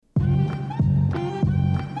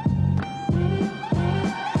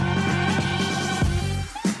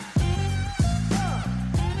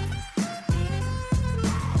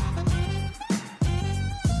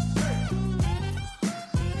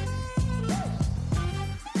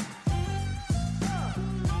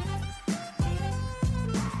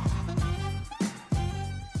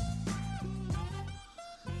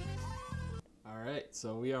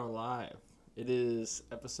So we are live. It is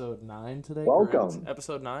episode 9 today. Welcome. Correct?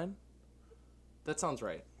 Episode 9? That sounds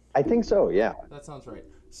right. I think so, yeah. That sounds right.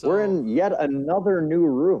 So we're in yet another new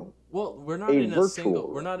room. Well, we're not in a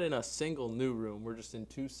single new room. We're just in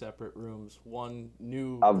two separate rooms. One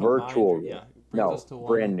new virtual room. Yeah. No,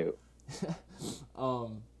 brand new.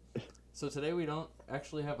 So today we don't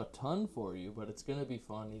actually have a ton for you, but it's gonna be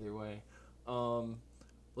fun either way.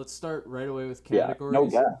 Let's start right away with categories. No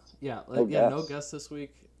guests. No guests this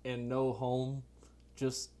week, and no home.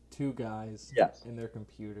 Just two guys in their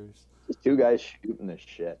computers. Just two guys shooting this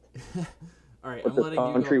shit. All right, I'm letting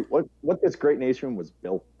you go. What this great nation was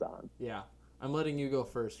built on. Yeah, I'm letting you go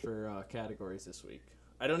first for categories this week.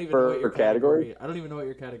 I don't even know what your category. I don't even know what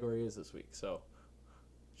your category is this week, so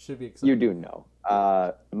should be exciting. You do know.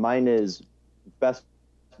 Mine is best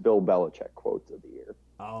Bill Belichick quotes of the year.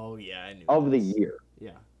 Oh yeah, I knew of the year.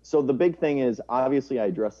 Yeah. So the big thing is, obviously, I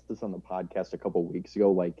addressed this on the podcast a couple weeks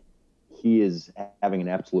ago. Like, he is having an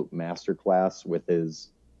absolute masterclass with his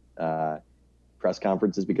press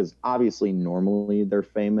conferences because obviously normally they're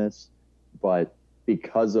famous, but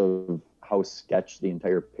because of how sketch the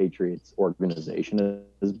entire Patriots organization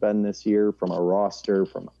has been this year, from a roster,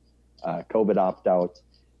 from COVID opt-outs,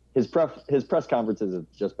 his press conferences have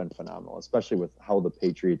just been phenomenal, especially with how the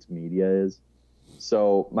Patriots media is.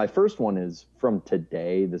 So my first one is from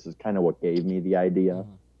today. This is kind of what gave me the idea.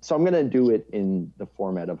 Mm-hmm. So I'm going to do it in the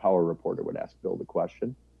format of how a reporter would ask Bill the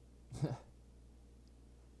question.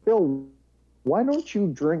 Bill, why don't you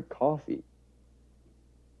drink coffee?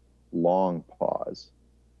 Long pause.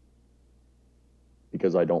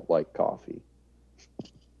 Because I don't like coffee.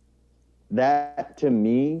 That, to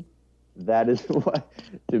me, that is what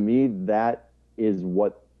the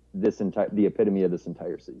epitome of this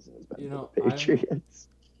entire season has been for the Patriots.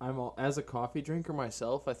 As a coffee drinker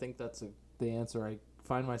myself, I think that's the answer I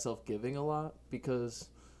find myself giving a lot, because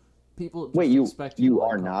people expect you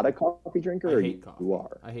are not a coffee drinker. I hate coffee. You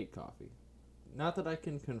are. I hate coffee. Not that I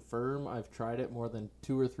can confirm I've tried it more than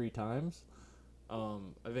 2 or 3 times.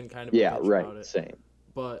 I've been kind of about it. Same.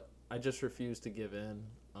 But I just refuse to give in.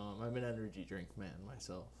 I'm an energy drink man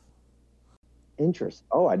myself. Interesting.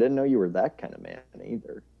 Oh, I didn't know you were that kind of man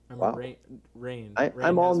either. I'm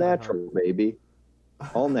all natural, baby.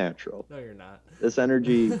 All natural. No, you're not. This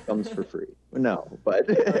energy comes for free. No, but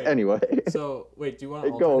right. Anyway. So, wait, do you want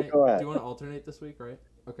to alternate? Go ahead. Do you want to alternate this week, right?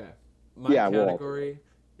 Okay. My category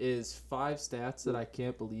is 5 stats that I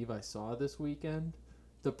can't believe I saw this weekend.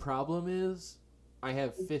 The problem is I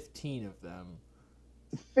have 15 of them.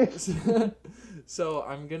 So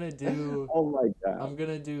I'm going to do Oh my god. I'm going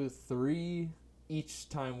to do 3 each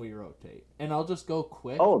time we rotate, and I'll just go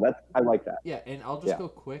quick. Oh, I like that. Yeah, and I'll just go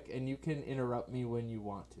quick, and you can interrupt me when you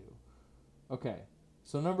want to. Okay,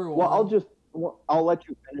 so number 1. I'll let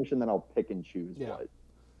you finish, and then I'll pick and choose what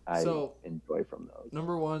I enjoy from those.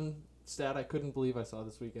 Number 1 stat I couldn't believe I saw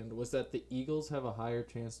this weekend was that the Eagles have a higher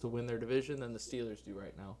chance to win their division than the Steelers do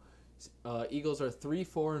right now. Eagles are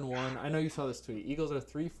 3-4-1. I know you saw this tweet. Eagles are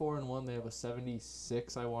 3-4-1. They have a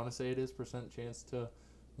 76, I want to say it is, % chance to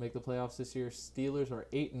make the playoffs this year. Steelers are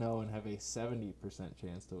 8-0 and have a 70%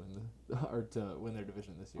 chance to win their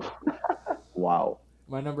division this year. Wow.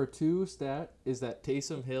 My number 2 stat is that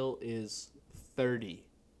Taysom Hill is 30.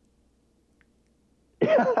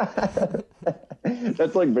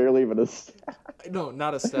 That's like barely even a stat. No,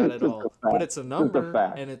 not a stat at all. But it's a number,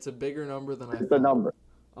 and it's a bigger number than I thought. It's a number.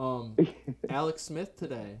 Alex Smith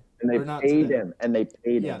today. And they paid him.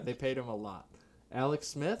 Yeah, they paid him a lot. Alex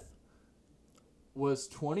Smith was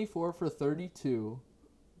 24 for 32,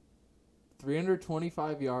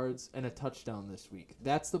 325 yards, and a touchdown this week.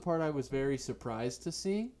 That's the part I was very surprised to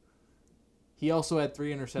see. He also had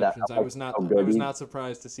 3 interceptions. I was not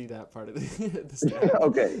surprised to see that part of the stat.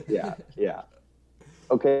 Okay, yeah.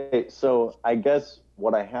 Okay, so I guess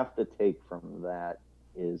what I have to take from that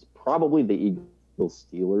is probably the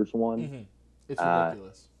Eagles-Steelers one. Mm-hmm. It's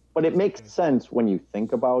ridiculous. But it makes sense when you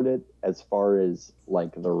think about it, as far as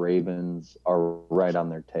like the Ravens are right on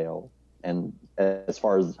their tail, and as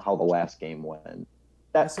far as how the last game went.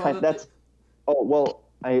 I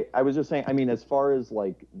was just saying, I mean, as far as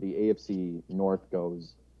like the AFC North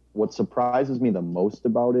goes, what surprises me the most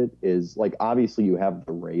about it is, like, obviously you have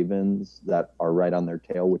the Ravens that are right on their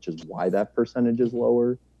tail, which is why that percentage is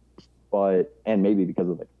lower, and maybe because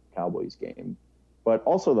of the Cowboys game, but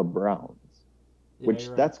also the Browns.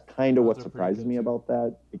 That's kind of what surprises me about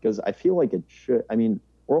that, because I feel like it should. I mean,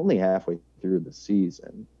 we're only halfway through the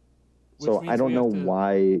season, so I don't know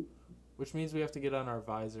why. Which means we have to get on our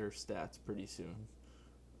visor stats pretty soon.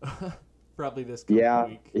 Probably this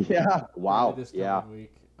coming week. Yeah. Wow. This coming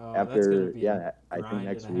week. After, I think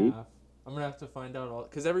next week. I'm gonna have to find out all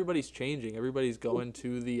because everybody's changing. Everybody's going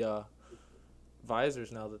to the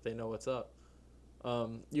visors now that they know what's up.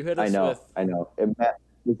 You hit us with. I know. And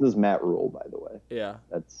this is Matt Rule, by the way. Yeah.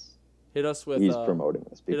 Hit us with. He's promoting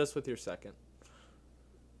this. Hit us with your second.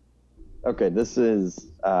 Okay, this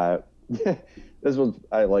is this one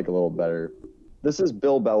I like a little better. This is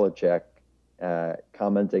Bill Belichick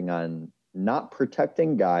commenting on not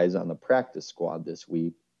protecting guys on the practice squad this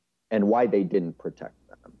week and why they didn't protect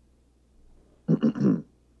them.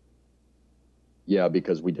 Yeah,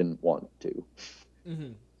 because we didn't want to.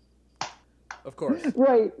 Mm-hmm. Of course.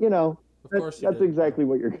 Right, Of course that's exactly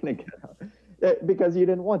what you're going to get out. Because you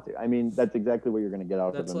didn't want to. I mean, that's exactly what you're going to get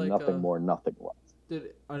out of them. Nothing more, nothing less.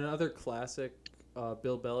 Did another classic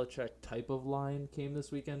Bill Belichick type of line came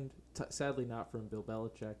this weekend? Sadly, not from Bill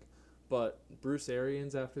Belichick, but Bruce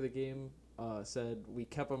Arians after the game said, we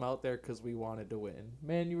kept him out there because we wanted to win.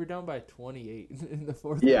 Man, you were down by 28 in the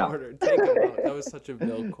fourth quarter. Take him out. That was such a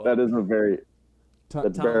Bill quote. That is a very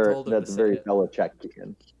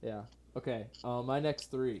Belichickian. Yeah. Okay. My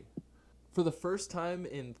next three. For the first time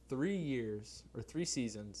in 3 years or 3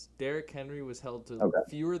 seasons, Derrick Henry was held to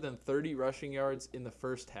fewer than 30 rushing yards in the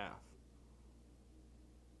first half.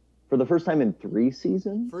 For the first time in 3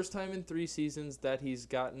 seasons? First time in 3 seasons that he's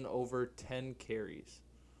gotten over 10 carries.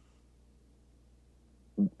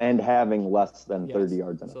 And having less than 30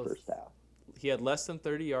 yards in the first half. He had less than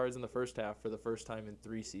 30 yards in the first half for the first time in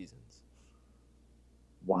 3 seasons.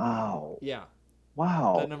 Wow. Yeah.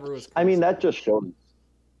 Wow. That number was crazy. I mean, that just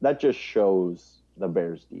shows the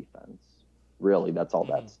Bears defense. Really, that's all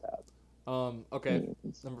that stat. Okay.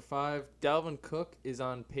 Means. Number 5, Dalvin Cook is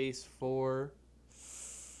on pace for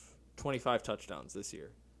 25 touchdowns this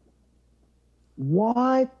year.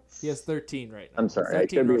 What? He has 13 right now. I'm sorry, I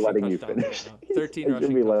should be letting you finish. Right 13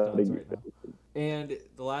 rushing touchdowns right now. And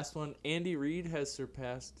the last one, Andy Reid has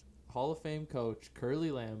surpassed Hall of Fame coach Curly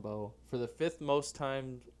Lambeau for the fifth most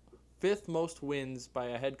wins by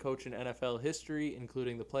a head coach in NFL history,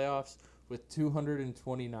 including the playoffs, with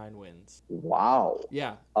 229 wins. Wow.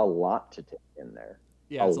 Yeah. A lot to take in there.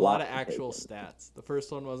 Yeah, it's a lot of actual stats. The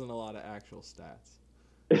first one wasn't a lot of actual stats.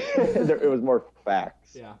 It was more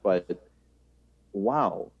facts. Yeah. But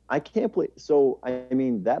wow, I can't believe. So I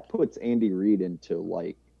mean, that puts Andy Reid into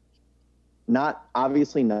not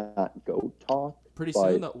GOAT talk. Pretty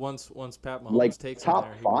soon, that once Pat Mahomes takes top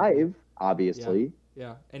him there, 5, obviously.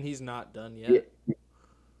 Yeah, and he's not done yet. Yeah.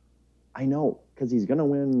 I know, because he's gonna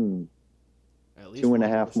win at least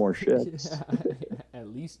 2.5 more shifts. At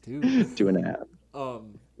least 2. 2.5.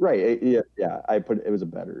 Right. Yeah. I put it was a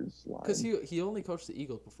better's line. Because he only coached the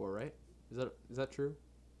Eagles before, right? Is that true?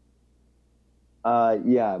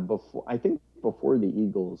 Yeah. Before the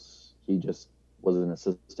Eagles, he just was an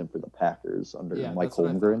assistant for the Packers under Mike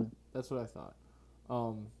Holmgren. That's what I thought.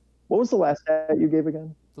 What was the last stat you gave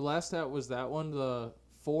again? The last stat was that one. The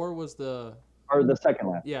 4 was the second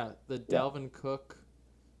last. Yeah, Dalvin Cook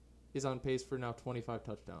is on pace for now 25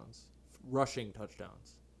 touchdowns, rushing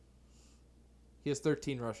touchdowns. He has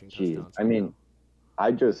 13 rushing touchdowns. I mean,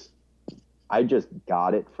 I just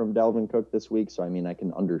got it from Dalvin Cook this week, so I mean I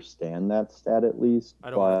can understand that stat at least.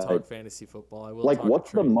 I don't want to talk fantasy football. I will.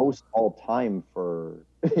 What's the most all time for?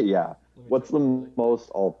 Yeah. What's the most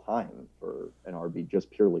all time for an RB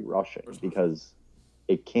just purely rushing? Because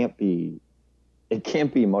it can't be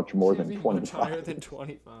much more than 25. Much higher than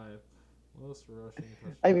 25. Most rushing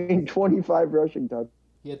touchdowns. I mean, 25 rushing touchdowns.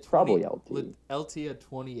 He had 20, probably LT. LT had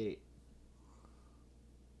 28.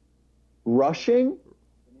 Rushing.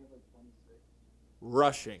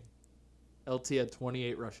 LT had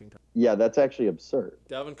 28 rushing touchdowns. Yeah, that's actually absurd.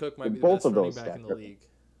 Dalvin Cook might be the best running back in the league.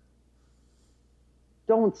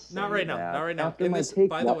 Don't say Not right that. now. Not right now. After And my this, take,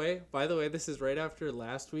 by the way, this is right after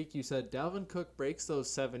last week. You said Dalvin Cook breaks those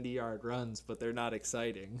 70-yard runs, but they're not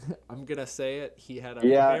exciting. I'm gonna say it. He had a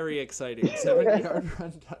very exciting 70-yard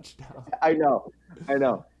run touchdown. I know.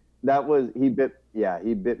 That was he bit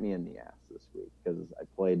me in the ass this week because I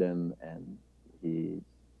played him and he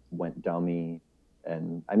went dummy,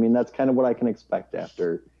 and I mean that's kind of what I can expect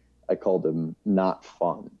after I called him not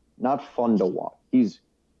fun to watch. He's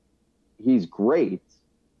great,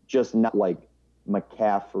 just not like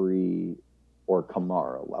McCaffrey or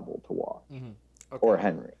Kamara level to watch. Mm-hmm. Okay. Or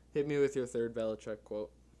Henry. Hit me with your third Belichick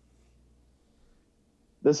quote.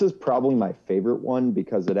 This is probably my favorite one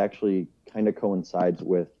because it actually kind of coincides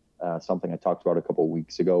with something I talked about a couple of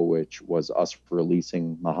weeks ago, which was us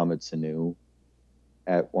releasing Mohamed Sanu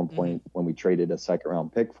at one point when we traded a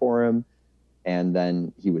second-round pick for him. And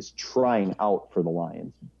then he was trying out for the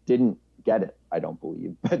Lions. Didn't get it. I don't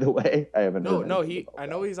believe. By the way, I haven't. No. I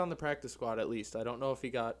know he's on the practice squad at least. I don't know if he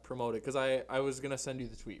got promoted because I was gonna send you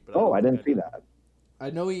the tweet, but I didn't see that. I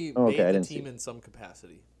know he made the team in some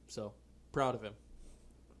capacity, so proud of him.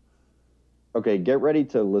 Okay, get ready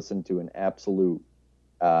to listen to an absolute.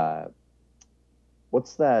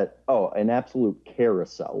 What's that? Oh, an absolute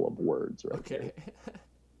carousel of words, right? Okay.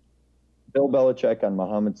 Bill Belichick on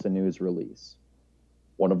Mohamed Sanu's release.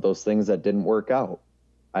 One of those things that didn't work out.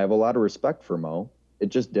 I have a lot of respect for Mo. It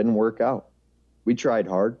just didn't work out. We tried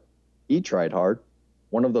hard. He tried hard.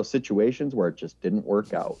 One of those situations where it just didn't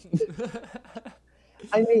work out.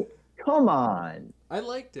 I mean, come on. I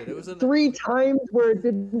liked it. It was 3 times where it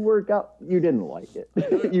didn't work out. You didn't like it.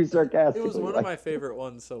 You sarcastically. It was one of my favorite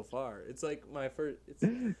ones so far. It's like my first.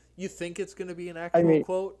 You think it's gonna be an actual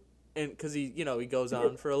quote, and because he goes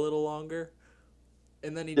on for a little longer,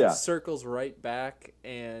 and then he just circles right back,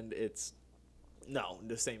 and it's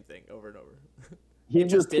the same thing over and over. He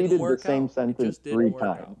repeated the same sentence 3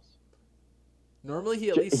 times. Normally he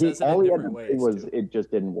at least says it in different ways. It just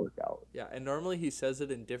didn't work out. Yeah, and normally he says it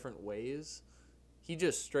in different ways. He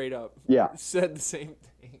just straight up said the same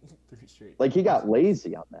thing 3 straight. Like he got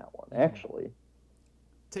lazy on that one, actually.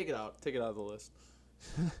 Take it out of the list.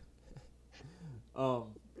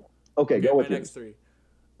 Okay, go with my next 3.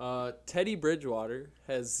 Teddy Bridgewater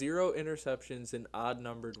has 0 interceptions in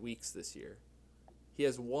odd-numbered weeks this year. He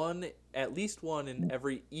has at least one in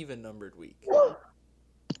every even-numbered week.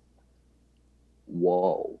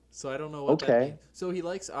 Whoa. So I don't know what that means. So he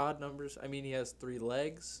likes odd numbers. I mean, he has 3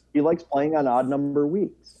 legs. He likes playing on odd number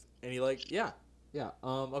weeks. And he okay.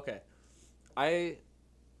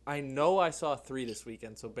 I know I saw 3 this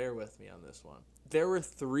weekend, so bear with me on this one. There were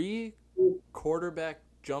 3 quarterback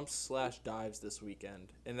jumps/dives this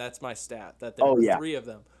weekend, and that's my stat. That there were 3 of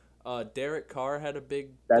them. Derek Carr had a big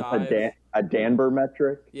dive. That's a Danber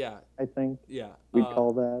metric. Yeah. I think. Yeah. We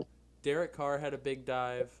call that. Derek Carr had a big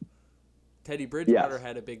dive. Teddy Bridgewater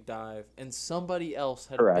had a big dive, and somebody else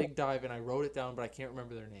had a big dive, and I wrote it down, but I can't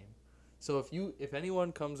remember their name. So if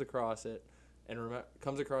anyone comes across it and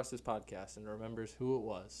comes across this podcast and remembers who it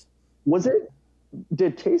was.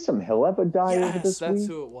 Did Taysom Hill have a dive this week? Yes, that's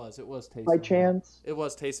who it was. It was Taysom By chance? It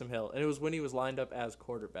was Taysom Hill, and it was when he was lined up as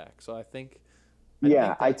quarterback. So I think he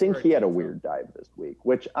had a weird dive this week,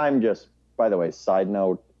 which I'm just, by the way, side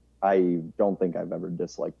note, I don't think I've ever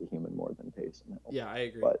disliked a human more than Taysom Hill. Yeah, I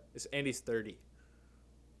agree. And he's 30.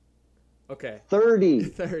 Okay.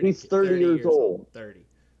 30. He's 30 years old. 30.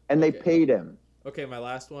 And they paid him. Okay, my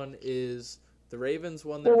last one is the Ravens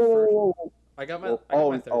won their first. I got my third.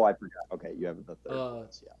 Oh, I forgot. Okay, you have the third.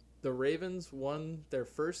 The Ravens won their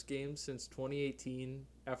first game since 2018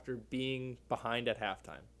 after being behind at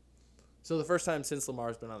halftime. So the first time since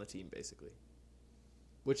Lamar's been on the team, basically.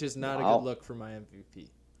 Which is not a good look for my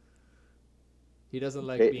MVP. He doesn't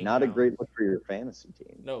like being not down. A great look for your fantasy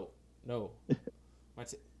team. No.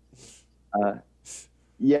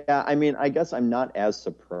 Yeah, I mean, I guess I'm not as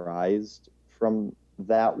surprised from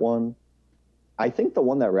that one. I think the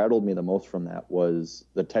one that rattled me the most from that was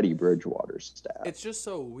the Teddy Bridgewater stat. It's just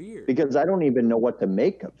so weird. Because I don't even know what to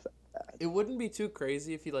make of that. It wouldn't be too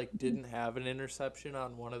crazy if he didn't have an interception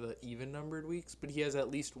on one of the even-numbered weeks, but he has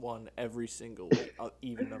at least one every single week,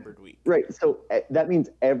 even-numbered week. Right, so that means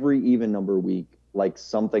every even-number week,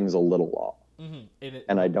 something's a little off. Mm-hmm.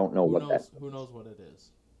 And I don't know what that is. Who knows what it is?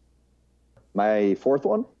 My 4th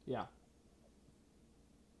one? Yeah.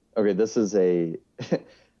 Okay, this is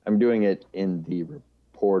I'm doing it in the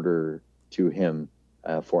reporter to him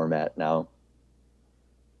format now.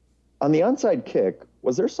 On the onside kick,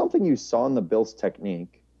 was there something you saw in the Bills'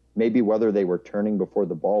 technique, maybe whether they were turning before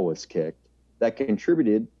the ball was kicked, that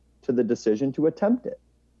contributed to the decision to attempt it?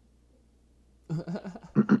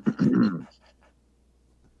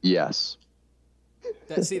 Yes.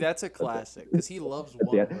 That's a classic because he loves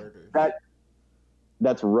one-worders.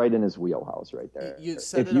 That's right in his wheelhouse right there. You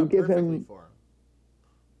set it up perfectly for him.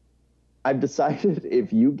 I've decided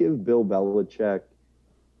if you give Bill Belichick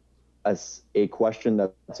a question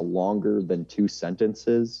that's longer than 2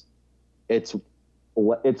 sentences, it's a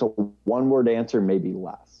one-word answer, maybe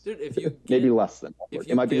less. Dude, maybe less than 1 word.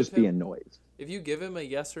 It might just be a noise. If you give him a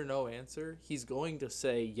yes or no answer, he's going to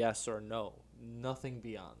say yes or no. Nothing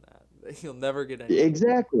beyond that. He'll never get any.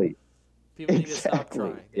 Exactly. People need to stop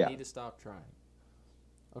trying. They need to stop trying.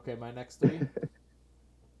 Okay, my next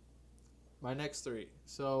 3.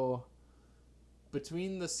 So,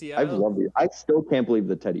 between the Seattle... I still can't believe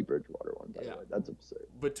the Teddy Bridgewater one, by the way. That's absurd.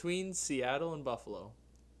 Between Seattle and Buffalo,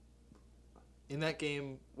 in that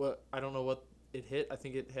game, I don't know what it hit. I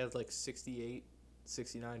think it had 68,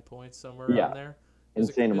 69 points, somewhere around there.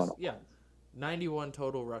 Insane amount of points. Yeah. 91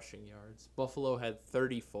 total rushing yards. Buffalo had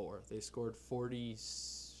 34. They scored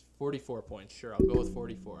 44 points. Sure, I'll go with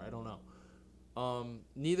 44. I don't know.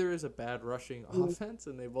 Neither is a bad rushing offense,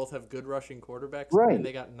 and they both have good rushing quarterbacks. Right. And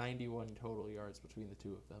they got 91 total yards between the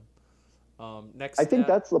two of them. I think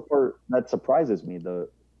that's the part that surprises me. The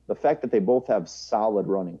fact that they both have solid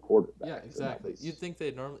running quarterbacks. Yeah, exactly. You'd think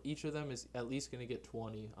they each of them is at least going to get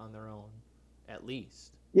 20 on their own, at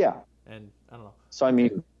least. Yeah. And I don't know. So I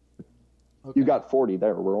mean, you got 40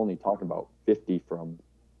 there. We're only talking about 50 from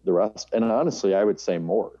the rest, and honestly, I would say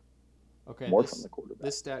more. Okay. More from the quarterback.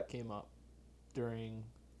 This stat came up during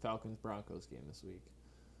Falcons-Broncos game this week.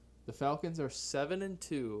 The Falcons are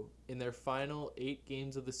 7-2 in their final 8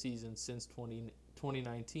 games of the season since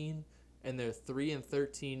 2019, and they're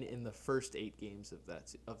 3-13 in the first 8 games of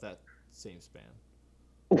that same span.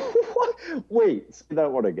 Wait, say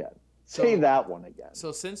that one again. Say that one again.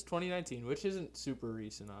 So since 2019, which isn't super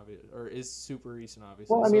recent, is super recent,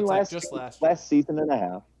 obviously. Well, I so mean, it's last season and a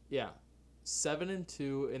half. Yeah,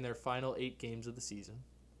 7-2 in their final 8 games of the season.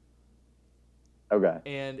 Okay.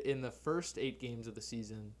 And in the first 8 games of the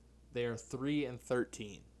season, they are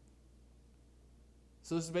 3-13.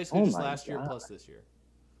 So this is basically just last year plus this year.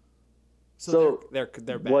 So they're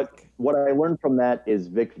back. What I learned from that is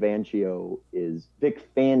Vic Fangio.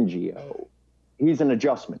 He's an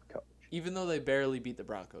adjustment coach. Even though they barely beat the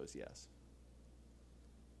Broncos, yes.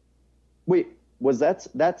 Wait, was that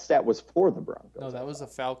stat was for the Broncos? No, that was a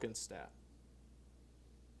Falcons stat.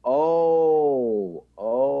 Oh,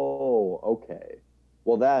 okay.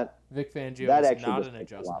 Well, Vic Fangio that is actually not just an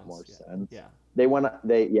makes adjustment. a lot more sense. Yeah. They went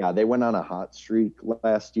on a hot streak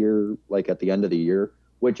last year, like at the end of the year,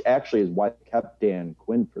 which actually is why they kept Dan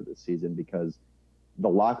Quinn for the season, because the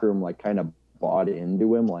locker room like kind of bought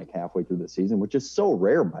into him like halfway through the season, which is so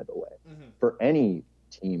rare, by the way, for any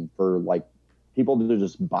team, for like people to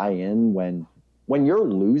just buy in when you're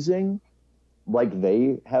losing like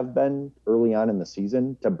they have been early on in the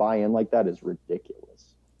season. To buy in like that is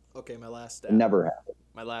ridiculous. Okay, my last stat. It never happened.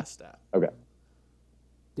 My last stat. Okay.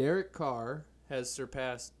 Derek Carr has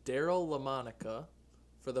surpassed Daryl LaMonica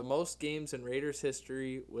for the most games in Raiders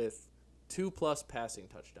history with 2+ passing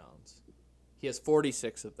touchdowns. He has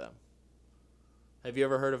 46 of them. Have you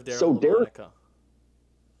ever heard of Daryl LaMonica?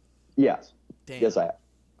 Yes. Damn. Yes, I have.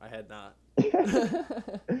 I had not.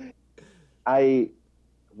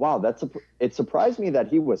 It surprised me that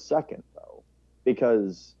he was second though,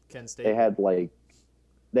 because Ken Stabler.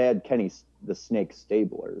 they had Kenny the Snake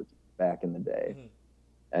Stabler back in the day,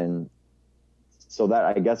 and so that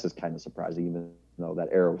I guess is kind of surprising, even though that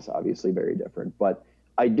era was obviously very different. But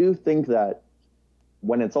I do think that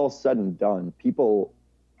when it's all said and done, people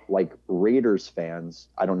like Raiders fans,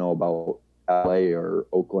 I don't know about LA or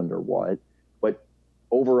Oakland or what, but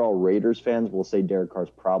overall Raiders fans will say Derek Carr's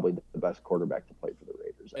probably the best quarterback to play for the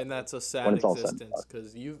Raiders. And that's a sad existence,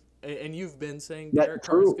 because you've been saying Derek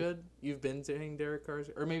Carr's Carr's good. You've been saying Derek Carr's,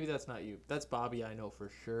 or maybe that's not you. That's Bobby. I know for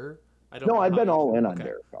sure. I've been all in on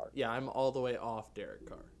Derek Carr. Yeah, I'm all the way off Derek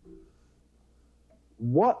Carr.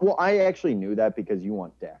 What? Well, I actually knew that because you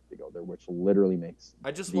want Dak to go there, which literally makes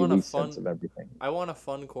sense of everything. I want a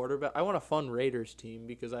fun quarterback. I want a fun Raiders team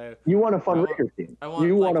because You want a fun Raiders team. I want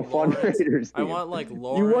Raiders team. I want like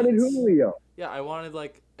Lawrence. You wanted Julio. Yeah, I wanted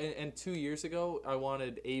and 2 years ago I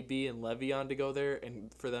wanted AB and Le'Veon to go there,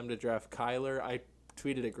 and for them to draft Kyler. I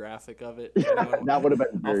tweeted a graphic of it. That would have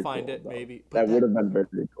been very I'll find cool, it though. maybe. That would have been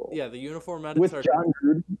very cool. Yeah, the uniform edits with John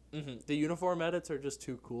Gruden. The uniform edits are just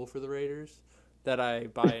too cool for the Raiders that I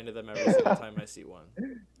buy into them every single time I see one.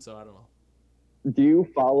 So I don't know. Do you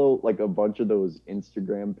follow like a bunch of those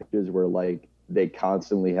Instagram pages where like they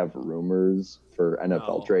constantly have rumors for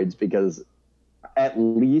NFL trades? Because at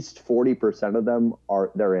least 40% of them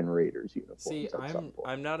they're in Raiders uniforms. See,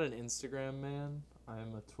 I'm not an Instagram man.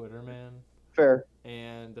 I'm a Twitter man. Fair.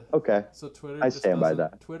 And okay. So Twitter. I stand by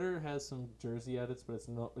that. Twitter has some jersey edits, but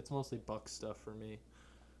it's mostly Bucs stuff for me.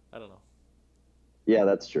 I don't know. Yeah,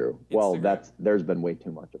 that's true. Instagram. Well, there's been way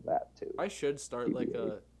too much of that too. I should start like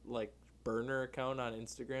a burner account on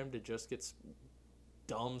Instagram to just get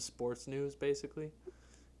dumb sports news, basically.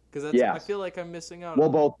 Because I feel like I'm missing out. We'll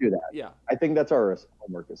both do that. Yeah. I think that's our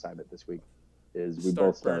homework assignment this week. Is we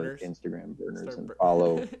both start Instagram burners and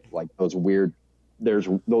follow like those weird. There's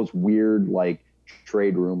those weird like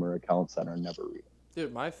trade rumor accounts that are never real.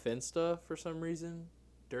 Dude, my Finsta for some reason,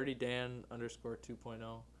 Dirty Dan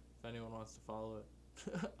 _2.0. If anyone wants to follow it,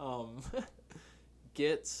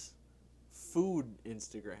 gets food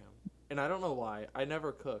Instagram, and I don't know why. I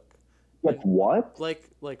never cook. Like what?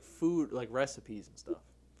 Like food, like recipes and stuff.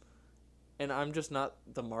 And I'm just not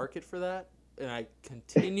the market for that, and I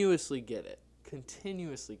continuously get it.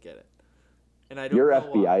 And I don't Your know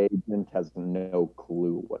FBI why. agent has no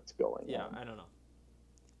clue what's going Yeah, on. I don't know.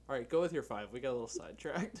 All right, go with your 5. We got a little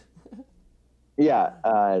sidetracked.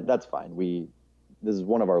 Yeah, that's fine. This is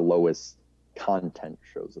one of our lowest content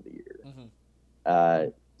shows of the year. Mm-hmm.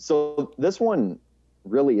 So this one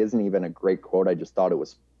really isn't even a great quote. I just thought it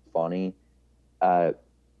was funny.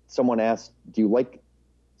 Someone asked,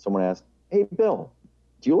 "Hey, Bill,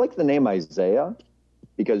 do you like the name Isaiah?"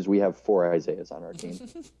 Because we have 4 Isaiahs on our team.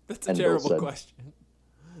 That's a terrible question.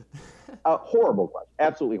 Horrible question.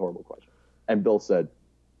 Absolutely horrible question. And Bill said,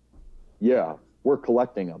 "Yeah, we're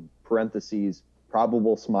collecting them. Parentheses,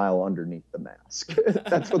 probable smile underneath the mask."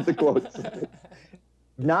 That's what the quote said.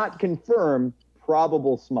 Not confirmed,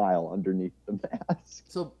 probable smile underneath the mask.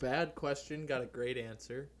 So bad question, got a great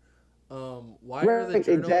answer. Why are the journalists?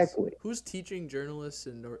 Exactly. Who's teaching journalists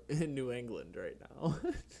in New England right now?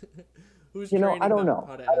 Who's I training don't them know.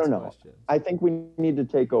 how to I don't ask know. questions? I think we need to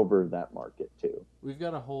take over that market too. We've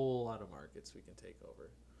got a whole lot of markets we can take over.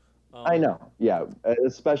 I know. Yeah,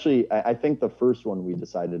 especially I think the first one we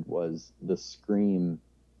decided was the Scream,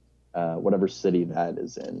 whatever city that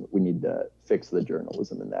is in. We need to fix the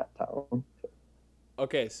journalism in that town.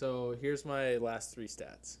 Okay, so here's my last 3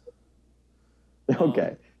 stats.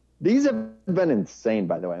 Okay. These have been insane,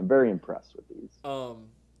 by the way. I'm very impressed with these.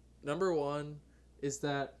 Number 1 is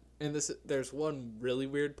that, and there's one really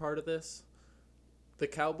weird part of this. The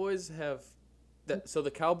Cowboys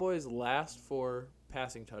the Cowboys' last 4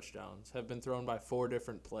 passing touchdowns have been thrown by 4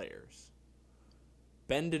 different players.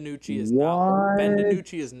 Ben DiNucci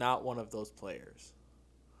is not one of those players.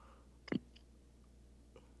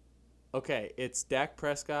 Okay, it's Dak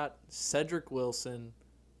Prescott, Cedric Wilson,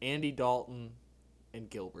 Andy Dalton, and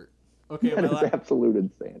Gilbert. Okay, that's absolute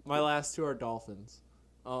insanity. My last 2 are Dolphins.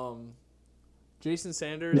 Jason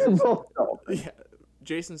Sanders.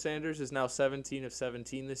 Jason Sanders is now 17 of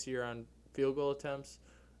 17 this year on field goal attempts.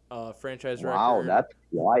 Franchise record. Wow, that's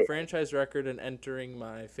wild. Franchise record and entering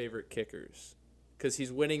my favorite kickers, because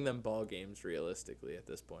he's winning them ball games realistically at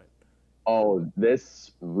this point. Oh,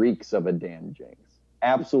 this reeks of a Dan Jinx.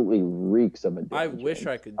 Absolutely reeks of a Dan I Jinx. wish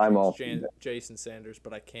I could jinx Jason Sanders,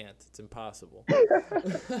 but I can't. It's impossible.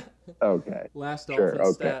 Okay. Last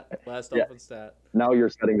Dolphins stat. Now you're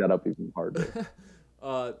setting that up even harder.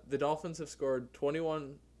 The Dolphins have scored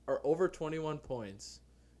over 21 points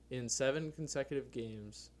in 7 consecutive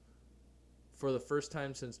games for the first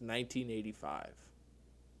time since 1985.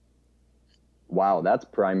 Wow, that's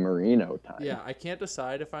prime Marino time. Yeah, I can't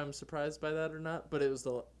decide if I'm surprised by that or not, but it was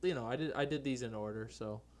I did these in order,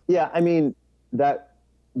 so. Yeah, I mean, that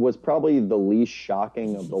was probably the least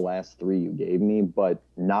shocking of the last 3 you gave me, but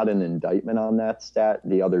not an indictment on that stat.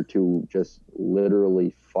 The other 2 just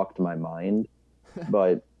literally fucked my mind.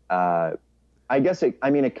 But I guess it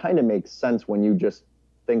kind of makes sense when you just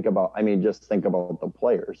think about the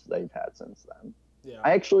players they've had since then. Yeah.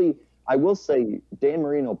 I will say Dan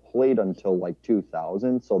Marino played until like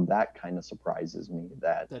 2000, so that kind of surprises me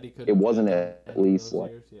that it wasn't at least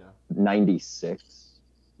like 96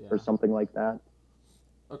 or something like that.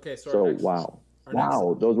 Okay, so wow,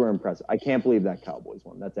 those were impressive. I can't believe that Cowboys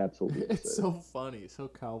one. That's absolutely absurd. It's so funny, so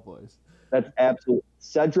Cowboys. That's absolutely.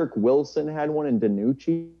 Cedric Wilson had one and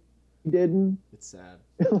DiNucci didn't. It's sad.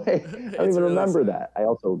 I don't even really remember that. I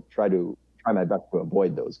also try my best to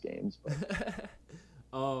avoid those games.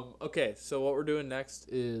 Okay, so what we're doing next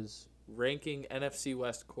is ranking NFC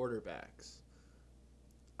West quarterbacks.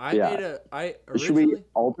 Should we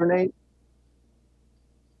alternate?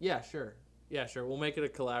 Yeah, sure. We'll make it a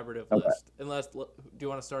collaborative list. Do you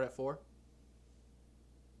want to start at 4?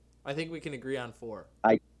 I think we can agree on 4.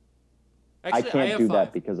 I can't do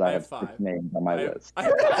that because I have 6 names on my list. I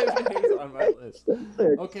have 5 names on my list.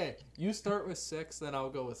 Okay, you start with 6, then I'll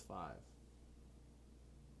go with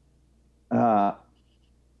 5.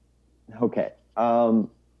 Okay.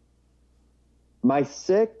 My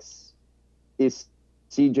 6 is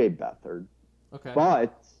C.J. Beathard. Okay.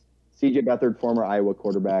 But C.J. Beathard, former Iowa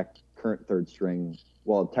quarterback, current 3rd string,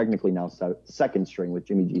 well, technically now 2nd string with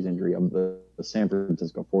Jimmy G's injury of the San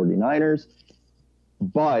Francisco 49ers.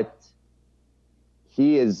 But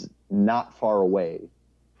he is not far away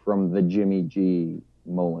from the Jimmy G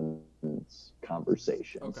Mullins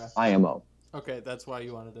conversation. Okay. IMO. Okay, that's why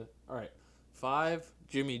you wanted it. All right. 5,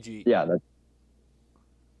 Jimmy G. Yeah,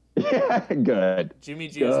 good. Jimmy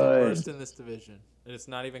G is the worst in this division, and it's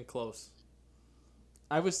not even close.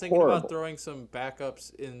 I was thinking about throwing some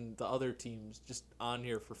backups in the other teams just on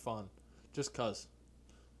here for fun, just cause.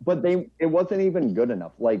 But it wasn't even good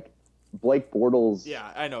enough. Like Blake Bortles.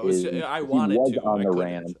 Yeah, I know. I wanted to. On the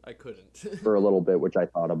Rams I couldn't for a little bit, which I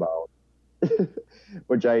thought about.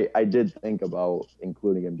 which I did think about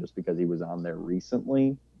including him just because he was on there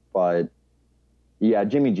recently. But yeah,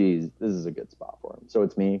 Jimmy G's, this is a good spot for him. So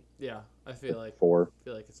it's me. Yeah, I feel like 4. I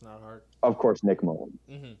feel like it's not hard. Of course, Nick Mullins.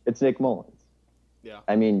 Mm-hmm. It's Nick Mullins. Yeah.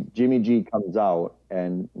 I mean, Jimmy G comes out,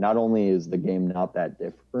 and not only is the game not that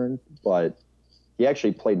different, but he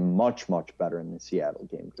actually played much, much better in the Seattle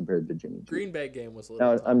game compared to Jimmy G. Green Bay game was a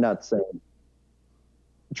little tough. I'm not saying.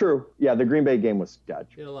 True. Yeah, the Green Bay game was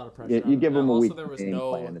sketch. He had a lot of pressure. You give him a week there was game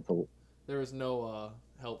no plan. There was no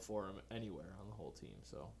help for him anywhere on the whole team,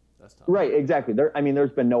 so that's tough. Right, exactly.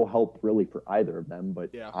 There's been no help really for either of them,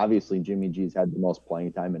 but yeah. Obviously Jimmy G's had the most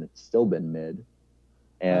playing time, and it's still been mid.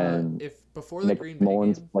 And if before the Nick Green Bay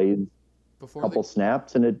Mullins game, played a couple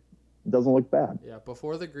snaps, and it doesn't look bad. Yeah,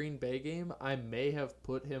 before the Green Bay game, I may have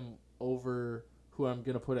put him over who I'm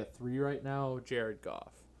going to put at 3 right now, Jared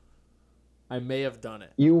Goff. I may have done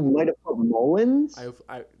it. You might have put Mullins?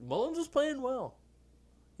 Mullins was playing well.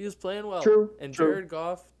 He was playing well. True. And true. Jared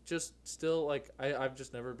Goff just still, like, I've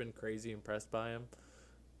just never been crazy impressed by him.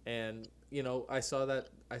 And, you know, I saw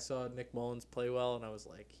Nick Mullins play well, and I was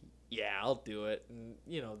like, yeah, I'll do it. And,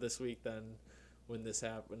 you know, this week then, when this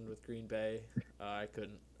happened with Green Bay, I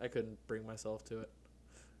couldn't bring myself to it.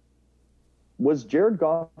 Was Jared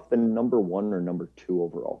Goff the number 1 or number 2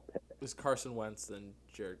 overall pick? It was Carson Wentz, then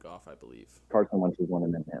Jared Goff, I believe. Carson Wentz was 1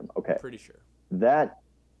 and then him. Okay. Pretty sure. That,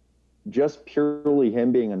 just purely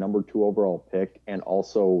him being a number 2 overall pick and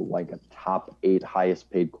also like a top 8 highest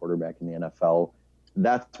paid quarterback in the NFL,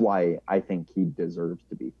 that's why I think he deserves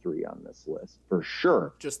to be 3 on this list for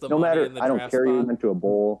sure. Just the no money matter, in the I don't draft care spot. he went to a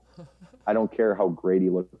bowl. I don't care how great he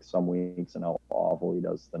looks some weeks and how awful he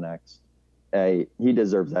does the next. He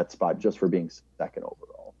deserves that spot just for being 2nd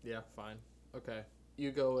overall. Yeah, fine. Okay.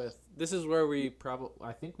 You go with, this is where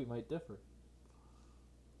I think we might differ.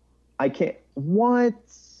 I can't, what?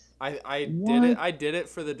 I did it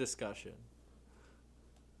for the discussion.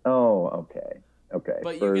 Oh, okay.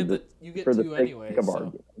 But you get 2 anyway.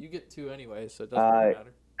 So you get 2 anyway, so it doesn't really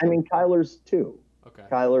matter. I mean, Kyler's 2. Okay.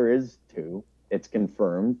 Kyler is 2. It's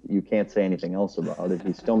confirmed. You can't say anything else about it.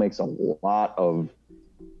 He still makes a lot of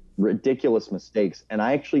ridiculous mistakes, and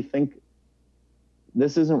I actually think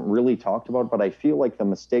this isn't really talked about, but I feel like the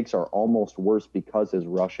mistakes are almost worse because his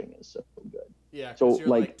rushing is so good. Yeah, so because you're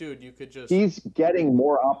like, dude, you could just... He's getting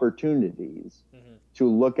more opportunities to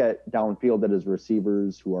look at downfield at his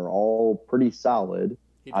receivers, who are all pretty solid.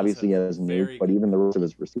 Obviously, he has Nuke, but even the rest of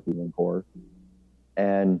his receiving core.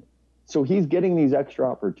 And so he's getting these extra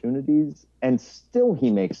opportunities, and still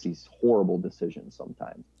he makes these horrible decisions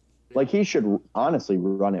sometimes. Like, he should honestly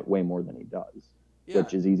run it way more than he does,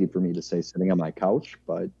 which is easy for me to say sitting on my couch,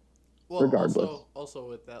 but regardless. Also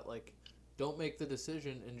with that, like, don't make the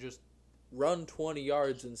decision and just run 20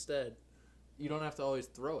 yards instead. You don't have to always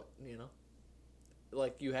throw it, you know?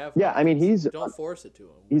 Like, you have... Yeah, I mean, don't force it to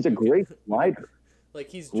him. He's a great slider. Like,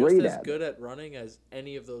 he's just as good at running as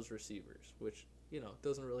any of those receivers, which, you know,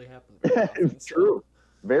 doesn't really happen very often. True.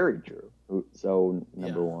 Very true. So,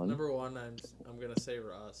 number 1. Number 1, I'm going to say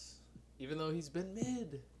Russ. Even though he's been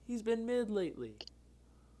mid. He's been mid lately.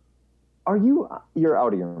 You're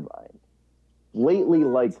out of your mind. Lately,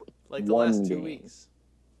 like the last 2 weeks.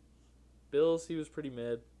 Bills, he was pretty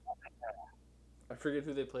mid. I forget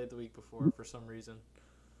who they played the week before for some reason.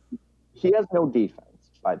 He has no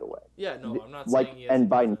defense, by the way. Yeah, no, I'm not saying he has and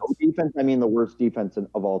by defense. no defense, I mean the worst defense of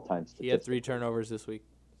all time. He had 3 turnovers this week.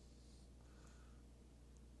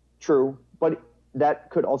 True, but that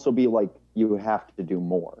could also be like you have to do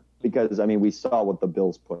more. Because, I mean, we saw what the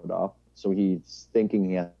Bills put up, so he's thinking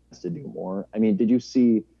he has to do more. I mean, did you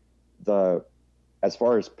see as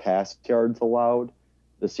far as pass yards allowed,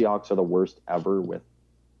 the Seahawks are the worst ever with,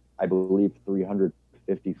 I believe,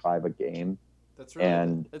 355 a game. That's right.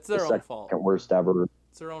 And it's their own fault. Second worst ever.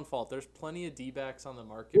 It's their own fault. There's plenty of D-backs on the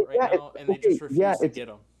market right now, and they just refuse to get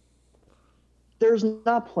them. There's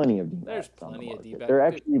not plenty of D-backs. There's plenty of D-backs. They're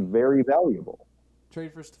actually very valuable.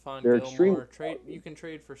 Trade for Stephon Gilmore. You can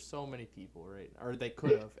trade for so many people, right? Or they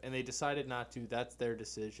could have, and they decided not to. That's their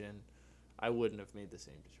decision. I wouldn't have made the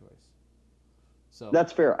same choice. So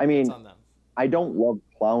that's fair. I mean, it's on them. I don't love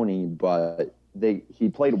Clowney, but he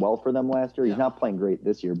played well for them last year. He's not playing great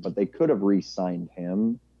this year, but they could have re-signed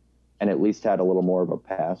him and at least had a little more of a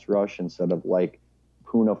pass rush instead of like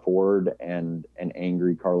Poona Ford and an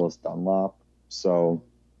angry Carlos Dunlap. So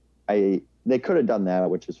they could have done that,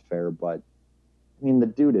 which is fair, but I mean, the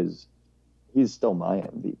dude he's still my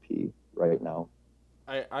MVP right now.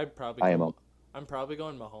 I'm probably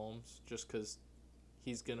going Mahomes just because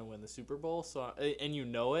he's gonna win the Super Bowl. So and you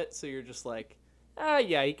know it, so you're just like,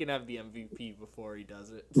 yeah, he can have the MVP before he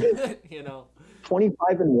does it. You know,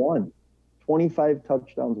 25-1. 25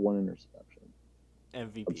 touchdowns, 1 interception.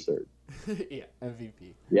 MVP. Absurd. Yeah,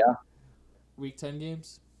 MVP. Yeah. Week 10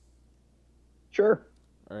 games? Sure.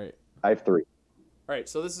 All right. I have 3. All right,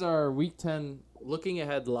 so this is our Week 10 looking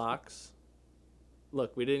ahead locks.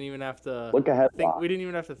 Look, we didn't even have to Look ahead think. lock. We didn't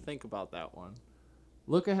even have to think about that one.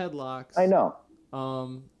 Look ahead locks. I know.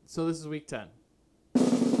 So this is Week 10.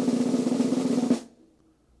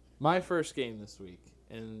 My first game this week,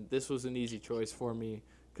 and this was an easy choice for me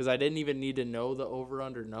because I didn't even need to know the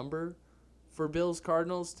over-under number for Bills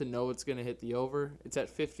Cardinals to know it's going to hit the over. It's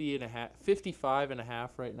at 55.5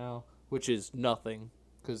 right now, which is nothing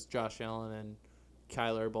because Josh Allen and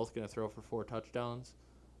Kyler are both going to throw for 4 touchdowns.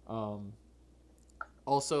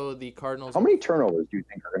 Also, the Cardinals. How many turnovers do you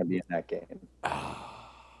think are going to be in that game?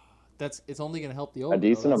 It's only going to help the over. A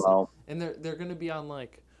decent amount. And they're going to be on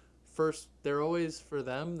first. They're always for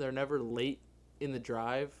them. They're never late in the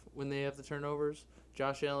drive when they have the turnovers.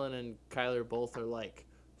 Josh Allen and Kyler both are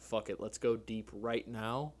fuck it, let's go deep right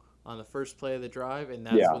now on the first play of the drive, and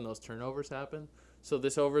that's when those turnovers happen. So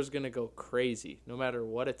this over is going to go crazy no matter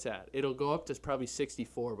what it's at. It'll go up to probably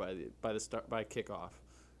 64 by kickoff,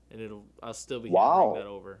 and I'll still be hammering that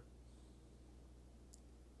over.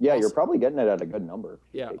 Yeah, you're probably getting it at a good number.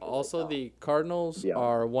 Yeah. Also, the Cardinals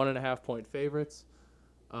are 1.5 point favorites.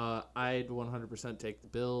 I'd 100% take the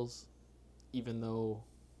Bills, even though.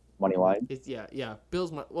 Money line? Bills. If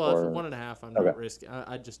 1.5, I'm not risking.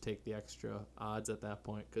 I'd just take the extra odds at that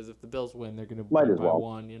point because if the Bills win, they're going to win by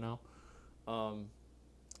 1. You know.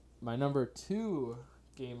 My number 2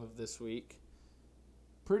 game of this week,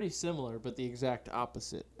 pretty similar, but the exact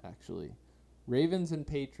opposite actually. Ravens and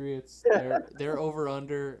Patriots. Their over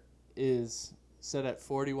under is set at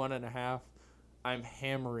 41.5. I'm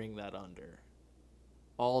hammering that under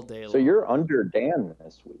all day long. So you're under Dan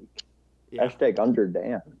this week. Yeah. Hashtag under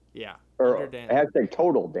Dan. Yeah. Or under Dan. Hashtag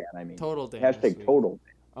total Dan, I mean. Total Dan. Hashtag total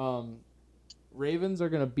Dan. Ravens are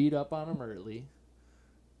going to beat up on them early.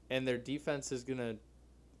 And their defense is going to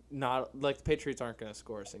not... the Patriots aren't going to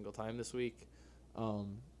score a single time this week.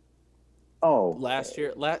 Last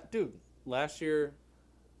year... Last year,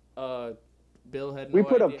 Bill had no We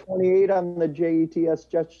put idea. up 28 on the Jets.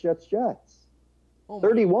 Oh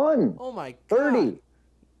 31. Oh, my God. 30.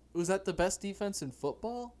 Was that the best defense in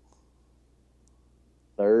football?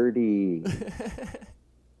 30.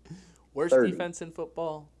 Worst 30. defense in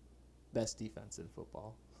football? Best defense in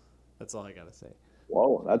football. That's all I got to say.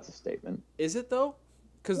 Whoa, that's a statement. Is it, though?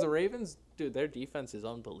 Because the Ravens, dude, their defense is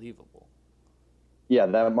unbelievable. Yeah,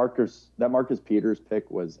 that Marcus Peters pick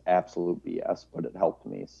was absolute BS, but it helped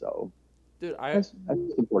me, so. Dude, I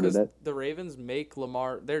supported it. The Ravens make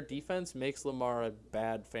Lamar, their defense makes Lamar a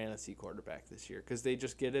bad fantasy quarterback this year because they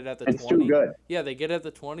just get it at the 20. It's too good. Yeah, they get it at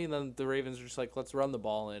the 20, and then the Ravens are just let's run the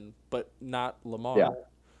ball in, but not Lamar. Yeah.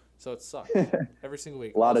 So it sucks every single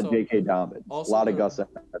week. A lot of J.K. Dobbins. A lot of Gus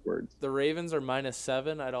Edwards. The Ravens are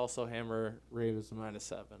 -7. I'd also hammer Ravens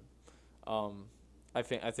 -7. I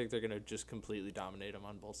think they're gonna just completely dominate them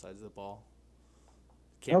on both sides of the ball.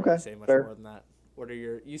 Can't really say much more than that. What are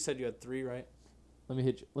you said you had 3, right? Let me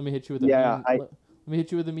hit you with let me hit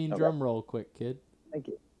you with a mean drum roll quick, kid. Thank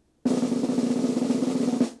you.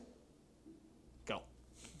 Go.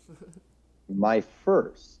 My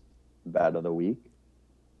first bet of the week.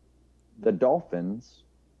 The Dolphins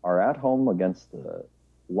are at home against the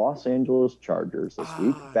Los Angeles Chargers this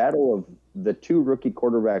week. Battle of the 2 rookie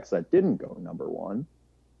quarterbacks that didn't go number 1.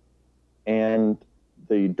 And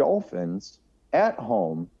the Dolphins at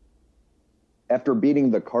home, after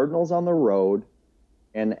beating the Cardinals on the road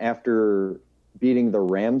and after beating the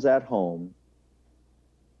Rams at home,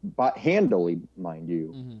 but handily, mind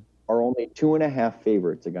you, are only 2.5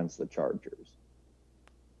 favorites against the Chargers.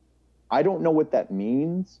 I don't know what that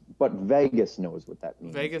means, but Vegas knows what that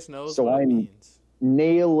means. Vegas knows so what it means.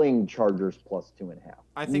 Nailing Chargers +2.5.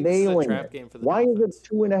 I think this is a trap game for the Dolphins. Why is it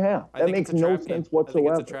 2.5? That makes no sense whatsoever.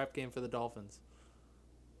 I think it's a trap game for the Dolphins.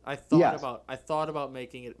 I thought about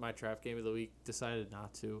making it my trap game of the week, decided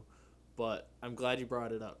not to, but I'm glad you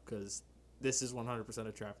brought it up because this is 100%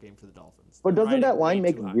 a trap game for the Dolphins. But doesn't that line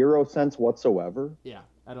make 0 sense whatsoever? Yeah,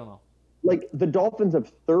 I don't know. The Dolphins have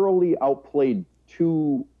thoroughly outplayed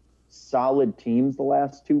 2 solid teams the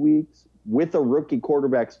last 2 weeks with a rookie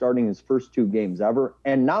quarterback starting his first 2 games ever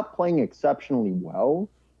and not playing exceptionally well.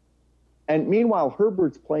 And meanwhile,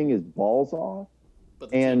 Herbert's playing his balls off.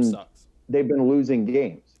 But the team sucks. They've been losing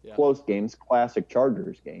games, close games, classic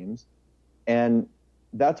Chargers games. And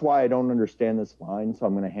that's why I don't understand this line. So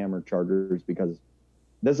I'm going to hammer Chargers because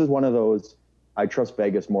this is one of those I trust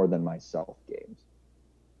Vegas more than myself games.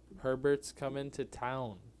 Herbert's coming to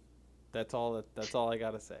town. That's all I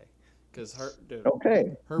got to say. Because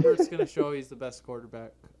Okay. Herbert's gonna show he's the best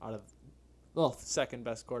quarterback second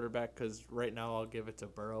best quarterback. Because right now I'll give it to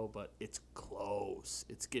Burrow, but it's close.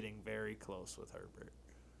 It's getting very close with Herbert.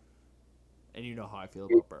 And you know how I feel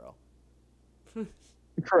about Burrow.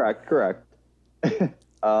 Correct.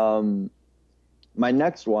 My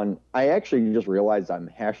next one, I actually just realized I'm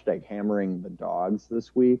 #hammering the dogs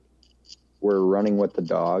this week. We're running with the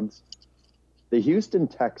dogs. The Houston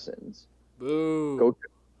Texans Boo.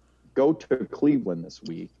 go to Cleveland this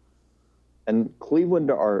week. And Cleveland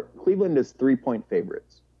is 3-point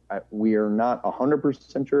favorites. We are not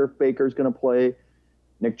 100% sure if Baker's going to play.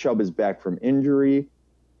 Nick Chubb is back from injury.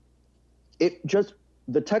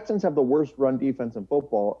 The Texans have the worst run defense in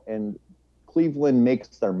football, and Cleveland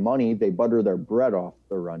makes their money. They butter their bread off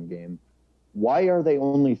the run game. Why are they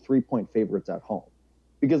only 3-point favorites at home?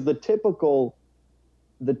 Because the typical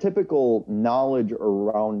knowledge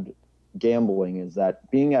around gambling is that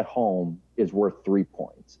being at home is worth 3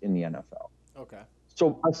 points in the NFL. Okay.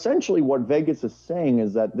 So essentially what Vegas is saying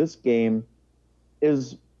is that this game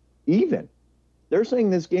is even. They're saying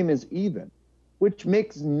this game is even, which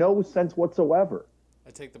makes no sense whatsoever.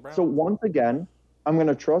 I take the Browns. So once again, I'm going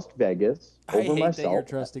to trust Vegas over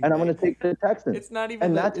myself, and I'm going to take the Texans. It's not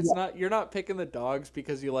even. You're not picking the dogs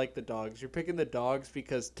because you like the dogs. You're picking the dogs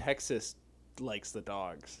because Texas likes the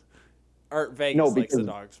dogs, or Vegas likes the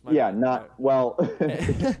dogs. Well.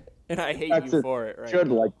 And I hate Texas you for it. Right?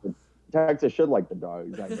 Texas should like the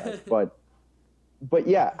dogs, I guess. but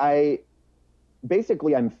yeah,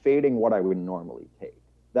 I'm fading what I would normally take.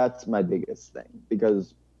 That's my biggest thing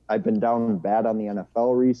because I've been down bad on the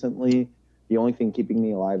NFL recently. The only thing keeping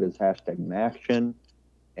me alive is #Maction.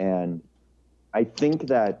 And I think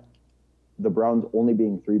that the Browns only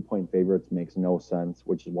being 3-point favorites makes no sense,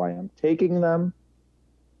 which is why I'm taking them.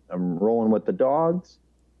 I'm rolling with the dogs.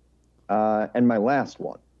 And my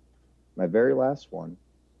very last one,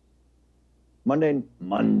 Monday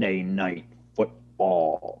Night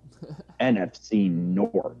Football, NFC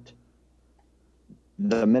North.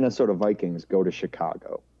 The Minnesota Vikings go to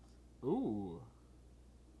Chicago. Ooh.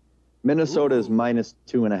 Minnesota is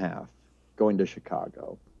 -2.5 going to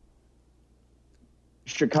Chicago.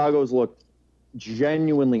 Chicago's looked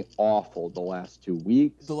genuinely awful the last 2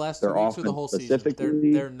 weeks. The last 2 weeks of the whole season.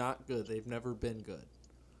 They're not good. They've never been good.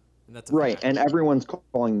 And that's right, and everyone's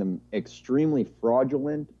calling them extremely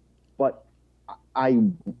fraudulent, but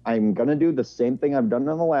I'm going to do the same thing I've done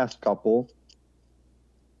in the last couple.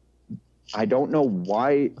 I don't know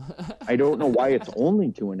why it's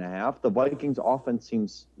only 2.5. The Vikings offense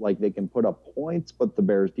seems like they can put up points, but the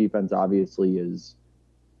Bears defense obviously is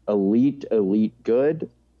elite good.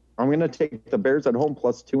 I'm going to take the Bears at home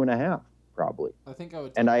plus 2.5 probably. I think I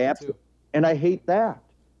would take too. And I hate that,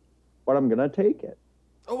 but I'm going to take it.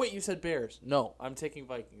 Oh wait, you said Bears. No, I'm taking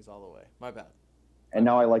Vikings all the way. My bad. And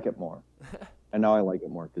now I like it more.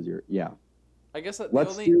 Because I guess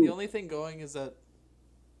the only thing going is that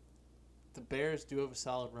the Bears do have a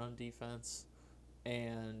solid run defense,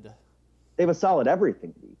 and they have a solid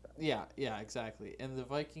everything defense. Yeah, exactly. And the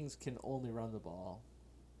Vikings can only run the ball.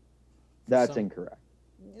 That's incorrect.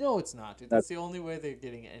 No, it's not, dude. That's the only way they're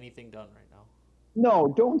getting anything done right now.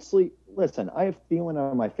 No, don't sleep. Listen, I have Thielen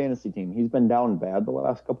on my fantasy team. He's been down bad the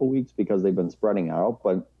last couple of weeks because they've been spreading out,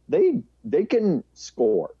 but they can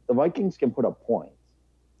score. The Vikings can put up points.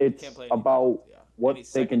 It's about what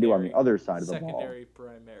they can do on the other side of the ball. Secondary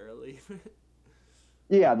primarily.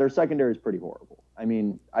 Yeah, their secondary is pretty horrible. I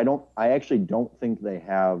mean, I actually don't think they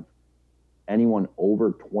have anyone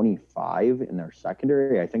over 25 in their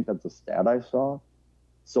secondary. I think that's a stat I saw.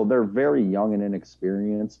 So they're very young and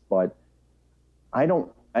inexperienced, but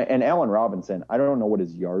and Allen Robinson, I don't know what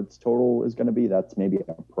his yards total is going to be. That's maybe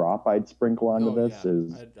a prop I'd sprinkle onto this.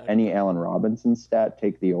 Any Allen Robinson stat,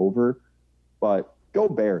 take the over. But go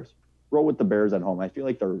Bears. Roll with the Bears at home. I feel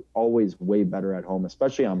like they're always way better at home,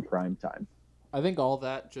 especially on prime time. I think all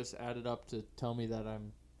that just added up to tell me that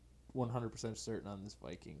I'm 100% certain on this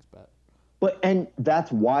Vikings bet. And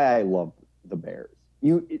that's why I love the Bears.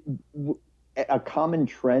 A common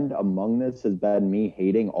trend among this has been me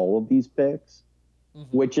hating all of these picks,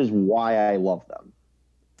 which is why I love them.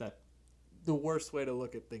 The worst way to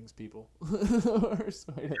look at things, people.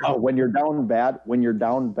 When you're down bad,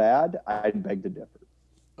 I'd beg to differ.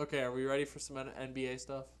 Okay, are we ready for some NBA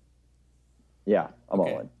stuff? Yeah, I'm all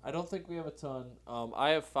in. I don't think we have a ton. I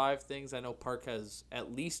have 5 things. I know Park has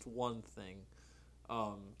at least one thing.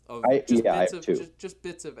 I have 2. Just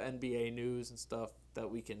bits of NBA news and stuff that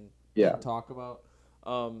we can talk about.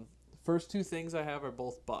 First 2 things I have are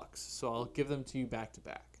both Bucks, so I'll give them to you back to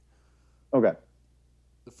back. Okay.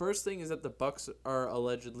 The first thing is that the Bucks are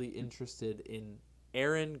allegedly interested in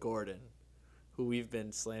Aaron Gordon, who we've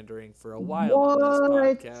been slandering for a while on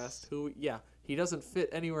this podcast. He doesn't fit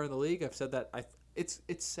anywhere in the league. I've said that. It's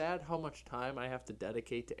sad how much time I have to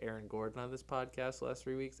dedicate to Aaron Gordon on this podcast the last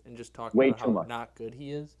 3 weeks and just talk about how not good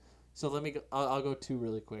he is. So let me go. I'll go 2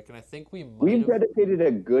 really quick, and I think we've dedicated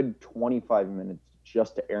a good 25 minutes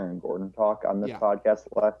just to Aaron Gordon talk on this podcast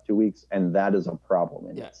the last 2 weeks, and that is a problem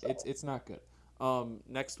in itself. It's not good.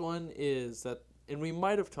 Next one is that, and we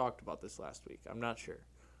might have talked about this last week. I'm not sure.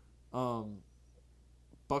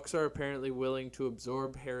 Bucks are apparently willing to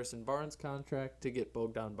absorb Harrison Barnes' contract to get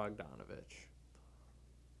Bogdan Bogdanović,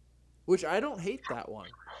 which I don't hate that one,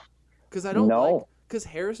 because because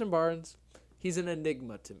Harrison Barnes, he's an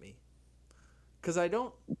enigma to me. Because I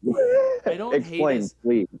don't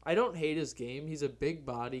hate his game. He's a big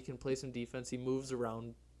body, can play some defense. He moves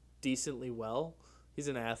around decently well. He's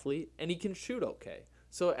an athlete, and he can shoot okay.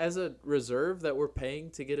 So as a reserve that we're paying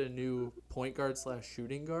to get a new point guard /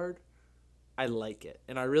 shooting guard, I like it,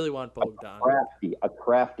 and I really want Bogdan. A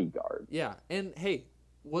crafty guard. Yeah, and hey,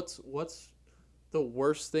 what's the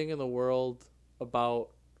worst thing in the world about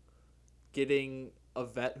getting a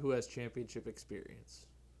vet who has championship experience?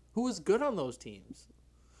 Who is good on those teams?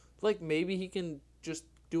 Like, maybe he can just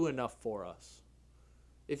do enough for us.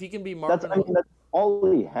 If he can be that's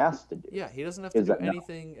all he has to do. Yeah, he doesn't have to do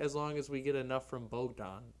anything as long as we get enough from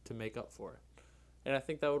Bogdan to make up for it. And I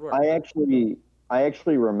think that would work. I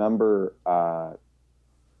actually remember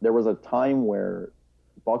there was a time where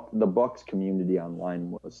the Bucks community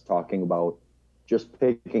online was talking about just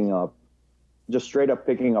straight up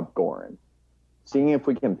picking up Goran. Seeing if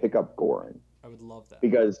we can pick up Goran. I would love that.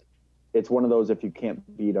 Because it's one of those, if you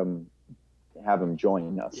can't beat him, have him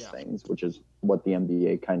join us things, which is what the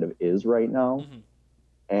NBA kind of is right now. Mm-hmm.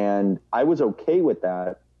 And I was okay with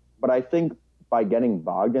that. But I think by getting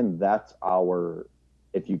Bogdan, that's our,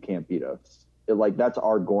 if you can't beat us, that's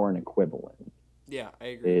our Goran equivalent. Yeah, I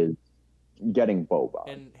agree. Is getting Boban.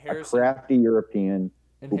 And a crafty European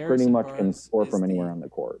who pretty much can score from anywhere on the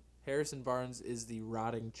court. Harrison Barnes is the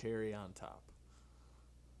rotting cherry on top.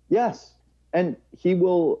 Yes. And he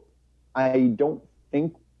will, I don't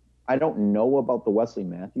know about the Wesley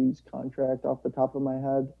Matthews contract off the top of my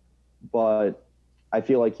head, but I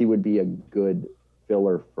feel like he would be a good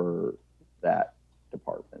filler for that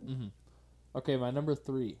department. Mm-hmm. Okay, my number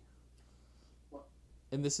 3.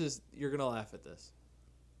 And this is, you're going to laugh at this.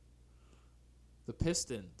 The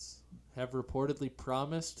Pistons have reportedly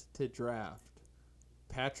promised to draft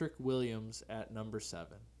Patrick Williams at number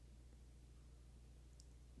 7.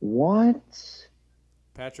 What?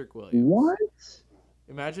 Patrick Williams. What?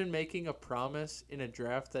 Imagine making a promise in a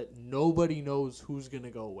draft that nobody knows who's going to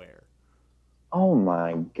go where. Oh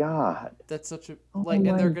my God. That's such a and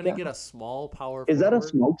they're going to get a small power forward. Is that a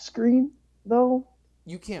smoke screen though?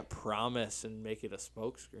 You can't promise and make it a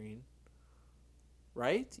smoke screen.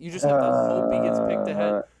 Right? You just have to hope he gets picked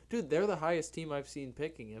ahead. Dude, they're the highest team I've seen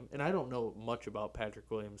picking him, and I don't know much about Patrick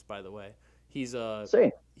Williams, by the way. He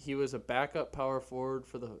was a backup power forward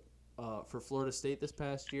for Florida State this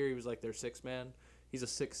past year. He was like their 6th man. He's a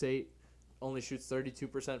 6'8", only shoots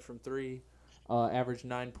 32% from 3, averaged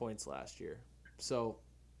 9 points last year. So,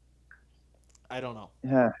 I don't know.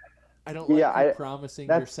 Yeah. I don't like promising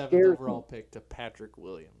your 7th overall pick to Patrick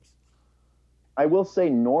Williams. I will say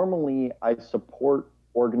normally I support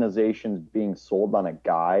organizations being sold on a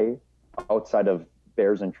guy outside of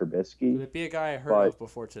Bears and Trubisky. Could it be a guy I heard of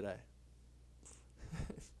before today?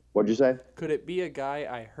 What'd you say? Could it be a guy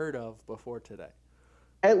I heard of before today?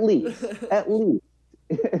 At least. You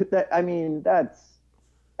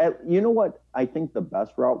know what I think the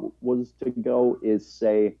best route was to go is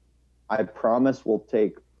say, I promise we'll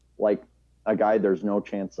take like a guy there's no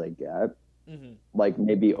chance they get. Mm-hmm. Like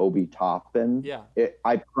maybe Obi Toppin. Yeah.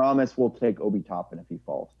 I promise we'll take Obi Toppin if he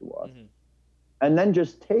falls to us. Mm-hmm. And then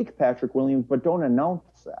just take Patrick Williams, but don't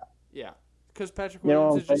announce that. Yeah. Because Patrick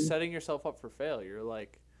Williams is just setting yourself up for failure.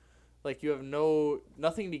 Like you have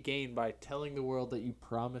nothing to gain by telling the world that you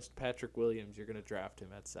promised Patrick Williams you're going to draft him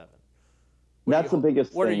at 7. That's the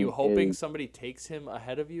biggest thing. What are you hoping somebody takes him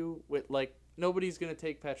ahead of you? Nobody's going to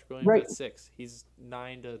take Patrick Williams at 6. He's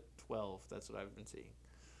 9 to 12. That's what I've been seeing.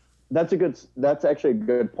 That's actually a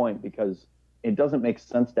good point because it doesn't make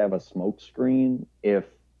sense to have a smoke screen if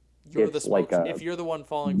you're the one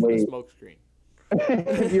falling for the smoke screen.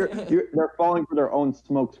 They're falling for their own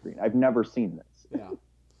smoke screen. I've never seen this. Yeah.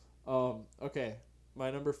 Okay. My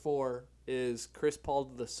number 4 is Chris Paul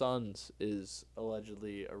to the Suns is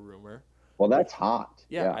allegedly a rumor. Well, that's hot.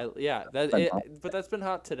 Yeah. But that's been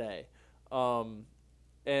hot today.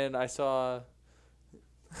 And I saw.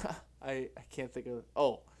 I can't think of.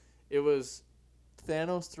 Oh, it was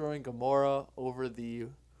Thanos throwing Gamora over the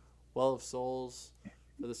Well of Souls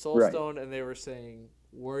for the Soul Right. Stone, and they were saying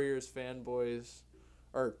Warriors fanboys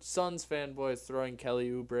or Suns fanboys throwing Kelly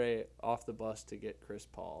Oubre off the bus to get Chris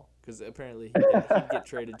Paul because apparently he'd get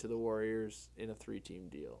traded to the Warriors in a 3-team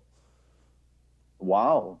deal.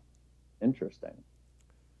 Wow, interesting.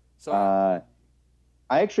 So I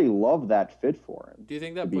actually love that fit for him. do you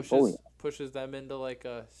think that pushes them into like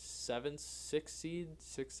a 7-6 seed,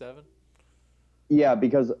 6-7? Yeah,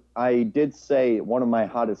 because I did say one of my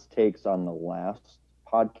hottest takes on the last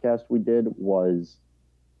podcast we did was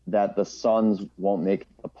that the Suns won't make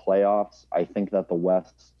the playoffs. I think that the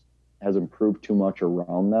West has improved too much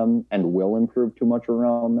around them and will improve too much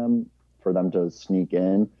around them for them to sneak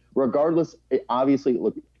in. Regardless, obviously it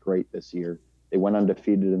looked great this year. They went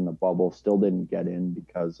undefeated in the bubble, still didn't get in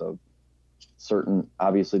because of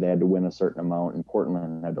obviously they had to win a certain amount and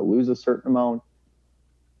Portland had to lose a certain amount.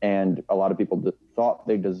 And a lot of people thought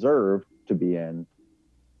they deserved to be in.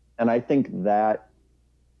 And I think that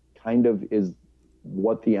kind of is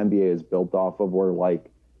what the NBA is built off of, where like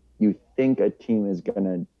you think a team is going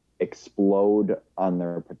to explode on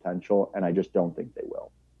their potential, and I just don't think they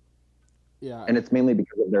will. Yeah. And it's mainly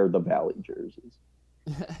because they're the Valley jerseys.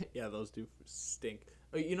 Yeah, those do stink.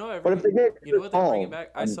 You know, But if they get you know what they're bringing back?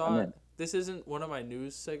 I I'm saw in. this isn't one of my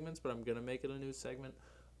news segments, but I'm gonna make it a news segment.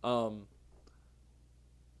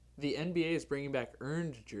 The NBA is bringing back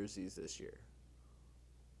earned jerseys this year.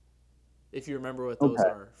 If you remember what those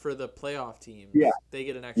are for the playoff teams, they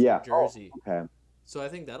get an extra jersey. Oh, okay. So I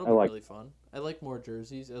think that'll be really fun. I like more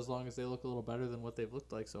jerseys as long as they look a little better than what they've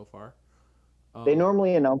looked like so far. They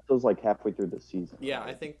normally announce those like halfway through the season. Yeah, right?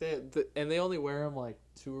 I think they only wear them like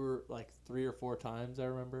 3 or 4 times. I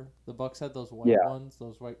remember the Bucks had those white ones,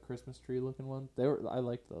 those white Christmas tree looking ones. I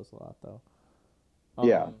liked those a lot though.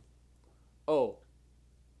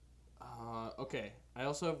 Okay. I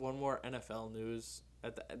also have one more NFL news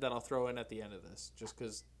that I'll throw in at the end of this, just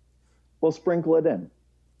because. We'll sprinkle it in.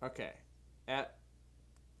 Okay, at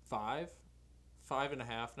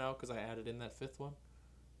 5.5 now because I added in that 5th one.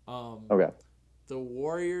 Okay. The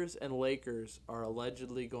Warriors and Lakers are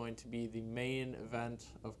allegedly going to be the main event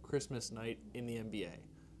of Christmas night in the NBA,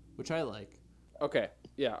 which I like. Okay,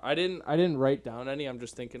 yeah, I didn't write down any. I'm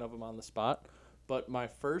just thinking of them on the spot. But my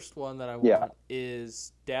first one that I want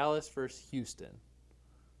is Dallas versus Houston.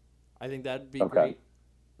 I think that'd be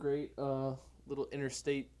great little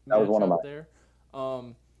interstate matchup there.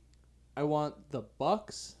 I want the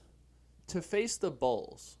Bucks to face the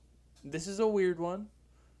Bulls. This is a weird one.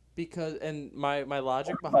 Because my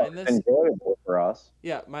logic behind this, enjoyable for us.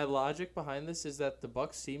 Yeah, my logic behind this is that the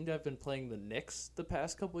Bucks seem to have been playing the Knicks the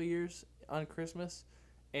past couple of years on Christmas,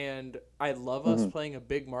 and I love us playing a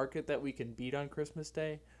big market that we can beat on Christmas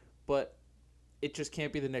Day, but it just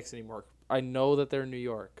can't be the Knicks anymore. I know that they're New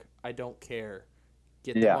York. I don't care.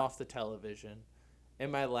 Get them off the television.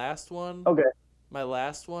 And my last one,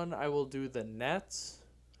 I will do the Nets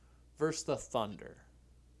versus the Thunder.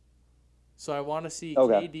 So I want to see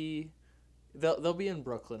KD. They'll be in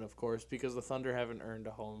Brooklyn, of course, because the Thunder haven't earned a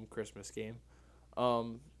home Christmas game.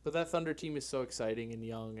 But that Thunder team is so exciting and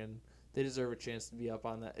young, and they deserve a chance to be up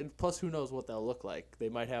on that. And plus, who knows what they'll look like? They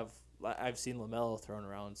might have. I've seen LaMelo thrown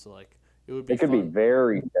around, so like it would be. It could be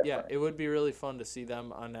very different. Yeah, it would be really fun to see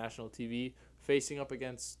them on national TV facing up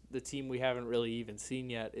against the team we haven't really even seen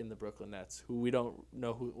yet in the Brooklyn Nets, who we don't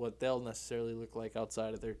know what they'll necessarily look like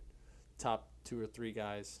outside of their top 2 or 3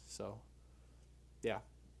 guys. So. Yeah,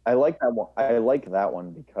 I like that one. I like that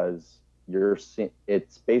one because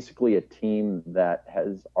it's basically a team that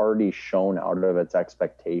has already shown out of its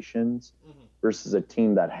expectations versus a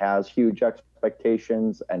team that has huge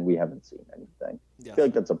expectations and we haven't seen anything. Yes. I feel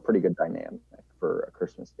like that's a pretty good dynamic for a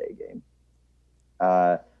Christmas Day game.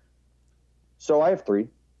 So I have 3.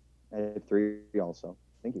 I have 3 also.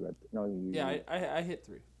 I think you had I hit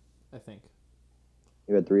 3. I think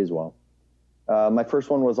you had 3 as well. My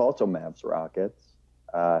first one was also Mavs Rockets.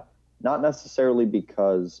 Not necessarily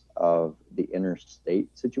because of the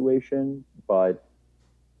interstate situation, but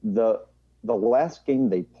the last game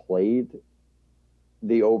they played,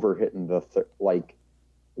 the over hit in the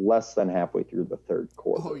less than halfway through the third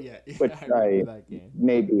quarter. Oh yeah, which I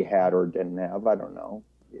maybe had or didn't have. I don't know.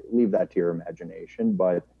 Leave that to your imagination.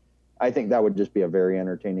 But I think that would just be a very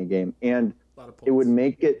entertaining game, and it would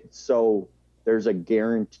make it so there's a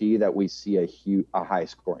guarantee that we see a high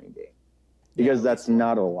scoring game. Because that's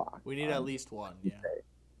not a lock. We need at least one, yeah.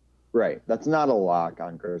 Right. That's not a lock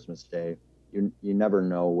on Christmas Day. You never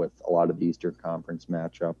know with a lot of the Eastern Conference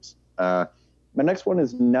matchups. My next one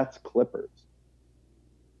is Nets Clippers.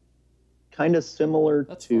 Kind of similar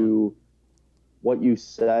to what you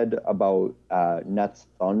said about Nets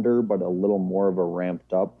Thunder, but a little more of a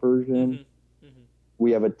ramped up version. Mm-hmm. Mm-hmm.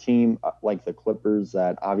 We have a team like the Clippers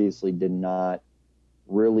that obviously did not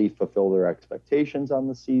really fulfill their expectations on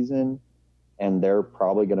the season, and they're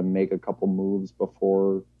probably going to make a couple moves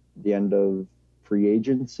before the end of free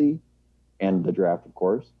agency and the draft, of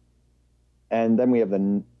course. And then we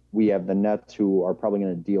have the Nets, who are probably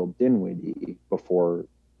going to deal Dinwiddie before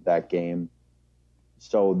that game.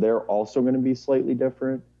 So they're also going to be slightly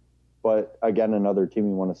different. But again, another team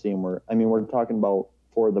we want to see. And we're talking about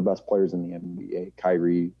four of the best players in the NBA: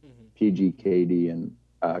 Kyrie, PG, KD, and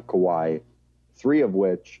Kawhi. Three of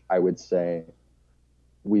which I would say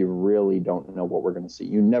we really don't know what we're going to see.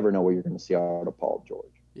 You never know what you're going to see out of Paul George.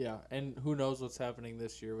 Yeah, and who knows what's happening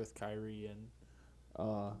this year with Kyrie and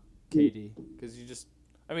KD? Because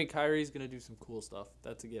Kyrie's going to do some cool stuff.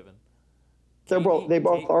 That's a given. They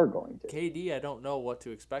both are going to. KD, I don't know what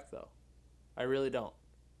to expect, though. I really don't.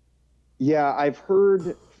 Yeah, I've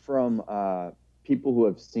heard from people who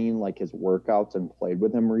have seen like his workouts and played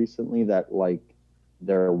with him recently that like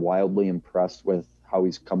they're wildly impressed with how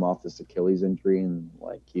he's come off this Achilles injury, and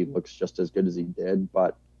like he looks just as good as he did.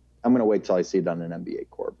 But I'm gonna wait till I see it on an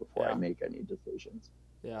NBA court before I make any decisions.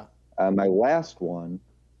 Yeah. My last one.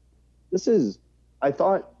 I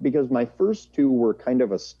thought, because my first two were kind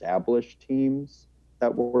of established teams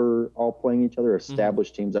that were all playing each other,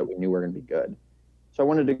 established teams that we knew were going to be good. So I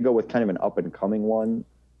wanted to go with kind of an up-and-coming one,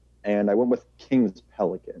 and I went with Kings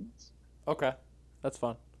Pelicans. Okay, that's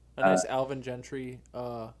fun. A nice Alvin Gentry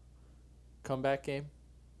comeback game.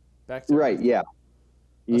 Back to right, yeah.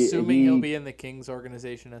 Assuming he'll be in the Kings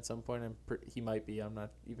organization at some point, he might be. I'm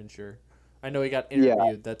not even sure. I know he got interviewed.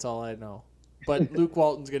 Yeah. That's all I know. But Luke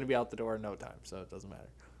Walton's going to be out the door in no time, so it doesn't matter.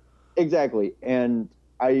 Exactly. And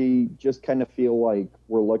I just kind of feel like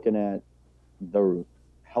we're looking at the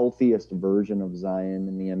healthiest version of Zion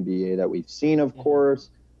in the NBA that we've seen, of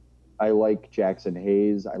course. I like Jackson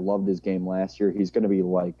Hayes. I loved his game last year. He's going to be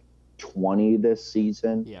like 20 this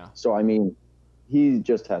season. Yeah. So, I mean, he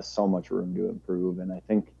just has so much room to improve, and I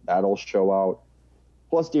think that'll show out.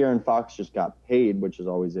 Plus, De'Aaron Fox just got paid, which is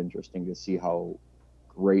always interesting to see how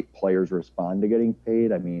great players respond to getting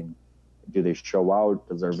paid. I mean, do they show out?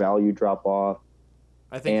 Does their value drop off?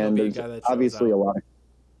 I think he'll be a guy that shows obviously out. A lot of.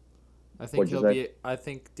 I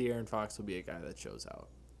think De'Aaron Fox will be a guy that shows out.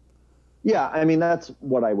 Yeah, I mean that's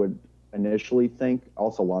what I would initially think.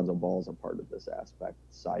 Also, Lonzo Ball is a part of this aspect.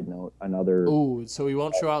 Side note, another. Ooh, so he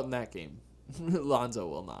won't show out in that game. Lonzo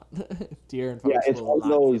will not. De'Aaron Fox it's will one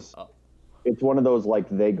not of those. give up. It's one of those like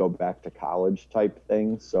they go back to college type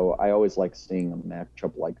things. So I always like seeing a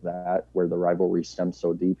matchup like that where the rivalry stems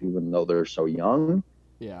so deep, even though they're so young.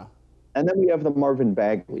 Yeah. And then we have the Marvin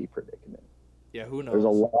Bagley predicament. Yeah, who knows? There's a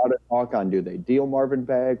lot of talk on, do they deal Marvin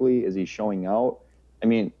Bagley? Is he showing out? I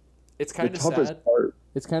mean, it's kind of sad.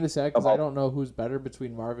 It's kind of sad because I don't know who's better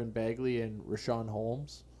between Marvin Bagley and Rashawn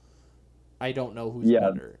Holmes. I don't know who's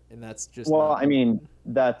better, and that's just. Well, I mean,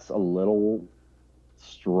 that's a little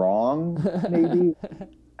strong, maybe.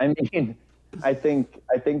 I mean, I think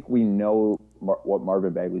we know what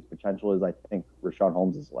Marvin Bagley's potential is. I think Rashawn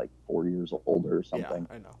Holmes is like 4 years older or something.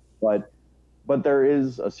 Yeah, I know. But there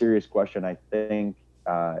is a serious question. I think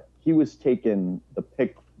he was taken the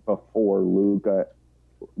pick before Luka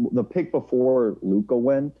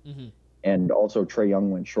went, and also Trae Young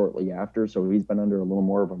went shortly after. So he's been under a little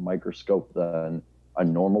more of a microscope than a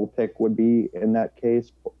normal pick would be in that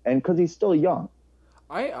case, and because he's still young.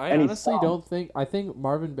 I honestly don't think. I think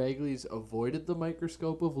Marvin Bagley's avoided the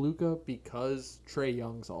microscope of Luka because Trae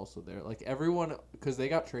Young's also there. Like everyone, because they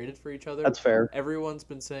got traded for each other. That's fair. Everyone's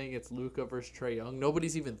been saying it's Luka versus Trae Young.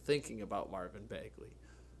 Nobody's even thinking about Marvin Bagley.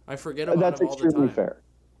 I forget about him all the time. That's extremely fair.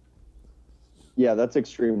 Yeah, that's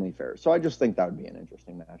extremely fair. So I just think that would be an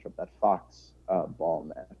interesting matchup. That Fox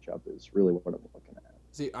Ball matchup is really what I'm looking at.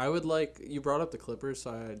 See, I would like, you brought up the Clippers,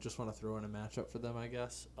 so I just want to throw in a matchup for them, I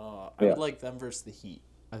guess. I would like them versus the Heat.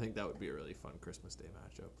 I think that would be a really fun Christmas Day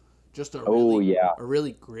matchup. Just a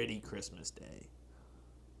really gritty Christmas Day.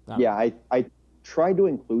 I tried to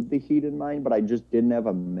include the Heat in mine, but I just didn't have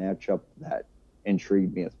a matchup that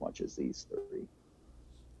intrigued me as much as these three.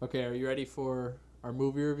 Okay, are you ready for our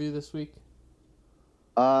movie review this week?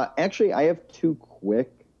 Actually, I have two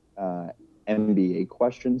quick NBA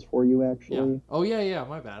questions for you, actually. Yeah. Oh, yeah,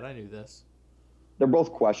 my bad. I knew this. They're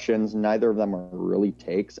both questions. Neither of them are really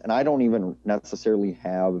takes, and I don't even necessarily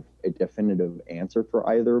have a definitive answer for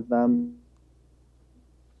either of them.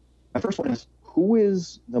 My first one is, who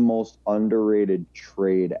is the most underrated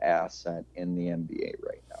trade asset in the NBA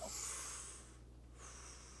right now?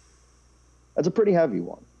 That's a pretty heavy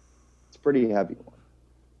one. It's a pretty heavy one.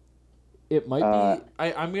 It might be.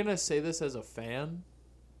 I'm gonna say this as a fan.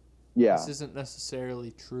 Yeah. This isn't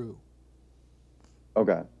necessarily true.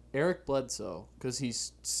 Okay. Eric Bledsoe, because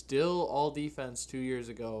he's still all defense 2 years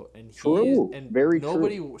ago, and Very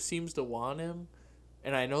nobody true. seems to want him.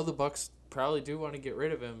 And I know the Bucks probably do want to get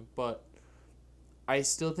rid of him, but I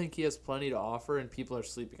still think he has plenty to offer, and people are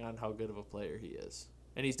sleeping on how good of a player he is.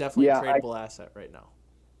 And he's definitely a tradable asset right now.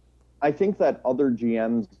 I think that other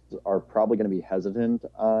GMs are probably going to be hesitant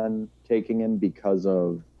on taking him because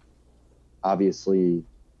of obviously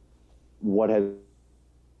what has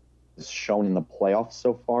shown in the playoffs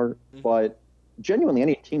so far. Mm-hmm. But genuinely,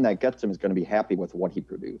 any team that gets him is going to be happy with what he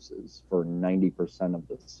produces for 90% of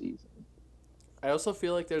the season. I also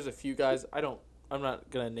feel like there's a few guys. I'm not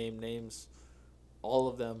going to name names. All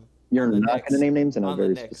of them. You're not going to name names, and I'm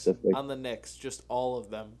very specific. On the Knicks, just all of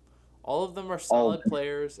them. All of them are solid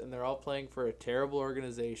players, and they're all playing for a terrible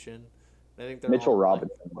organization. I think they're Mitchell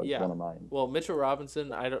Robinson was one of mine. Well, Mitchell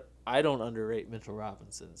Robinson, I don't underrate Mitchell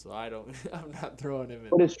Robinson, so I'm not throwing him in.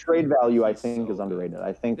 But his trade value, I think, is underrated.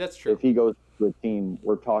 I think that's true. If he goes to a team,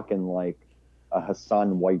 we're talking like a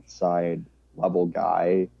Hassan Whiteside level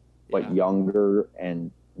guy, but younger and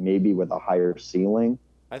maybe with a higher ceiling.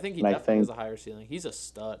 I think he definitely has a higher ceiling. He's a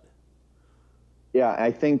stud. Yeah,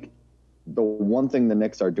 I think the one thing the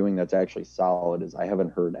Knicks are doing that's actually solid is I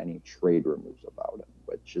haven't heard any trade rumors about him,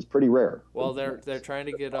 which is pretty rare. Well, they're trying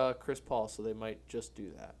to get Chris Paul, so they might just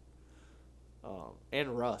do that.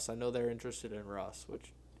 And Russ, I know they're interested in Russ.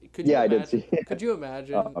 Which I did see. Could you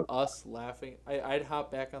imagine us laughing? I'd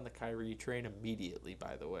hop back on the Kyrie train immediately.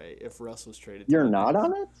 By the way, if Russ was traded, you're not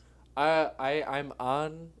on it. I'm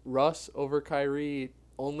on Russ over Kyrie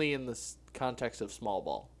only in the context of small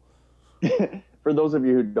ball. For those of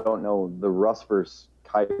you who don't know, the Russ versus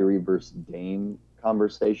Kyrie versus Dame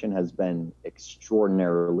conversation has been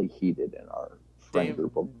extraordinarily heated in our friend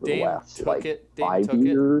group over the last 5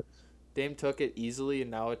 years. Dame took it easily, and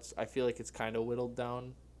now I feel like it's kind of whittled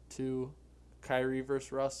down to Kyrie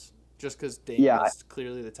versus Russ, just because Dame is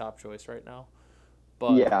clearly the top choice right now.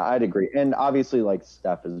 But yeah, I'd agree. And obviously, like,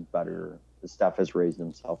 Steph is better. Steph has raised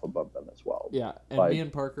himself above them as well. Yeah, and me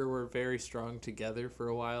and Parker were very strong together for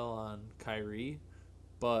a while on Kyrie,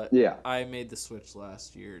 but I made the switch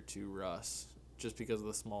last year to Russ just because of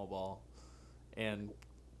the small ball and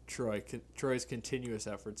Troy's continuous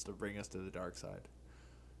efforts to bring us to the dark side.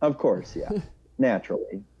 Of course, yeah.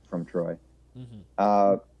 Naturally, from Troy.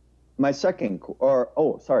 Mm-hmm. My second,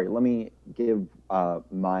 let me give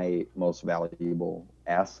my most valuable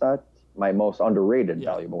asset, my most underrated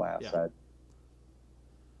valuable asset. Yeah.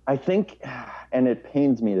 I think, and it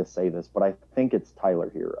pains me to say this, but I think it's Tyler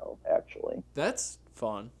Hero, actually. That's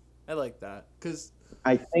fun. I like that. Because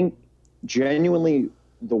I think, genuinely,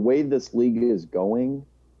 the way this league is going,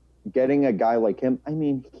 getting a guy like him, I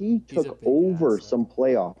mean, he took over some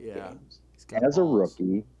playoff games as a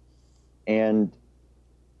rookie, and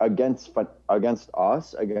against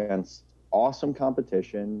us, against awesome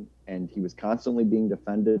competition, and he was constantly being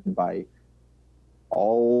defended by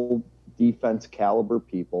all defense caliber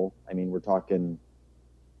people. I mean, we're talking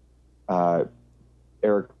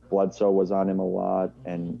Eric Bledsoe was on him a lot,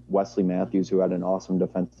 and Wesley Matthews, who had an awesome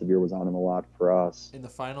defensive year, was on him a lot for us. In the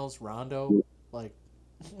finals, Rondo,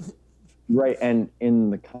 right, and in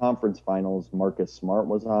the conference finals, Marcus Smart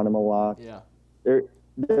was on him a lot. Yeah.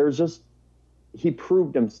 There's just, he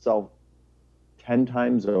proved himself 10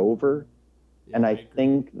 times over, and I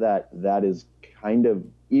think that is kind of,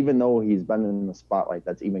 even though he's been in the spotlight,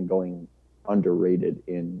 that's even going underrated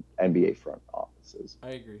in NBA front offices.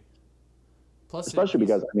 I agree. Plus, especially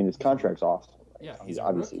because, I mean, his contract's awesome. Right? Yeah, he's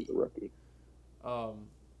obviously a rookie.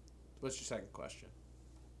 What's your second question?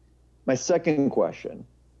 My second question,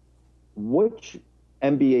 which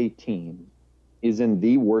NBA team is in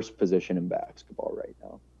the worst position in basketball right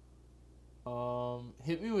now?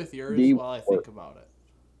 Hit me with yours while I think about it.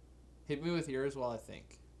 Hit me with yours while I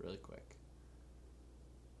think, really quick.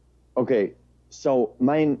 Okay, so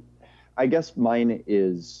I guess mine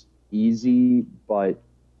is easy, but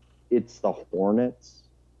it's the Hornets.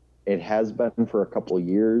 It has been for a couple of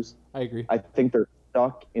years. I agree. I think they're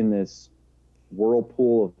stuck in this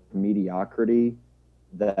whirlpool of mediocrity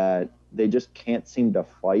that they just can't seem to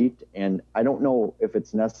fight. And I don't know if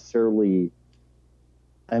it's necessarily,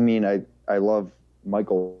 I mean, I love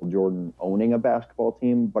Michael Jordan owning a basketball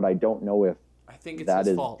team, but I don't know if that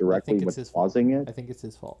is directly what's causing it. I think it's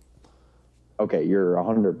his fault. Okay, you're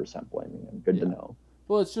 100% blaming him. Good to know.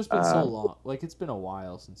 Well, it's just been so long. Like, it's been a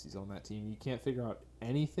while since he's on that team. You can't figure out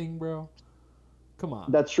anything, bro. Come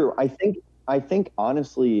on. That's true. I think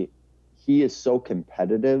honestly, he is so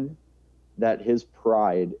competitive that his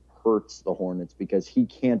pride hurts the Hornets because he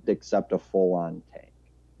can't accept a full-on tank.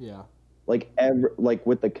 Yeah. Like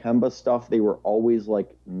with the Kemba stuff, they were always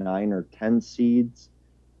like 9 or 10 seeds,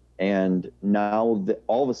 and now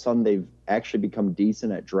all of a sudden they've actually become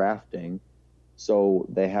decent at drafting. So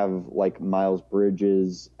they have like Miles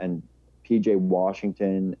Bridges and PJ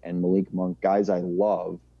Washington and Malik Monk, guys I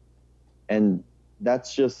love, and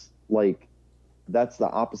that's just like that's the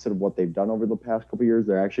opposite of what they've done over the past couple of years.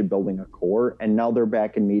 They're actually building a core, and now they're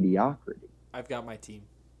back in mediocrity. I've got my team.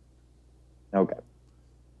 Okay.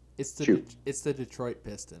 It's the Detroit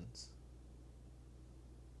Pistons.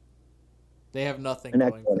 They have nothing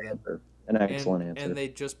going for them. An excellent answer. And they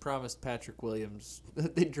just promised Patrick Williams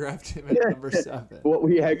that they draft him at number 7. What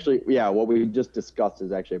we just discussed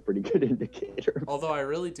is actually a pretty good indicator. Although I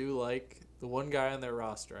really do like the one guy on their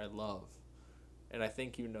roster I love, and I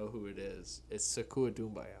think you know who it is. It's Sekou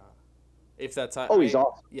Doumbouya. If that's he's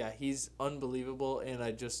awesome. Yeah, he's unbelievable, and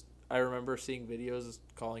I remember seeing videos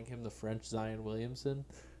calling him the French Zion Williamson,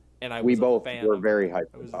 and we both were very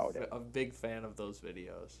hyped about it. A big fan of those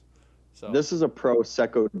videos. So this is a pro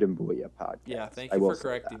Sekou Doumbouya podcast. Yeah, thank you for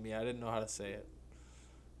correcting me. I didn't know how to say it.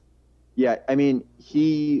 Yeah, I mean,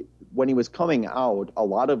 when he was coming out, a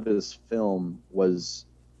lot of his film was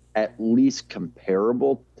at least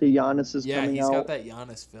comparable to Giannis's coming out. Yeah, he's got that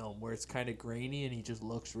Giannis film where it's kind of grainy and he just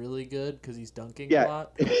looks really good because he's dunking a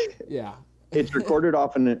lot. Yeah. It's recorded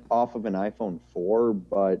off of an iPhone 4,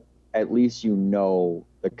 but at least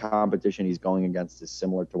the competition he's going against is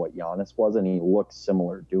similar to what Giannis was, and he looks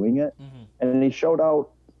similar doing it. Mm-hmm. And he showed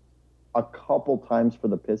out a couple times for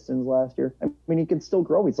the Pistons last year. I mean, he can still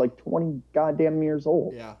grow. He's like 20 goddamn years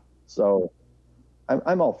old. Yeah. So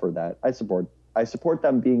I'm all for that. I support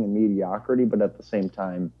them being in mediocrity, but at the same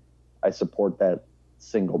time, I support that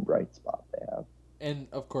single bright spot they have. And,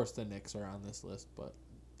 of course, the Knicks are on this list, but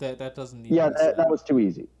that doesn't need to be said. That was too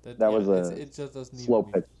easy. It just doesn't need slow to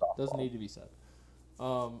be, pitch softball. Doesn't need to be said.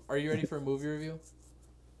 Are you ready for a movie review?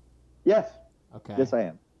 Yes. Okay. Yes, I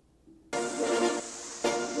am.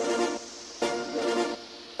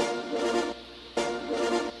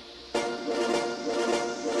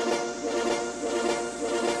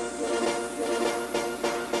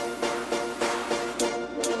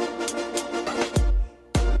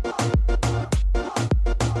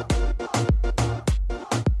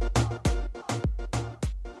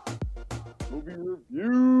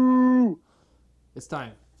 It's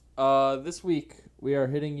time. This week, we are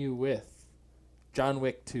hitting you with John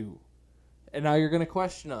Wick 2. And now you're going to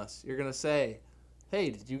question us. You're going to say,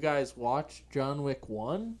 hey, did you guys watch John Wick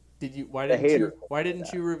 1? Why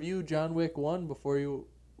didn't you review John Wick 1 before you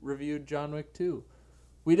reviewed John Wick 2?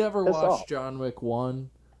 We never watched John Wick 1,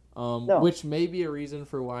 which may be a reason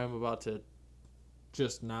for why I'm about to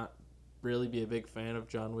just not really be a big fan of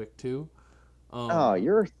John Wick 2.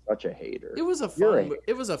 You're such a hater. It was a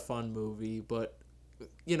fun movie, but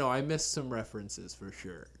I missed some references for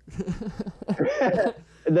sure.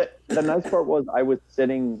 The nice part was I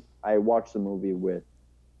watched the movie with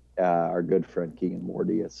our good friend Keegan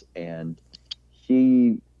Mordius, and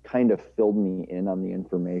he kind of filled me in on the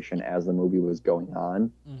information as the movie was going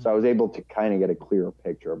on. Mm-hmm. So I was able to kind of get a clearer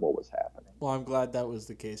picture of what was happening. Well, I'm glad that was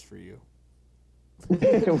the case for you.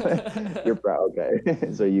 You're proud,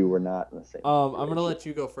 okay? So you were not in the same. I'm gonna let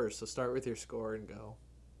you go first. So start with your score and go.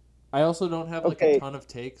 I also don't have a ton of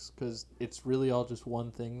takes because it's really all just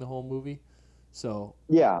one thing the whole movie. So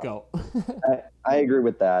yeah, go. I agree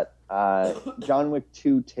with that. John Wick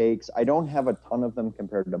 2 takes. I don't have a ton of them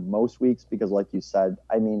compared to most weeks because, like you said,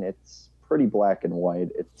 I mean it's pretty black and white.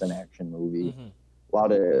 It's an action movie. Mm-hmm. A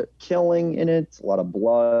lot of killing in it, a lot of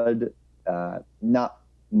blood. Not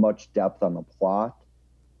much depth on the plot.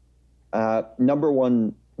 My number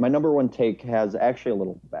one take has actually a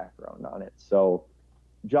little background on it. So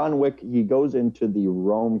John Wick, he goes into the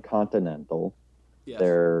Rome Continental. Yes.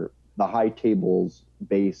 They're the High Tables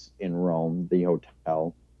base in Rome, the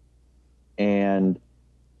hotel. And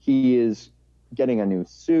he is getting a new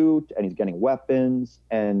suit and he's getting weapons,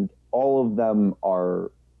 and all of them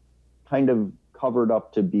are kind of covered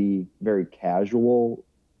up to be very casual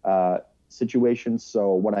situations.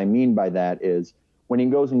 So what I mean by that is when he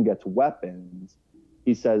goes and gets weapons,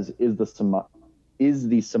 he says, is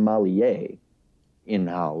the sommelier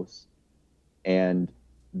in-house? And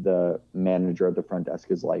the manager at the front desk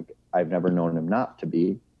is like, I've never known him not to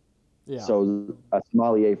be. Yeah. So a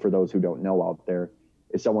sommelier, for those who don't know out there,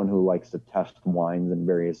 is someone who likes to test wines and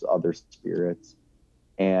various other spirits.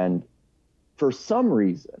 And for some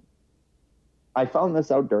reason, I found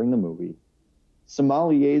this out during the movie,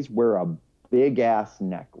 sommeliers wear a big-ass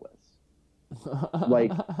necklace.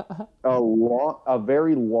 Like a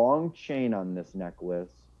very long chain on this necklace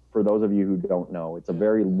for those of you who don't know, it's a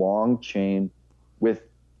very long chain with,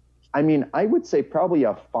 I mean, I would say probably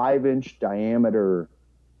a 5-inch diameter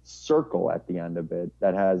circle at the end of it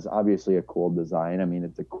that has obviously a cool design. I mean,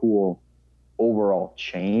 it's a cool overall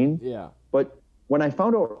chain. Yeah. But when I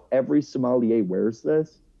found out every sommelier wears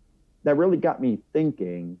this, that really got me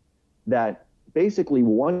thinking that basically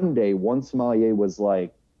one day one sommelier was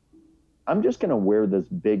like, I'm just going to wear this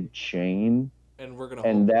big chain. And we're going to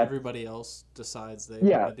hope everybody else decides they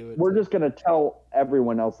want to do it. We're just going to tell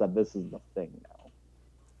everyone else that this is the thing now.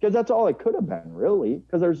 Because that's all it could have been, really.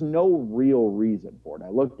 Because there's no real reason for it. I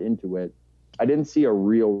looked into it. I didn't see a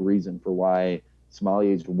real reason for why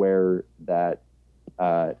sommeliers wear that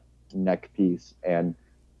neck piece. And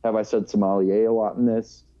have I said sommelier a lot in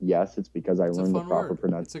this? Yes, it's because I learned the proper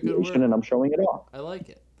pronunciation and I'm showing it off. I like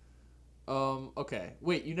it. Okay.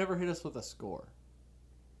 Wait, you never hit us with a score.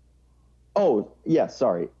 Oh, yeah,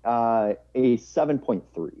 sorry. A 7.3.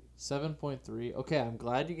 7.3. Okay, I'm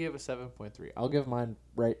glad you gave a 7.3. I'll give mine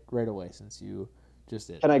right away since you just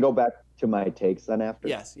did. Can I go back to my takes then after?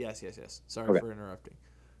 Yes. Sorry for interrupting.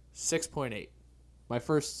 6.8. My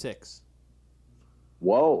first 6.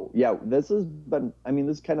 Whoa. Yeah, this is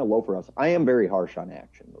kind of low for us. I am very harsh on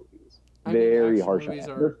action movies. Very harsh on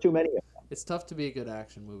action. There's too many of them. It's tough to be a good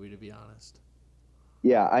action movie, to be honest.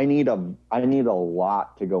 Yeah, I need a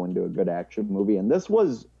lot to go into a good action movie. And this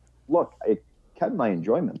was, look, it kept my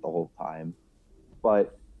enjoyment the whole time.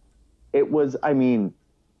 But it was, I mean,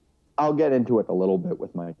 I'll get into it a little bit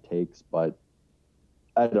with my takes, but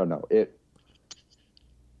I don't know.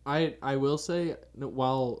 I will say,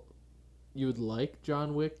 while you would like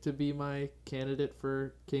John Wick to be my candidate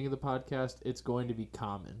for King of the Podcast, it's going to be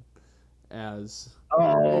Common as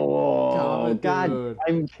Common, God, dude.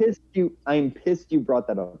 I'm pissed you brought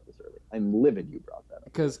that up this early. I'm livid you brought that up.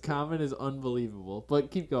 Because Common is unbelievable. But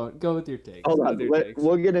keep going. Go with your takes. Hold on.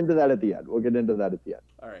 We'll get into that at the end.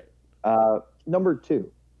 All right. Number 2.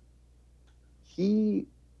 He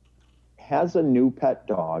has a new pet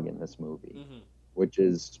dog in this movie, which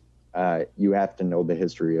is you have to know the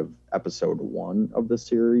history of episode 1 of the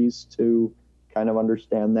series to kind of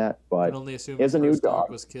understand that. But can only assume his first dog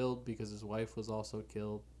was killed because his wife was also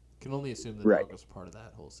killed. Can only assume the dog was part of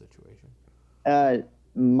that whole situation.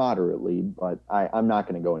 Moderately, but I'm not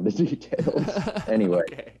going to go into details. Anyway,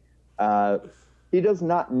 okay. He does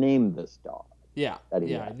not name this dog. Yeah, I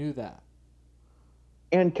knew that.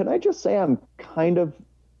 And can I just say I'm kind of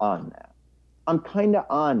on that. I'm kind of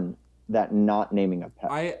on that not naming a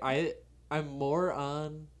pet. I'm more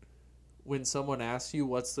on when someone asks you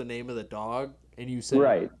what's the name of the dog and you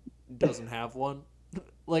say doesn't have one.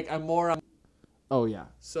 Like, I'm more on. Oh yeah.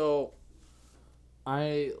 So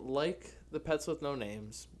I like the pets with no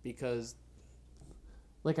names because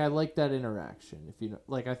like I like that interaction. If you know,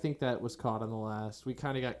 like I think that was caught on the last. We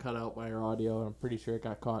kind of got cut out by our audio and I'm pretty sure it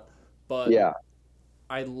got caught. But yeah.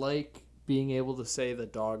 I like being able to say the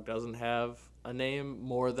dog doesn't have a name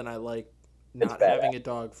more than I like not having a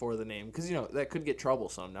dog for the name. Because, you know, that could get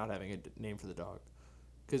troublesome, not having a name for the dog.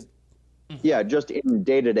 Yeah, just in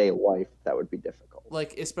day-to-day life, that would be difficult.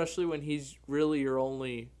 Like, especially when he's really your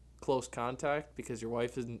only close contact because your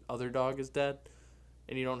wife's other dog is dead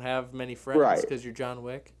and you don't have many friends because you're John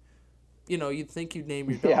Wick. You know, you'd think you'd name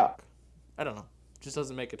your dog. Yeah. I don't know. It just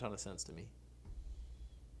doesn't make a ton of sense to me.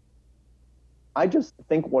 I just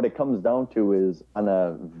think what it comes down to is on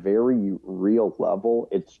a very real level,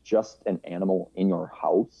 it's just an animal in your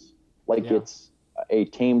house. Like it's a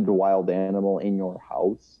tamed wild animal in your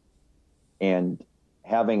house. And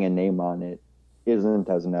having a name on it isn't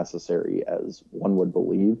as necessary as one would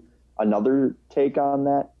believe. Another take on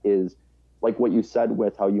that is like what you said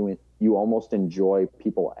with how you almost enjoy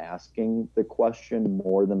people asking the question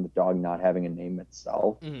more than the dog not having a name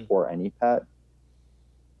itself or any pet.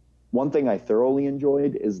 One thing I thoroughly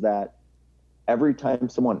enjoyed is that every time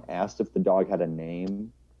someone asked if the dog had a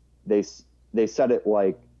name, they said it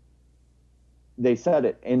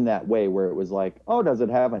in that way where it was like, oh, does it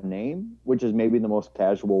have a name? Which is maybe the most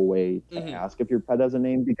casual way to ask if your pet has a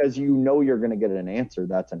name because you know you're going to get an answer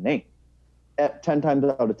that's a name. At 10 times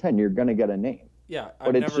out of 10, you're going to get a name. Yeah,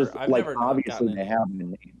 I've never obviously they have a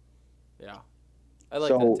name. Yeah, I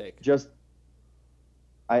like that take.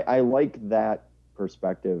 I like that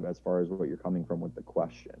perspective as far as what you're coming from with the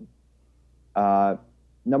question.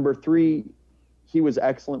 Number 3, he was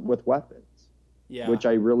excellent with weapons. Yeah. Which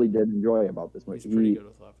I really did enjoy about this movie. He's pretty good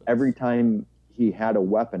with weapons. Every time he had a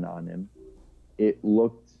weapon on him, it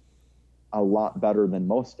looked a lot better than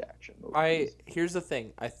most action movies. Here's the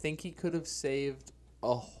thing. I think he could have saved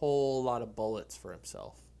a whole lot of bullets for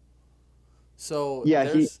himself. So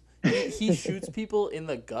He shoots people in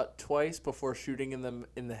the gut twice before shooting them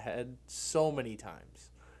in the head so many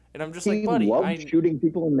times. And I'm just like, buddy, he loved shooting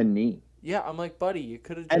people in the knee. Yeah, I'm like, buddy, you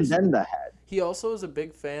could have just... And then the head. He also is a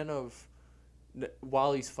big fan of,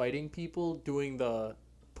 while he's fighting people, doing the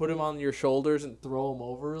put him on your shoulders and throw him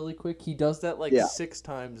over really quick. He does that 6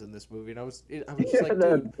 times in this movie. And I was just like,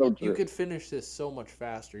 dude, so you could finish this so much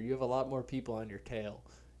faster. You have a lot more people on your tail.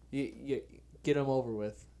 You get him over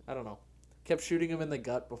with. I don't know. Kept shooting him in the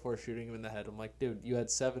gut before shooting him in the head. I'm like, dude, you had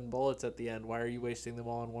 7 bullets at the end. Why are you wasting them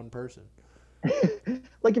all on one person?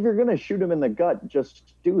 Like, if you're going to shoot him in the gut,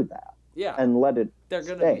 just do that. Yeah. And let it They're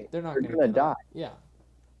stay. They're not going to die. Yeah.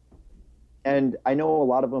 And I know a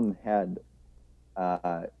lot of them had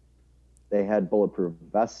they had bulletproof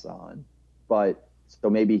vests on, but so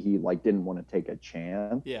maybe he didn't want to take a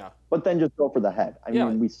chance. Yeah. But then just go for the head. I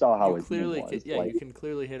mean, we saw how it was. You can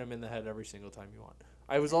clearly hit him in the head every single time you want.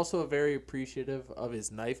 I was also very appreciative of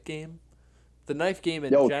his knife game. The knife game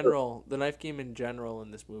in general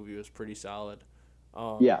in this movie was pretty solid.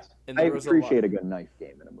 Yes, and I appreciate a good knife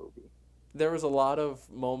game in a movie. There was a lot of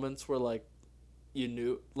moments where you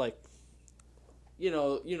knew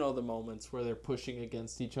the moments where they're pushing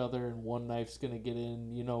against each other and one knife's gonna get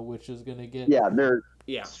in, which is gonna get. Yeah, they're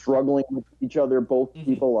struggling with each other. Both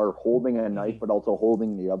people are holding a knife, but also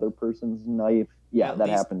holding the other person's knife. Yeah, that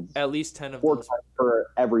happens. At least 10 of 4 those times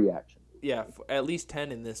for every action. Yeah, at least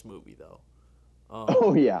 10 in this movie though.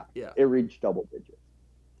 Yeah, it reached double digits,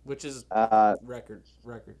 which is record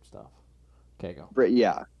stuff. Okay, go.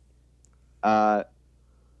 Yeah.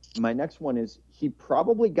 My next one is he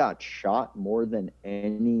probably got shot more than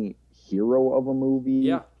any hero of a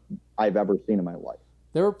movie I've ever seen in my life.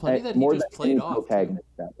 There were plenty that he just played off.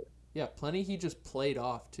 Yeah, plenty he just played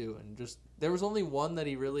off too, and there was only one that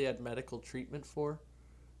he really had medical treatment for.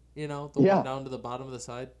 The one down to the bottom of the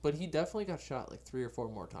side, but he definitely got shot 3 or 4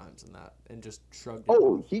 more times in that, and just shrugged it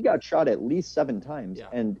off. He got shot at least 7 times,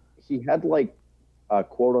 and he had a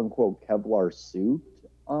quote unquote Kevlar suit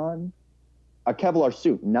on. A Kevlar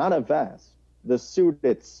suit, not a vest. The suit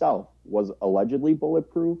itself was allegedly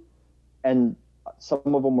bulletproof, and some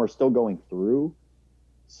of them were still going through.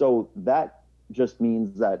 So that just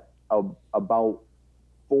means that about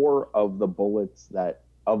 4 of the bullets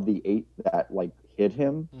of the 8 that hit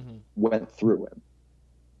him went through him,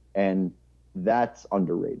 and that's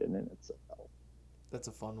underrated in itself. That's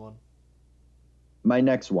a fun one. My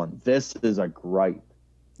next one. This is a gripe.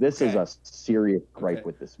 This is a serious gripe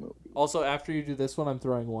with this movie. Also, after you do this one, I'm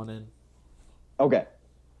throwing one in. Okay.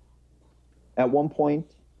 At one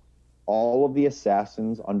point, all of the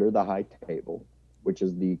assassins under the high table, which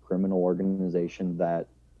is the criminal organization that,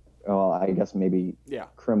 I guess maybe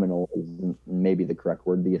criminal is maybe the correct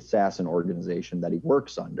word, the assassin organization that he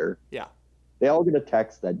works under. Yeah. They all get a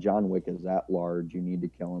text that John Wick is at large. You need to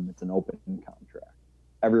kill him. It's an open contract.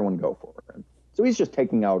 Everyone go for him. So he's just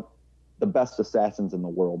taking out the best assassins in the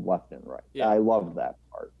world left and right. Yeah. I love that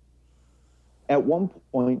part. At one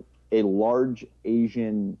point, a large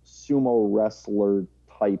Asian sumo wrestler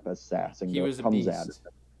type assassin comes at him.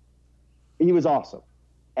 He was awesome.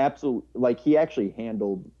 Absolutely. He actually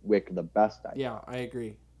handled Wick the best. I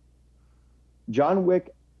agree. John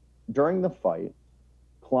Wick, during the fight,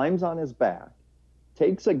 climbs on his back,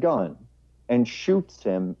 takes a gun, and shoots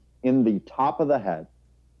him in the top of the head,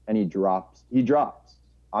 and he drops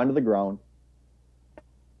onto the ground,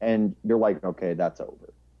 and you're like, okay, that's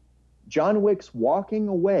over. John Wick's walking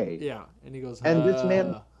away. Yeah, and he goes, and this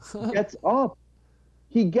man gets up.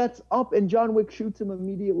 He gets up, and John Wick shoots him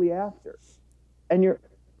immediately after. And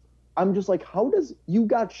I'm just like, you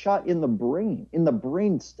got shot in the brain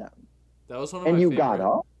stem. That was one of my got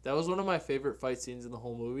up? That was one of my favorite fight scenes in the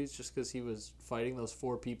whole movie, just because he was fighting those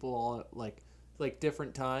 4 people all at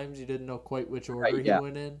different times. You didn't know quite which order he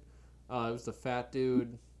went in. It was the fat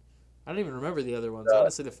dude. I don't even remember the other ones.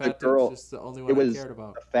 Honestly, the fat dude was just the only one I cared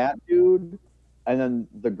about. The fat dude, and then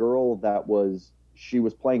the girl she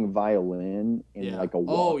was playing violin in a walkway.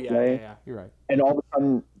 Oh, yeah, you're right. And all of a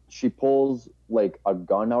sudden, she pulls a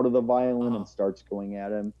gun out of the violin and starts going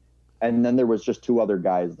at him. And then there was just 2 other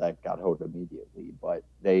guys that got hooked immediately, but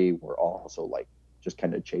they were also just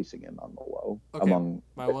kind of chasing him on the low among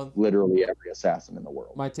literally every assassin in the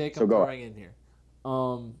world. My take I'm throwing in here.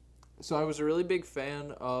 So I was a really big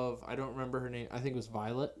fan of, I don't remember her name. I think it was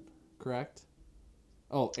Violet, correct?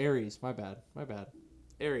 Oh, Ares. My bad.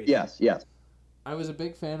 Ares. Yes. I was a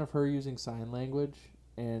big fan of her using sign language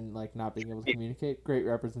and not being able to communicate. Great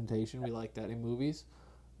representation. We like that in movies.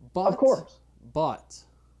 But, of course. But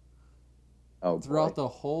throughout the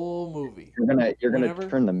whole movie, you're gonna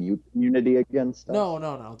turn the mute community against us?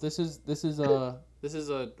 No. This is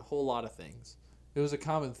a whole lot of things. It was a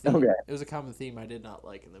common theme. Okay. It was a common theme I did not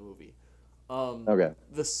like in the movie. Okay.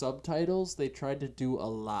 The subtitles, they tried to do a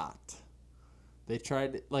lot. They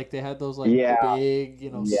tried, like, they had those, big,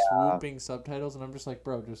 swooping subtitles, and I'm just like,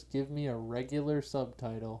 bro, just give me a regular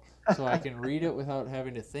subtitle so I can read it without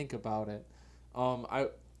having to think about it.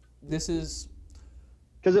 This is...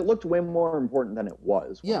 Because it looked way more important than it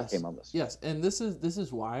was when it came on this. Yes, and this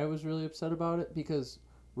is why I was really upset about it, because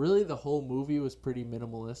really the whole movie was pretty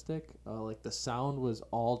minimalistic. Like, the sound was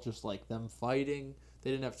all just, like, them fighting. They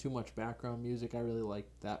didn't have too much background music. I really liked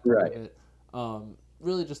that part of it.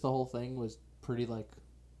 Really just the whole thing was pretty, like,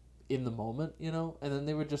 in the moment, and then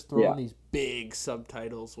they would just throw in these big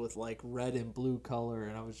subtitles with, like, red and blue color,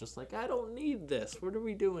 and I was just like, I don't need this. What are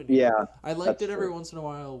we doing here? Yeah, I liked it every once in a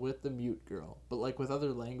while with the mute girl, but, like, with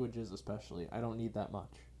other languages especially, I don't need that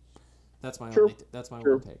much. That's my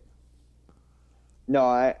one take. No,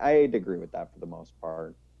 I'd agree with that for the most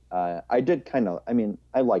part. I did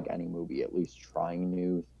I like any movie at least trying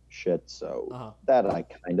new shit, so that I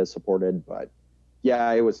kind of supported, but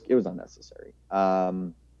yeah, it was unnecessary.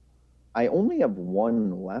 I only have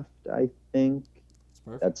one left, I think.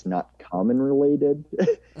 That's not common related.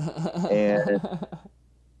 And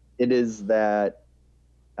it is that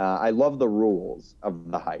I love the rules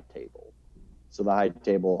of the High Table. So the High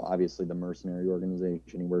Table, obviously the mercenary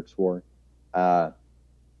organization he works for. The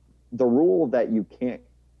rule that you can't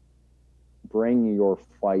bring your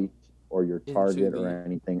fight or your target or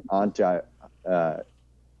anything onto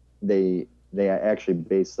they actually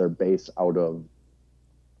base their base out of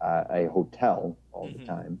a hotel all the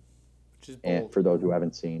time, which is bold. And for those who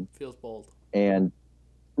haven't seen, feels bold. And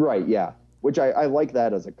which I like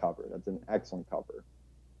that as a cover. That's an excellent cover,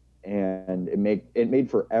 and it made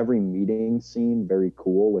for every meeting scene very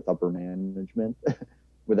cool with upper management,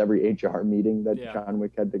 with every HR meeting that John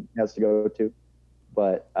Wick has to go to.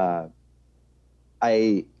 But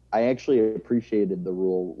I actually appreciated the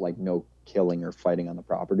rule, like no killing or fighting on the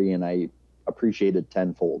property, and I appreciated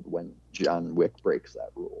tenfold when John Wick breaks that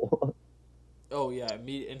rule. Oh yeah, and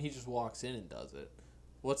he just walks in and does it.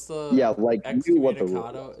 What's the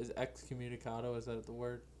excommunicado? Is excommunicado? Is that the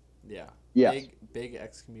word? Yeah. Yes. Big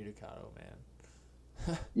excommunicado,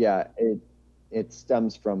 man. Yeah, it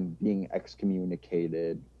stems from being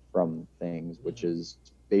excommunicated from things, which is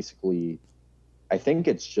basically, I think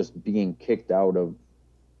it's just being kicked out of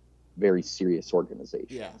very serious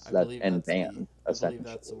organizations. Yeah, I believe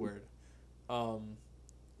that's the word.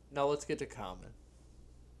 Now let's get to Common.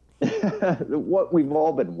 What we've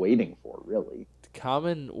all been waiting for, really.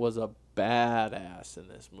 Common was a badass in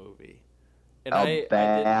this movie. And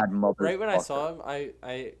right when I saw him,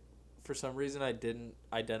 I for some reason I didn't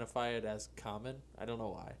identify it as Common. I don't know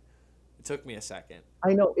why. It took me a second.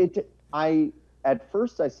 I know at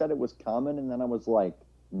first I said it was Common, and then I was like,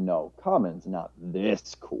 no, Common's not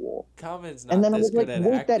this cool. Common's not this good at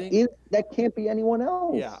acting. That can't be anyone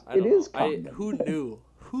else. Yeah, it is Common.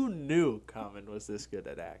 Who knew Common was this good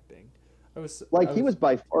at acting? He was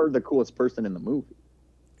by far the coolest person in the movie.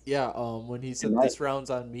 Yeah, when he said, "This round's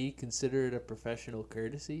on me, consider it a professional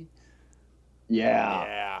courtesy." Yeah.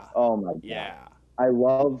 Yeah. Oh my god. Yeah. I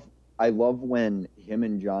love when him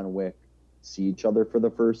and John Wick see each other for the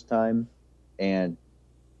first time, and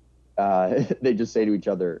they just say to each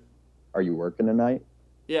other, "Are you working tonight?"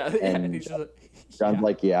 Yeah. And he's just like, John's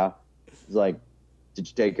like, "Yeah." He's like, "Did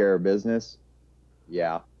you take care of business?"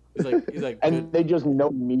 Yeah. He's like, and they just know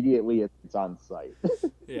immediately it's on site.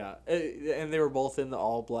 Yeah, and they were both in the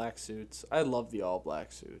all black suits. I love the all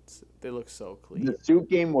black suits. They look so clean. The suit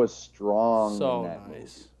game was strong. So nice, movie.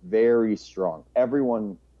 Very strong.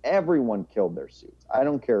 Everyone killed their suits. I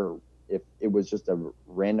don't care if it was just a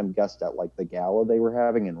random guest at like the gala they were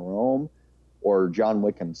having in Rome, or John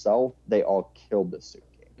Wick himself. They all killed the suit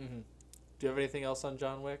game. Mm-hmm. Do you have anything else on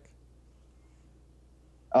John Wick?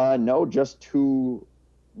 No, just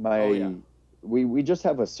we just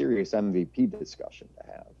have a serious MVP discussion to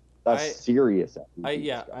have. Serious MVP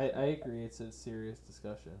discussion. I agree. It's a serious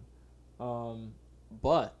discussion.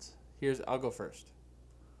 But I'll go first.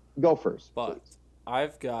 Go first. But please.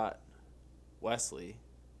 I've got Wesley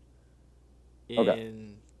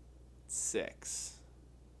in 6.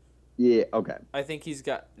 Yeah, okay. I think he's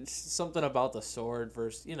got something about the sword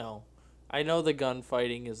versus, I know the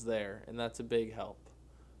gunfighting is there, and that's a big help.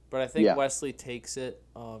 But I think Wesley takes it.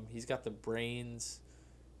 He's got the brains.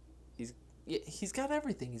 He's got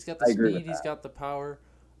everything. He's got the speed. He's got the power.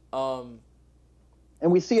 And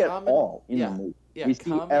we see it all in the movie. Yeah, we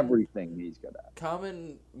see everything he's good at.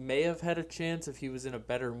 Common may have had a chance if he was in a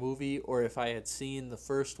better movie, or if I had seen the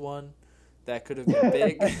first one. That could have been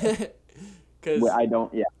big. I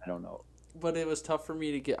don't know. But it was tough for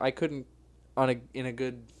me to get. I couldn't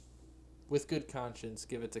with good conscience,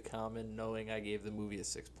 give it to Common, knowing I gave the movie a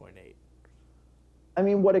 6.8. I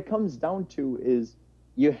mean, what it comes down to is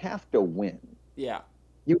you have to win. Yeah.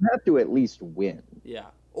 You have to at least win. Yeah.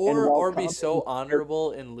 Or be so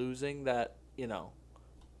honorable in losing that,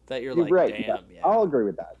 that you're like, right. damn, yeah. I'll agree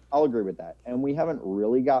with that. And we haven't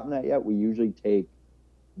really gotten that yet. We usually take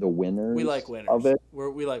the winners. We like winners. Of it.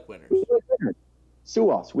 We like winners. We like winners. Sue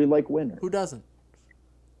us. We like winners. Who doesn't?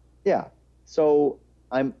 Yeah. So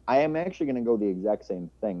I am actually going to go the exact same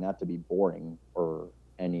thing, not to be boring or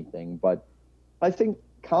anything, but I think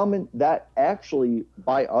Common, that actually,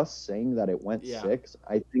 by us saying that it went 6,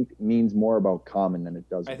 I think means more about Common than it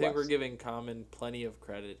does I think Wesley. we're giving Common plenty of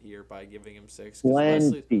credit here by giving him 6.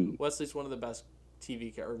 Wesley's one of the best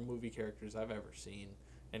TV or movie characters I've ever seen.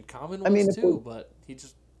 And Common was too, but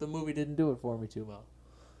the movie didn't do it for me too well.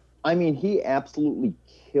 I mean, he absolutely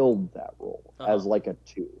killed that role as like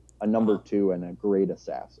a number 2 and a great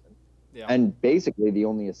assassin. Yeah. And basically the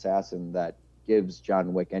only assassin that gives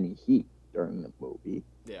John Wick any heat during the movie.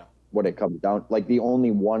 Yeah. What it comes down, like the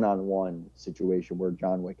only one-on-one situation where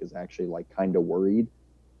John Wick is actually like kind of worried.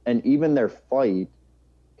 And even their fight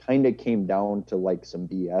kind of came down to like some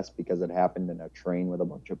BS because it happened in a train with a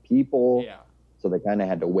bunch of people. Yeah. So they kind of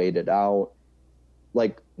had to wait it out.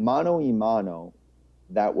 Like mano y mano,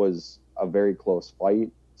 that was a very close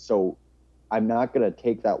fight. So I'm not going to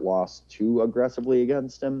take that loss too aggressively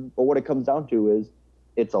against him. But what it comes down to is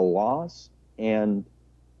it's a loss, and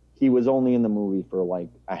he was only in the movie for like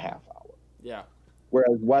a half hour. Yeah.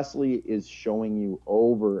 Whereas Wesley is showing you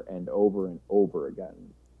over and over and over again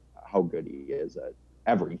how good he is at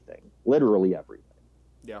everything. Literally everything.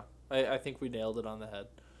 Yeah. I think we nailed it on the head.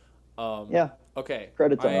 Yeah. Okay.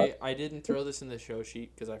 Credit to us. I didn't throw this in the show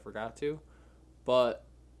sheet because I forgot to, but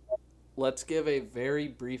let's give a very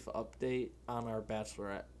brief update on our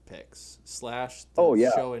Bachelorette picks /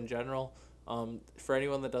 the show in general. For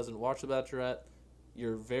anyone that doesn't watch The Bachelorette,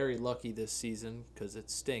 you're very lucky this season because it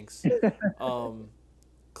stinks.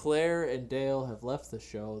 Claire and Dale have left the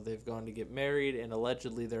show. They've gone to get married, and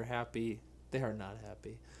allegedly they're happy. They are not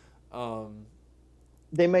happy.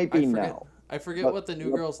 They may be now. I forget what the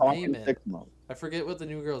new girl's name is. I forget what the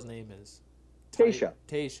new girl's name is. Tasha.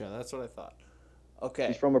 Tasha, that's what I thought. Okay.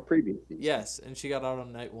 She's from a previous season. Yes, and she got out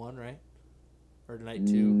on night 1, right? Or night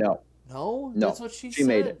 2? No. No? No. That's what she said.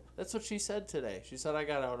 Made it. That's what she said today. She said I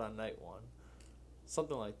got out on night 1.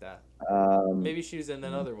 Something like that. Maybe she was in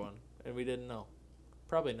another one, and we didn't know.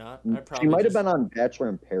 Probably not. She might have been on Bachelor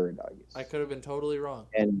in Paradise. I could have been totally wrong.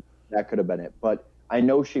 And that could have been it. But I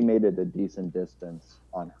know she made it a decent distance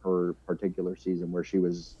on her particular season where she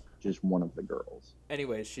was just one of the girls.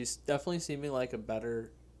 Anyways, she's definitely seeming like a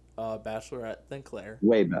better Bachelorette than Claire.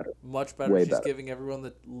 Way better. Much better. She's giving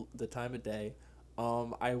everyone the time of day.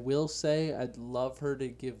 I will say I'd love her to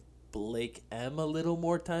give Blake M a little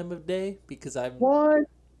more time of day because I'm... What?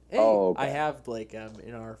 Hey, okay. I have Blake M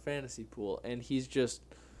in our fantasy pool, and he's just...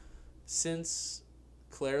 Since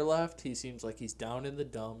Claire left, he seems like he's down in the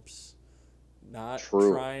dumps, not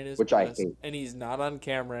trying his best, I hate. And he's not on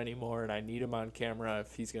camera anymore, and I need him on camera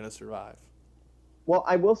if he's going to survive. Well,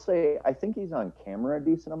 I will say I think he's on camera a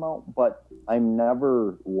decent amount, but I'm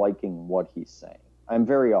never liking what he's saying. I'm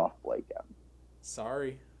very off Blake M.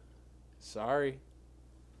 Sorry.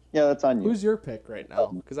 Yeah, that's on you. Who's your pick right now?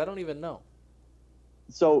 Because I don't even know.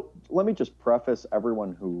 So let me just preface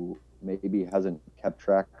everyone who maybe hasn't kept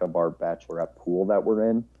track of our Bachelorette pool that we're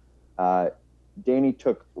in. Danny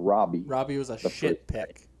took Robbie. Robbie was a shit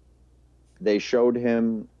pick. They showed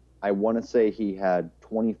him, I want to say he had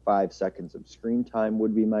 25 seconds of screen time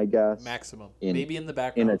would be my guess. Maximum. Maybe in the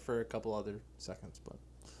background for a couple other seconds.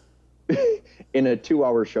 But in a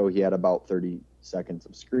 2-hour show, he had about 30 seconds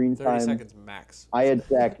of screen time. 30 seconds max. I had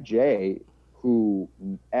Zach J, who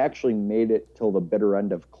actually made it till the bitter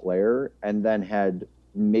end of Claire and then had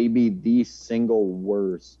maybe the single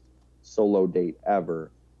worst solo date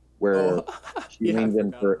ever where she leans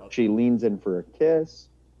in for a kiss,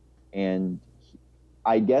 and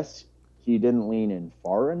I guess he didn't lean in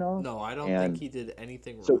far enough. No, I don't think he did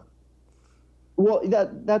anything wrong. So, well,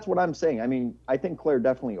 that's what I'm saying. I mean, I think Claire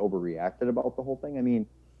definitely overreacted about the whole thing. I mean,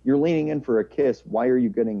 you're leaning in for a kiss. Why are you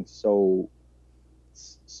getting so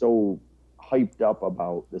hyped up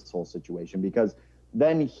about this whole situation? Because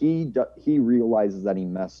then he realizes that he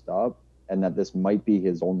messed up and that this might be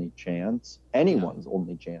his only chance, anyone's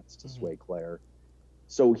only chance to sway Claire.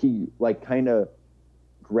 So he like kind of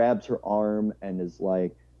grabs her arm and is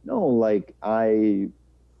like, no, like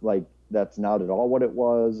that's not at all what it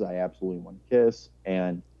was. I absolutely want to kiss.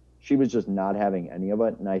 And she was just not having any of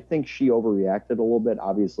it. And I think she overreacted a little bit.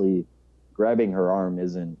 Obviously, grabbing her arm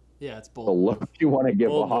isn't Yeah, it's bold. the look you want to give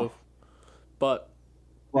Bold off. move.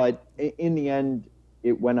 But in the end,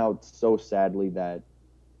 it went out so sadly that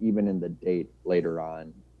even in the date later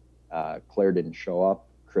on, Claire didn't show up.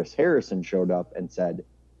 Chris Harrison showed up and said,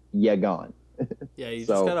 "Yeah, gone." Yeah, you just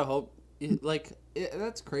gotta hope.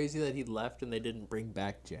 That's crazy that he left and they didn't bring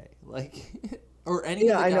back Jay. Or any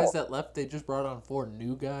of the guys that left, they just brought on 4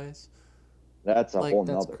 new guys. That's a whole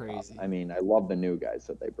nother crazy. I mean, I love the new guys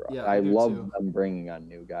that they brought. Yeah, I love them bringing on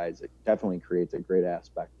new guys. It definitely creates a great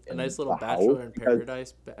aspect. A nice little Bachelor in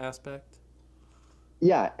Paradise aspect.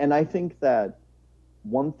 Yeah, and I think that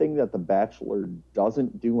one thing that The Bachelor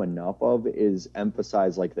doesn't do enough of is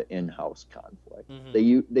emphasize like the in-house conflict.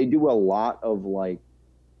 Mm-hmm. They do a lot of like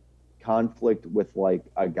conflict with like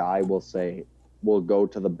a guy will go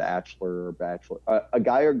to the Bachelor or Bachelor. A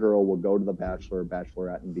guy or girl will go to the Bachelor or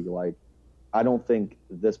Bachelorette and be like, I don't think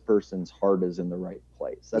this person's heart is in the right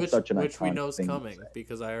place. That's such an which we know is coming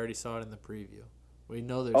because I already saw it in the preview. We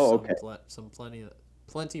know there's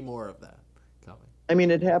plenty more of that coming. I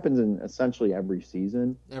mean, it happens in essentially every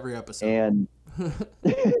season, every episode, and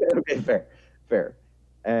okay, fair.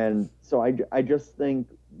 And so I just think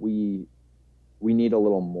we need a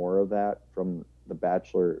little more of that from The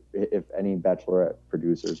Bachelor. If any Bachelorette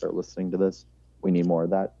producers are listening to this, we need more of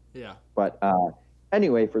that. Yeah. But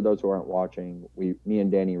anyway, for those who aren't watching, me and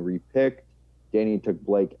Danny repicked. Danny took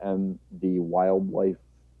Blake M, the wildlife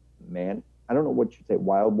man. I don't know what you'd say,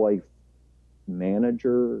 wildlife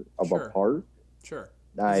manager of a park. Sure.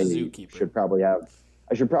 I should probably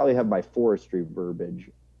have my forestry verbiage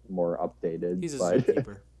more updated. He's a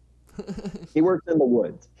zookeeper. He works in the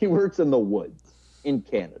woods. He works in the woods in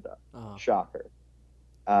Canada. Uh-huh. Shocker.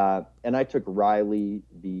 And I took Riley,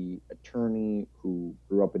 the attorney who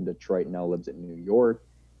grew up in Detroit and now lives in New York.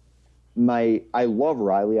 I love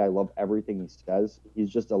Riley. I love everything he says. He's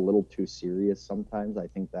just a little too serious sometimes. I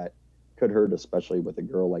think that could hurt, especially with a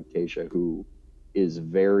girl like Tayshia, who is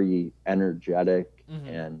very energetic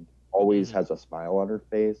and always has a smile on her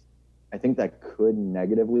face. I think that could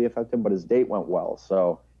negatively affect him, but his date went well.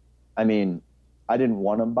 So, I mean, I didn't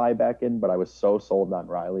want to buy back in, but I was so sold on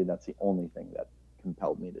Riley. That's the only thing that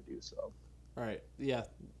compelled me to do so. All right. Yeah.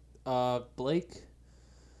 Blake,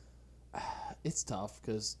 it's tough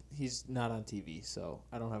because he's not on TV, so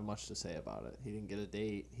I don't have much to say about it. He didn't get a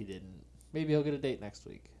date. Maybe he'll get a date next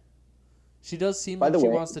week. She does seem like she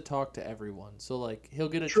wants to talk to everyone. So, like, he'll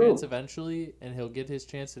get a chance eventually, and he'll get his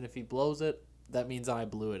chance, and if he blows it, that means I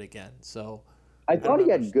blew it again. So I thought he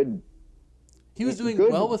had good... He was doing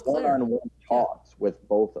well with Claire. One-on-one talks with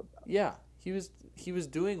both of them. Yeah, he was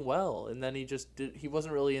doing well, and then he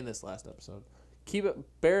wasn't really in this last episode.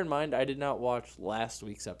 Bear in mind, I did not watch last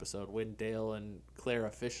week's episode when Dale and Claire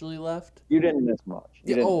officially left. You didn't miss much.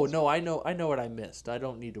 I know what I missed. I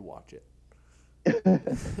don't need to watch it.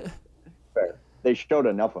 Fair. They showed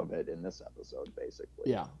enough of it in this episode, basically.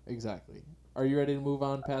 Yeah, exactly. Are you ready to move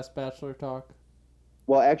on past Bachelor talk?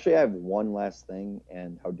 Well, actually, I have one last thing,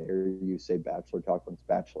 and how dare you say Bachelor talk when it's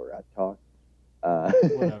Bachelorette talk?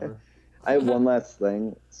 Whatever. I have one last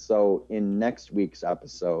thing. So in next week's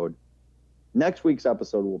episode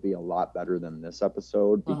will be a lot better than this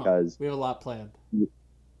episode because we have a lot planned.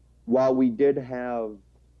 While we did have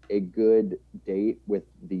a good date with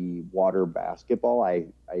the water basketball, I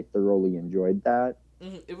thoroughly enjoyed that.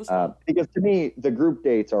 It was fun. Because to me, the group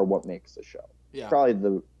dates are what makes the show. Yeah. Probably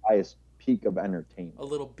the highest peak of entertainment. A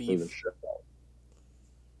little beef. For the show.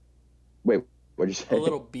 Wait, what'd you say? A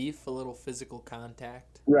little beef, a little physical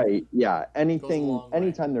contact. Right, yeah.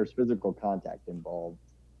 Anytime there's physical contact involved,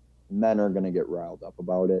 men are going to get riled up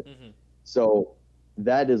about it. So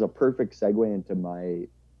that is a perfect segue into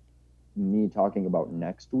me talking about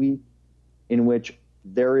next week, in which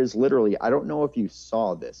there is literally, I don't know if you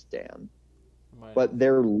saw this, Dan, but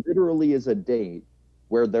there literally is a date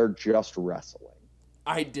where they're just wrestling.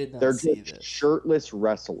 I did not they're see just this. Shirtless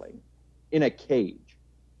wrestling in a cage.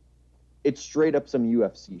 It's straight up some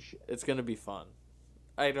UFC shit. It's gonna be fun.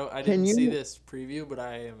 I didn't see this preview, but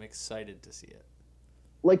I am excited to see it.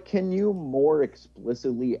 Like, can you more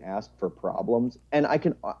explicitly ask for problems? And I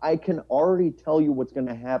can already tell you what's going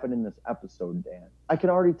to happen in this episode, Dan. I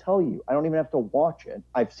can already tell you. I don't even have to watch it.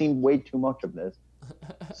 I've seen way too much of this.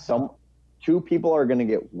 Two people are going to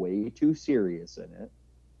get way too serious in it.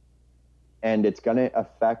 And it's going to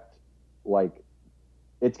affect,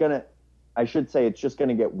 it's just going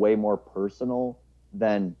to get way more personal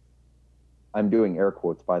than, I'm doing air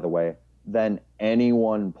quotes, by the way, than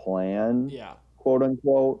anyone planned. Yeah. Quote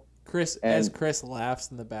unquote. Chris laughs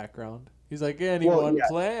in the background. He's like, anyone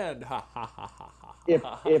planned? Ha ha ha ha ha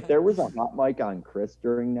if there was a hot mic on Chris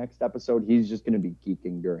during next episode, he's just going to be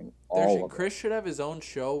geeking during all of Chris should have his own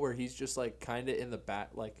show where he's just like kind of in the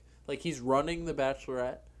back, like he's running the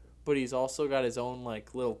Bachelorette, but he's also got his own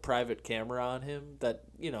like little private camera on him that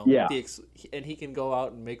and he can go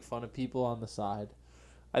out and make fun of people on the side.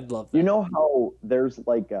 I'd love that. You know how there's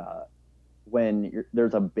like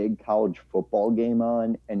there's a big college football game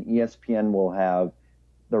on, and ESPN will have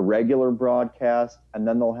the regular broadcast, and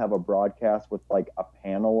then they'll have a broadcast with like a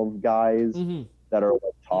panel of guys that are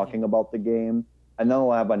like talking about the game, and then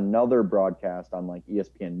they'll have another broadcast on like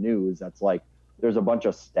ESPN News that's like there's a bunch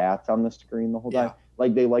of stats on the screen the whole time.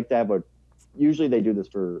 Like they like to have usually they do this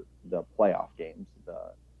for the playoff games,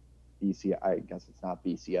 the BC, I guess it's not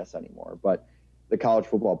BCS anymore, but the college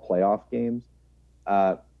football playoff games.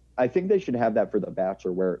 I think they should have that for The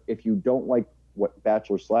Bachelor, where if you don't like what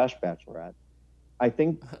Bachelor/Bachelorette, I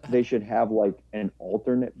think they should have like an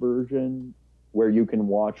alternate version where you can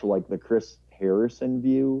watch like the Chris Harrison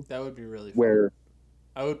view. That would be really fun. Where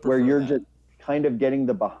I would prefer where you're that. just kind of getting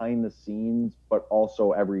the behind the scenes, but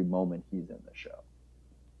also every moment he's in the show.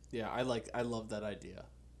 Yeah, I love that idea.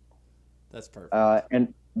 That's perfect.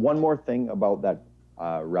 And one more thing about that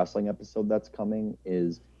wrestling episode that's coming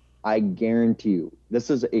is I guarantee you,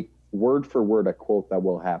 this is a word for word a quote that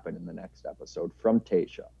will happen in the next episode from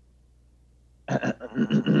Tasha.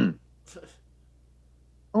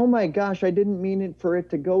 Oh my gosh, I didn't mean it for it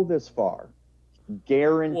to go this far.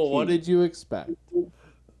 Guaranteed. Well, what did you expect?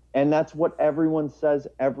 And that's what everyone says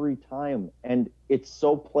every time. And it's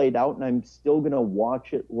so played out, and I'm still going to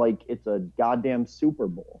watch it like it's a goddamn Super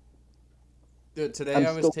Bowl. Dude, today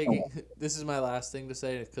I was taking... This is my last thing to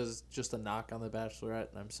say because it's just a knock on The Bachelorette,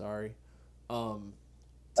 and I'm sorry.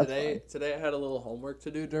 Today I had a little homework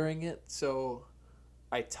to do during it, so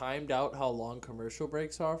I timed out how long commercial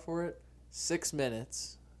breaks are for it. 6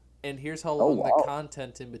 minutes. And here's how long the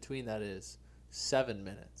content in between that is. 7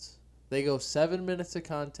 minutes. They go 7 minutes of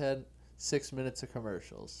content, 6 minutes of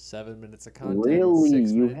commercials. 7 minutes of content, really?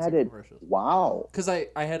 6 You minutes had of it? commercials. Wow. Because I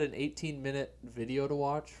had an 18-minute video to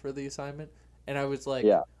watch for the assignment, and I was like,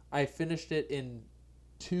 I finished it in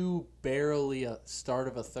barely a start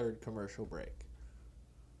of a third commercial break.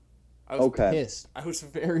 I was pissed. I was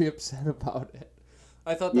very upset about it.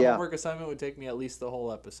 I thought the homework assignment would take me at least the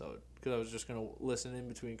whole episode because I was just going to listen in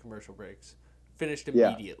between commercial breaks. Finished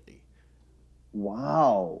immediately.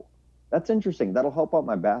 Wow. That's interesting. That'll help out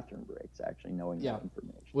my bathroom breaks, actually, knowing that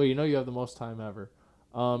information. Well, you know you have the most time ever.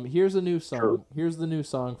 Here's a new song. Sure. Here's the new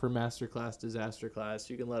song for Masterclass, Disasterclass.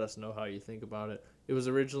 You can let us know how you think about it. It was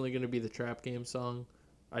originally going to be the Trap Game song.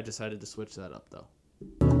 I decided to switch that up, though.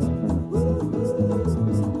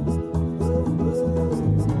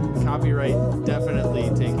 Copyright definitely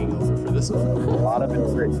taking over for this one. A lot of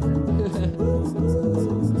infringement.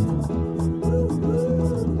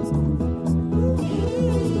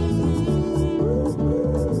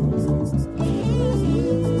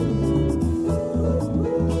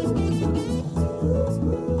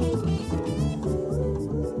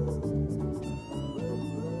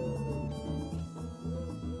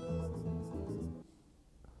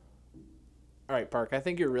 All right, Park, I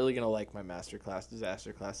think you're really going to like my Masterclass,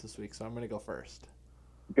 Disasterclass this week, so I'm going to go first.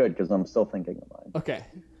 Good, because I'm still thinking of mine. Okay.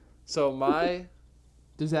 So my I'm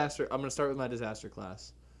going to start with my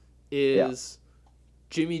Disasterclass, is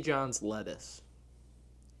Jimmy John's lettuce.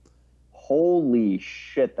 Holy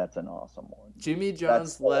shit, that's an awesome one. Jimmy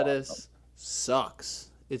John's lettuce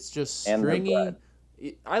sucks. It's just stringy.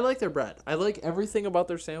 I like their bread. I like everything about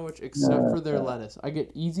their sandwich except for their lettuce. I get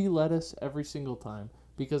easy lettuce every single time.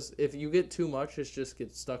 Because if you get too much, it just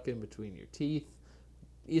gets stuck in between your teeth.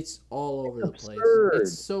 It's all over the place.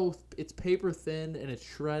 It's paper thin and it's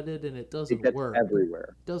shredded and it doesn't work. Everywhere.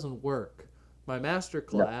 It doesn't work. My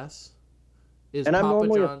Masterclass is and I'm Papa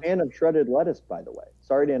normally John's. A fan of shredded lettuce, by the way.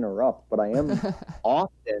 Sorry to interrupt, but I am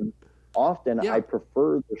often I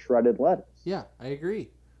prefer the shredded lettuce. Yeah, I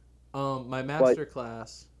agree. My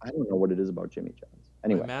Masterclass. I don't know what it is about Jimmy John's.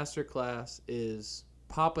 Anyway, my Masterclass is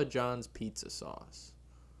Papa John's pizza sauce.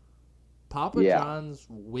 Papa John's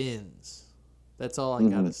wins. That's all I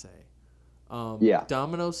gotta say.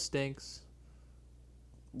 Domino's stinks.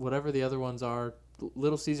 Whatever the other ones are,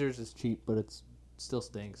 Little Caesars is cheap, but it still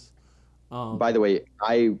stinks. By the way,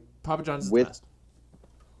 Papa John's is the best.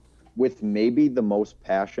 With maybe the most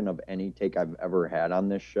passion of any take I've ever had on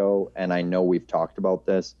this show, and I know we've talked about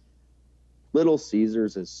this, Little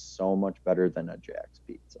Caesars is so much better than a Jack's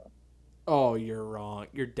Pizza. Oh, you're wrong.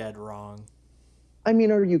 You're dead wrong. I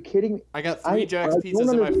mean, are you kidding me? I got 3 Jack's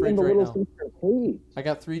pizzas in my fridge right now. I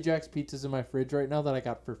got 3 Jack's pizzas in my fridge right now that I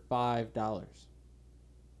got for $5.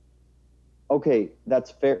 Okay,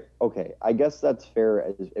 that's fair. Okay, I guess that's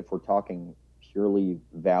fair if we're talking purely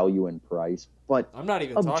value and price. But I'm not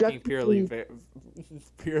even talking purely price.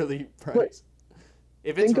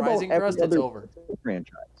 If it's think rising about crust, it's over.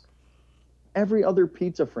 Franchise. Every other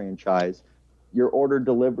pizza franchise, your order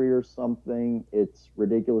delivery or something, it's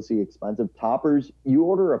ridiculously expensive. Toppers, you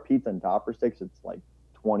order a pizza and topper sticks, it's like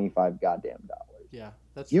 $25 goddamn dollars. Yeah,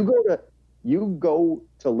 that's true. You go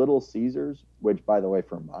to Little Caesars, which, by the way,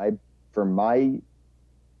 for my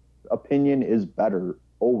opinion, is better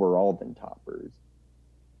overall than Toppers.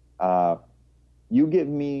 You give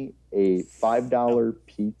me a $5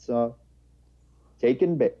 pizza,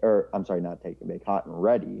 hot and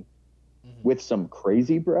ready, with some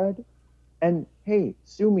crazy bread, and hey,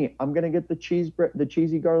 sue me, I'm gonna get the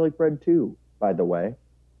cheesy garlic bread too, by the way,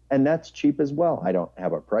 and that's cheap as well. I don't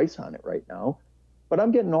have a price on it right now, but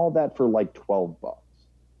I'm getting all that for like $12.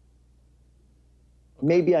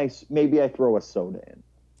 Maybe I throw a soda in.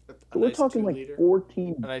 So we're talking like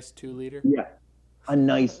 14. A nice 2-liter. Yeah, a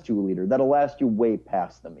nice 2-liter that'll last you way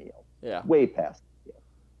past the meal. Yeah, way past the meal.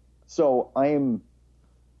 So I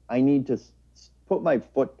need to put my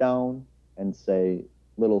foot down and say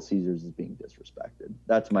Little Caesars is being disrespected.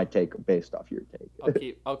 That's my take based off your take.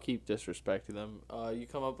 I'll keep disrespecting them. You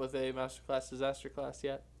come up with a Masterclass Disasterclass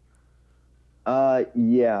yet?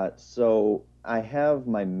 Yeah. So I have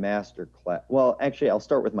my Masterclass. Well, actually, I'll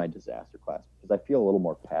start with my Disasterclass because I feel a little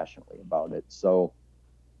more passionately about it. So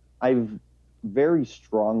I've very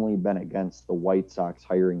strongly been against the White Sox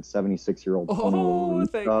hiring 76-year-old Tony La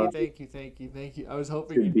Russa. Thank you. I was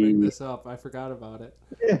hoping you'd bring this up. I forgot about it.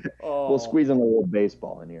 We'll squeeze in a little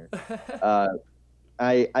baseball in here.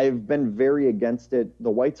 I've been very against it.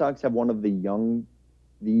 The White Sox have one of the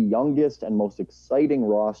youngest and most exciting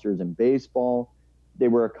rosters in baseball. They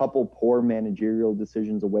were a couple poor managerial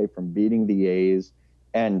decisions away from beating the A's,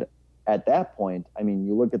 and at that point, I mean,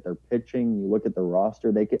 you look at their pitching, you look at their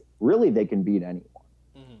roster, they can beat anyone.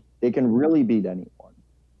 Mm-hmm. They can really beat anyone.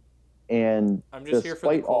 And I'm just here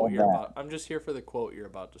for the quote I'm just here for the quote you're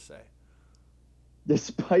about to say.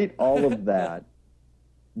 Despite all of that,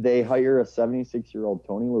 they hire a 76-year-old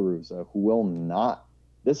Tony La Russa who will not.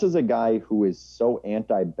 This is a guy who is so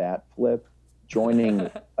anti-bat flip, joining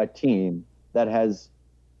a team that has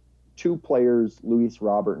two players, Luis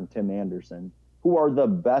Robert and Tim Anderson, who are the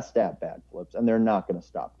best at bat flips, and they're not going to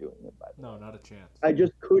stop doing it. No, not a chance. I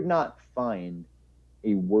just could not find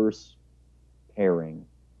a worse pairing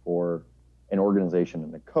for an organization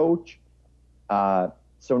and a coach.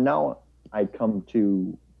 So now I come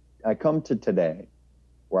to today,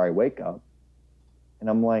 where I wake up, and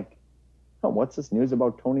I'm like, oh, what's this news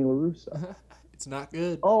about Tony La Russa? It's not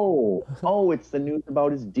good. Oh, it's the news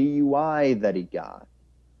about his DUI that he got.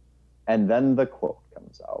 And then the quote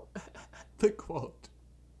comes out. The quote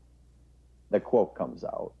comes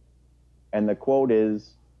out. And the quote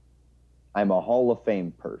is, I'm a Hall of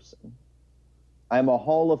Fame person. I'm a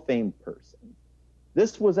Hall of Fame person.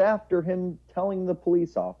 This was after him telling the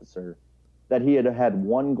police officer that he had had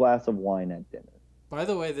one glass of wine at dinner. By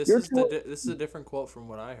the way, this is a different quote from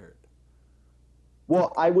what I heard.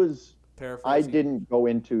 Well, paraphrasing. I didn't go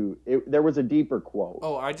into it. There was a deeper quote.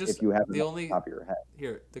 Oh, if you have it on the top of your head.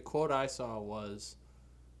 Here, the quote I saw was,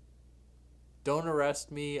 "Don't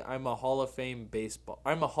arrest me. I'm a Hall of Famer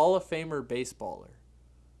baseballer."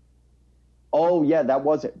 Oh yeah, that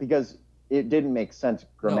was it, because it didn't make sense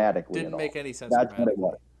grammatically. No, didn't make any sense. That's what it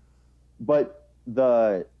was. But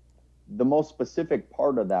the most specific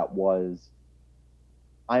part of that was,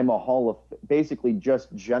 I'm a basically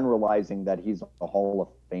just generalizing that he's a Hall of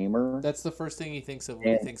Famer. That's the first thing he thinks of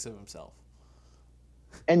when he thinks of himself.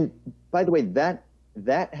 And by the way, that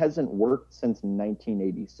hasn't worked since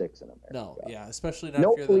 1986 in America. No, yeah, especially not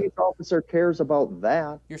no if you're police officer cares about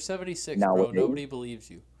that. You're 76, nowadays. bro. Nobody believes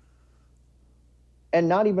you. And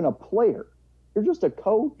not even a player. You're just a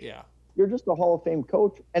coach. Yeah. You're just a Hall of Fame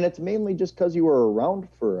coach, and it's mainly just because you were around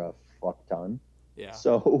for a fuck ton. Yeah.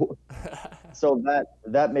 So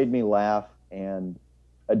that made me laugh, and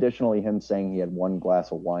additionally, him saying he had one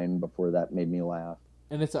glass of wine before that made me laugh.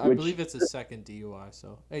 And I believe it's a second DUI.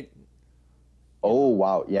 So hey. Oh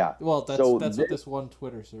wow, yeah. Well, that's what this one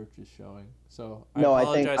Twitter search is showing. So I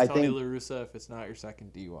apologize, Tony La Russa, if it's not your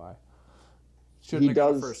second DUI. Shouldn't have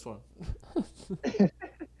got the first one.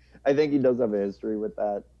 I think he does have a history with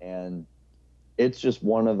that, and it's just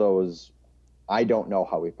one of those. I don't know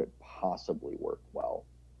how it could possibly work well,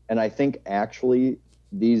 and I think actually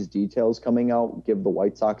these details coming out give the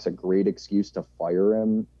White Sox a great excuse to fire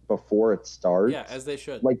him before it starts. Yeah, as they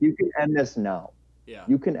should. Like, you can end this now. Yeah.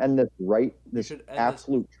 You can end this right. This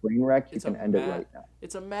absolute train wreck. You can end it right now.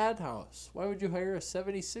 It's a madhouse. Why would you hire a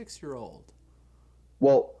 76-year-old?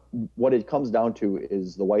 Well, what it comes down to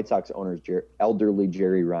is the White Sox owner's elderly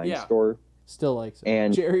Jerry Reinsdorf. Still likes it.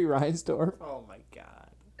 And Jerry Reinsdorf. Oh my god.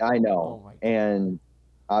 I know. Oh my god. And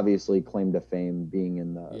obviously claim to fame being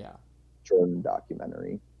in the Jordan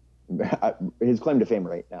documentary. His claim to fame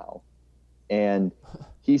right now. And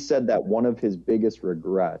he said that one of his biggest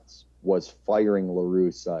regrets was firing La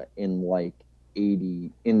Russa in the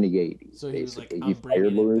 80s. So he was like, he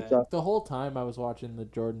fired La Russa. The whole time I was watching the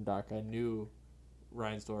Jordan doc, I knew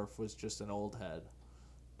Reinsdorf was just an old head.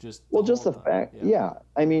 Just the fact, yeah.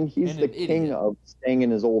 I mean, he's the king of staying in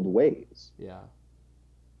his old ways. Yeah.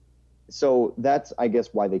 So that's, I guess,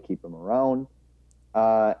 why they keep him around.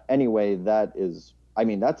 Anyway, that's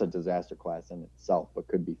a disaster class in itself, but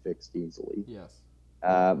could be fixed easily. Yes.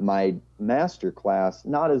 My master class,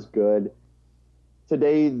 not as good.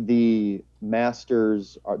 Today, the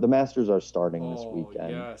Masters are starting this weekend.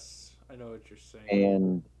 Yes, I know what you're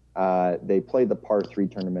saying. And they play the par 3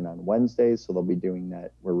 tournament on Wednesday, so they'll be doing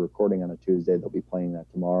that. We're recording on a Tuesday. They'll be playing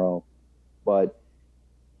that tomorrow. But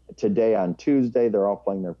today on Tuesday, they're all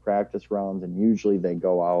playing their practice rounds, and usually they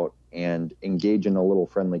go out and engage in a little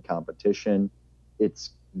friendly competition.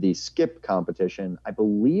 It's the skip competition, I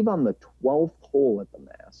believe, on the 12th hole at the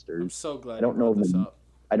Masters. I'm so glad I don't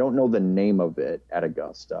know the name of it at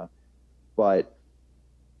Augusta, but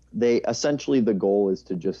the goal is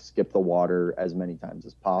to just skip the water as many times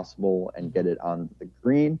as possible and get it on the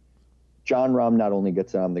green. John Rahm not only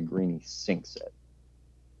gets it on the green, he sinks it.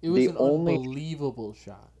 It was an unbelievable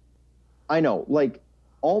shot. I know,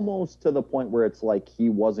 almost to the point where it's like he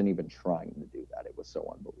wasn't even trying to do that. It was so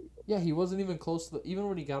unbelievable. Yeah, he wasn't even close to even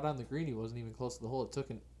when he got on the green, he wasn't even close to the hole. It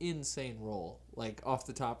took an insane roll, off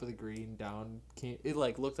the top of the green down. It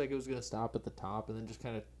looked like it was gonna stop at the top and then just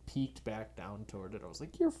kind of peeked back down toward it. I was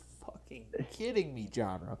like, "You're fucking kidding me,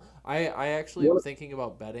 John Rahm." I actually am thinking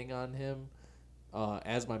about betting on him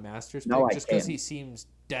as my Masters pick, just because he seems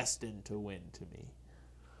destined to win to me.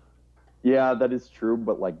 Yeah, that is true,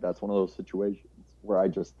 but that's one of those situations where I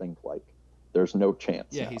just think there's no chance.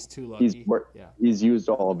 Yeah, he's too lucky. He's used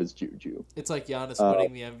all of his juju. It's like Giannis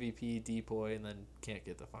winning the MVP, Depoy, and then can't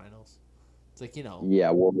get the finals. It's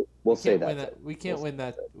Yeah, we'll say that. We can't win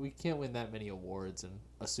that. We can't win that many awards and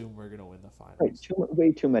assume we're gonna win the finals. Right,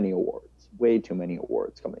 way too many awards. Way too many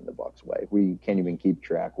awards coming the Bucks' way. We can't even keep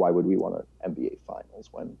track. Why would we want an NBA Finals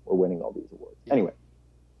when we're winning all these awards? Yeah. Anyway,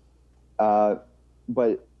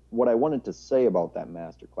 but what I wanted to say about that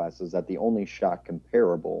masterclass is that the only shot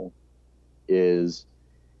comparable is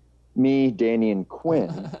me, Danny, and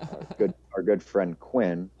Quinn, our good friend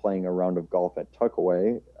Quinn, playing a round of golf at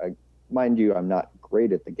Tuckaway. Mind you, I'm not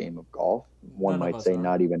great at the game of golf. One might say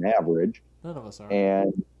not even average. None of us are.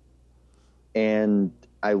 And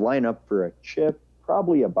I line up for a chip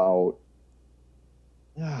probably about,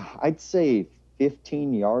 I'd say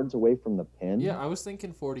 15 yards away from the pin. Yeah, I was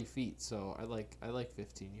thinking 40 feet, so I like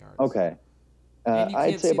 15 yards. Okay. And you can't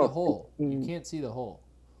I'd say see the about hole. 15, You can't see the hole.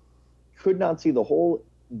 Could not see the hole.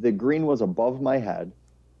 The green was above my head.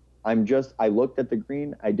 I looked at the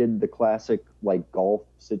green. I did the classic golf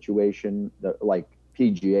situation, the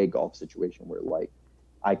PGA golf situation where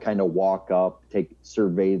I kind of walk up,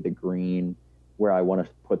 survey the green where I want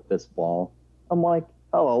to put this ball. I'm like,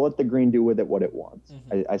 I'll let the green do with it what it wants.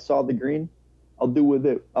 Mm-hmm. I saw the green. I'll do with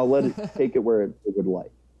it. I'll let it take it where it would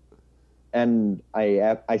like. And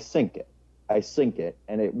I sink it.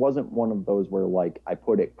 And it wasn't one of those where I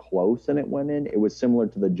put it close and it went in. It was similar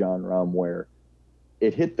to the John Rahm where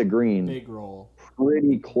it hit the green, big roll,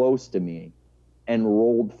 pretty close to me, and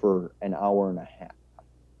rolled for an hour and a half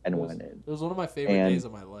and went in. It was one of my favorite days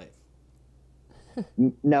of my life.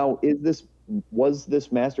 Now, was this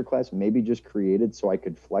masterclass maybe just created so I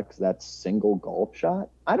could flex that single golf shot?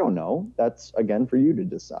 I don't know. That's again for you to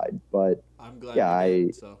decide. But I'm glad. Yeah,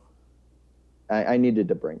 I needed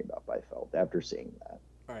to bring it up. I felt after seeing that.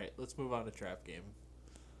 All right, let's move on to trap game.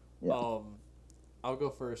 Yeah. I'll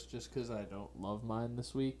go first just because I don't love mine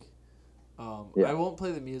this week. I won't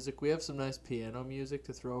play the music. We have some nice piano music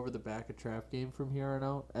to throw over the back of trap game from here on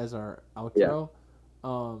out as our outro.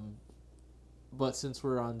 Yeah. But since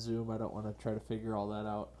we're on Zoom, I don't want to try to figure all that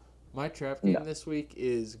out. My trap game this week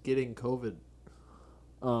is getting COVID.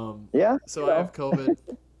 So I have COVID.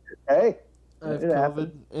 Hey. I have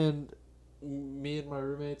COVID, and me and my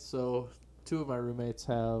roommates, so two of my roommates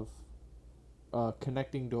have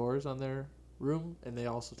connecting doors on their room, and they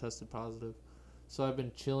also tested positive. So I've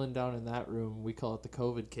been chilling down in that room. We call it the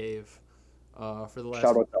COVID cave. For the last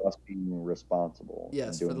shout out to us being responsible.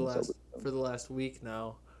 Yes, for the last week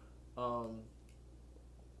now.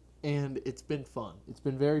 and it's been fun. It's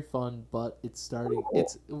been very fun, but it's starting.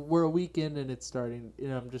 We're a week in, and it's starting.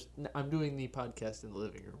 I'm doing the podcast in the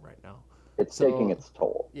living room right now. It's taking its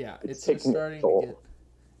toll. Yeah, it's just starting to get,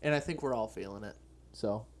 and I think we're all feeling it.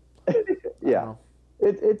 So, yeah,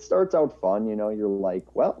 it starts out fun. You're like,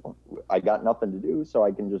 well, I got nothing to do, so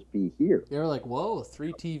I can just be here. You're like, whoa,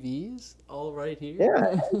 3 TVs all right here.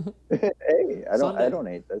 Yeah. Hey, I don't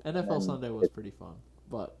hate this. NFL Sunday was pretty fun,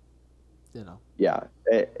 but Yeah,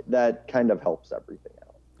 that kind of helps everything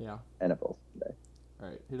out. Yeah. NFL Sunday. All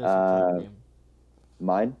right, who does your game?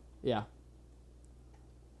 Mine? Yeah.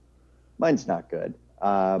 Mine's not good.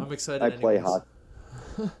 I'm excited. I play hockey.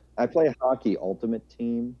 I play hockey Ultimate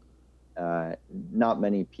Team. Not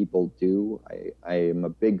many people do. I am a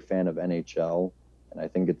big fan of NHL, and I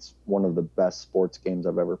think it's one of the best sports games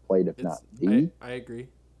I've ever played, if not the. I agree.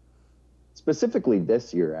 Specifically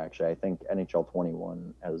this year, actually, I think NHL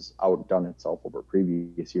 21 has outdone itself over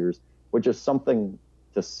previous years, which is something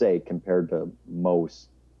to say compared to most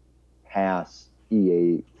past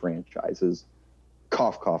EA franchises.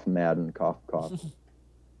 Cough, cough, Madden, cough, cough.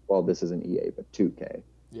 Well, this isn't EA, but 2K.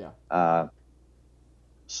 Yeah.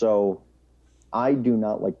 So I do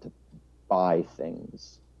not like to buy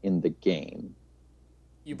things in the game.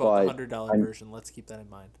 You bought the $100 version. Let's keep that in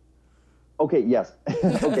mind. Okay, yes.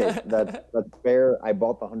 Okay, that's fair. I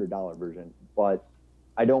bought the $100 version, but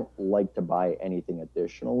I don't like to buy anything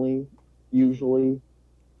additionally, usually.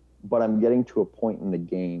 But I'm getting to a point in the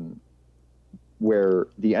game where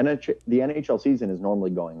the NHL season is normally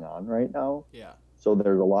going on right now. Yeah. So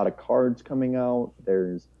there's a lot of cards coming out.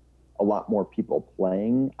 There's a lot more people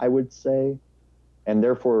playing, I would say. And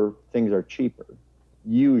therefore, things are cheaper,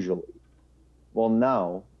 usually. Well,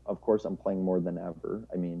 now, of course, I'm playing more than ever.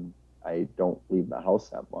 I mean, I don't leave the house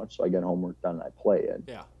that much, so I get homework done and I play it.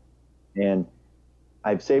 Yeah. And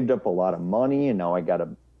I've saved up a lot of money, and now I got to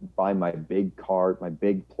buy my big card, my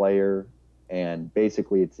big player, and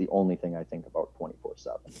basically it's the only thing I think about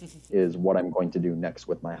 24/7 is what I'm going to do next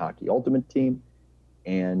with my Hockey Ultimate Team.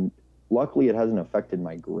 And luckily it hasn't affected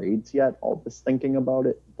my grades yet, all this thinking about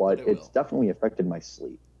it, but it's definitely affected my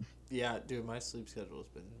sleep. Yeah, dude, my sleep schedule has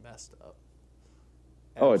been messed up.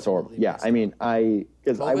 Oh, it's horrible. Yeah, I mean,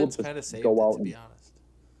 because I will just go out. To be honest.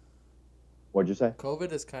 What'd you say?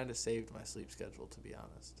 COVID has kind of saved my sleep schedule, to be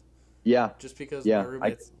honest. Yeah. Just because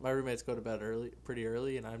my roommates go to bed pretty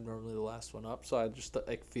early, and I'm normally the last one up, so I just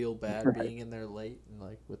feel bad being in there late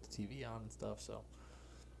and with the TV on and stuff. So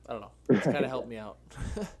I don't know. It's kind of helped me out.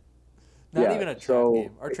 Not even a trap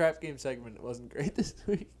game. Our trap game segment wasn't great this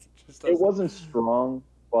week. It wasn't strong,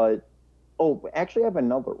 but actually, I have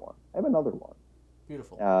another one.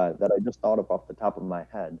 Beautiful. That I just thought of off the top of my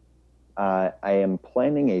head. I am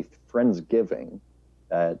planning a Friendsgiving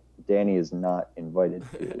that Danny is not invited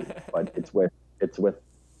to, but it's with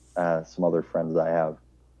some other friends I have,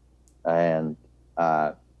 and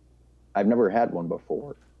I've never had one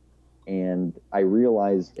before, and I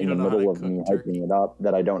realized in the middle of me hyping it up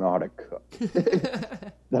that I don't know how to cook,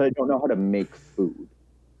 that I don't know how to make food.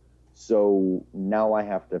 So now I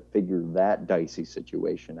have to figure that dicey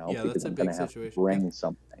situation out because I'm going to have to bring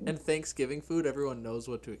something. And Thanksgiving food, everyone knows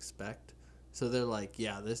what to expect. So they're like,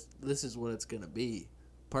 yeah, this is what it's going to be.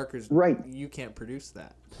 Parker's right. You can't produce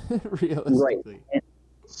that, realistically. Right.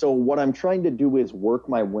 So what I'm trying to do is work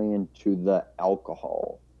my way into the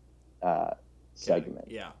alcohol segment.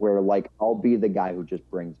 Yeah. Where I'll be the guy who just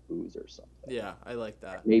brings booze or something. Yeah, I like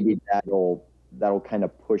that. Maybe that'll kind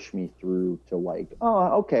of push me through to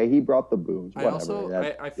okay, he brought the booze.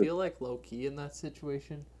 Whatever. I feel like low key in that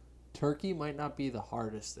situation, turkey might not be the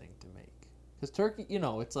hardest thing to make. Because turkey,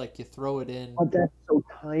 it's like you throw it in. Oh, that's so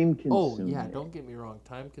time consuming. Oh, yeah, don't get me wrong.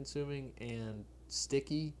 Time consuming and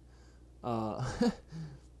sticky.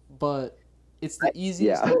 But it's the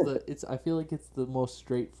easiest of the. I feel like it's the most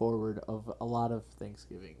straightforward of a lot of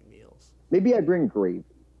Thanksgiving meals. Maybe I bring gravy.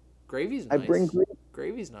 Gravy's nice. I bring gravy.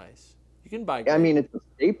 Gravy's nice. You can buy gravy. I mean, it's a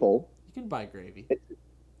staple. You can buy gravy.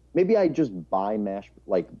 Maybe I just buy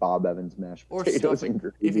Bob Evans mashed potatoes and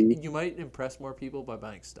gravy. You might impress more people by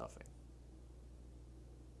buying stuffing.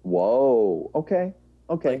 Whoa. Okay.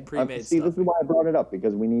 Pre-made this is why I brought it up,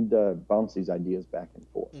 because we need to bounce these ideas back and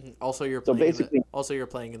forth. Mm-hmm. Also, you're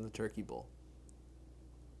playing in the turkey bowl.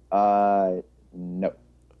 No,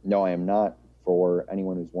 I am not. For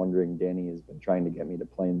anyone who's wondering, Danny has been trying to get me to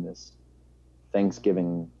play in this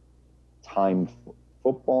Thanksgiving time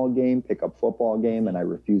pickup football game, and I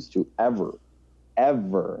refuse to ever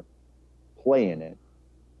play in it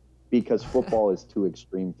because football is too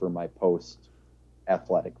extreme for my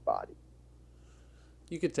post-athletic body.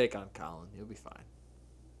 You could take on Colin. You'll be fine.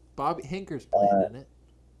 Bobby Hinker's playing in it.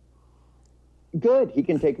 Good. He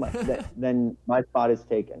can take then my spot is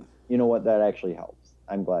taken. You know what? That actually helps.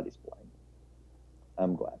 I'm glad he's playing.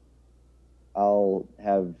 I'm glad. I'll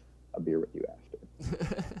have a beer with you after.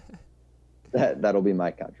 That'll be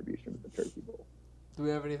my contribution to the Turkey Bowl. Do we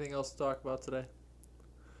have anything else to talk about today?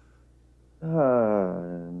 The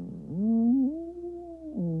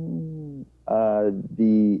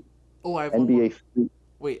I have NBA.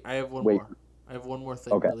 Wait, I have one more. I have one more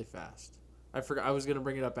thing really fast. I forgot. I was going to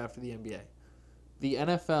bring it up after the NBA. The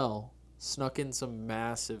NFL snuck in some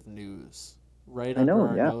massive news right under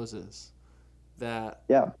our noses that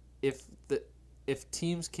if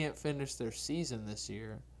teams can't finish their season this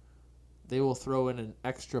year, they will throw in an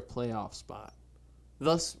extra playoff spot.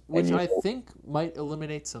 Which I think might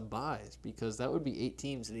eliminate some buys because that would be 8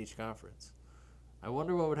 teams in each conference. I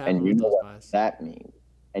wonder what would happen with those buys. That means.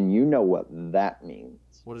 And you know what that means.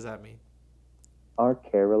 What does that mean? Our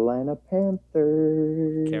Carolina Panthers.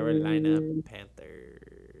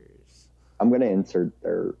 I'm going to insert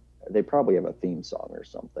they probably have a theme song or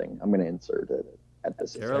something. I'm going to insert it at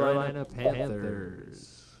this. Carolina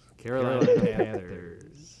Panthers. Carolina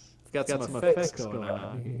Panthers. Got some effects going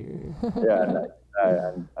on here.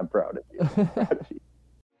 Yeah, I'm proud of you.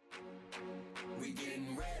 We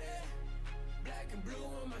getting ready, black and blue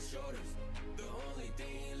on my shoulders. The only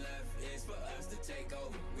thing left is for us to take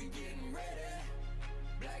over. We getting ready,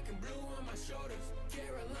 black and blue on my shoulders.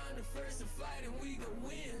 Carolina first to fight and we gon'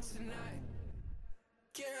 win tonight.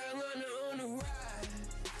 Carolina on the rise.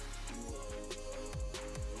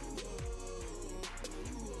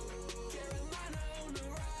 Carolina on the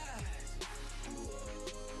rise.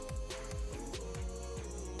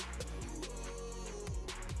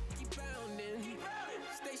 Keep pounding,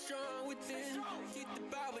 stay strong within. Hit the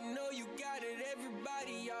power, know you got it.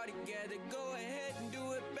 Everybody all together. Go ahead and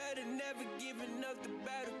do it better. Never giving up the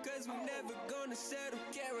battle, cause we never gonna settle.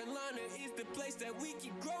 Carolina is the place that we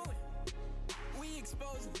keep growing. We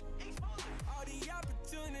exposing all the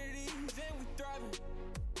opportunities and we thriving.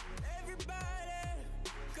 Everybody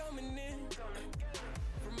coming in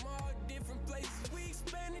from all different places. We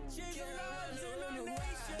expanding chicken lives in our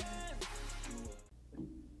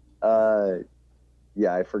nation.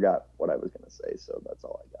 Yeah, I forgot what I was going to say, so that's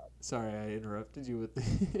all I got. Sorry, I interrupted you with the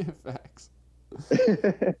effects.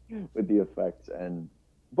 With the effects,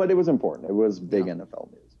 but it was important. It was big NFL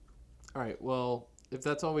news. All right, well, if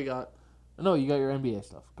that's all we got. No, you got your NBA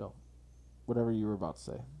stuff. Go. Whatever you were about to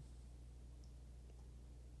say.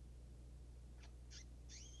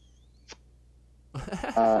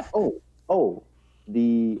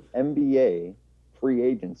 The NBA free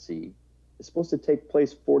agency is supposed to take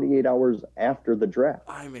place 48 hours after the draft.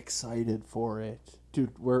 I'm excited for it. Dude,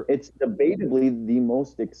 it's debatably the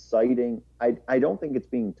most exciting. I don't think it's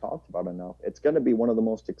being talked about enough. It's going to be one of the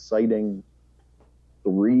most exciting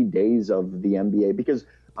 3 days of the NBA because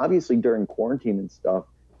obviously during quarantine and stuff,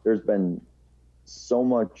 there's been so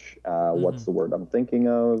much, what's the word I'm thinking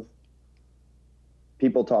of?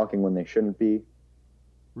 People talking when they shouldn't be.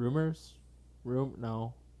 Rumors?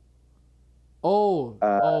 No.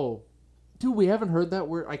 Dude, we haven't heard that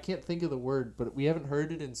word. I can't think of the word, but we haven't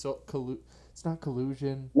heard it in it's not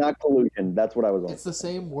collusion. Not collusion. That's what I was on. It's the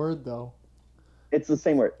same word, though. It's the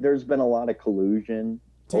same word. There's been a lot of collusion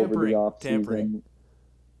over the offseason.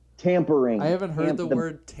 Tampering. I haven't heard the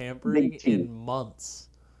word tampering in months.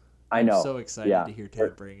 I know. I'm so excited to hear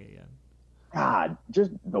tampering again. God,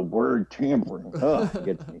 just the word tampering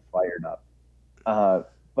gets me fired up.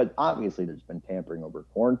 But obviously there's been tampering over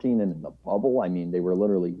quarantine and in the bubble. I mean, they were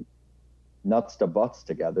literally nuts to butts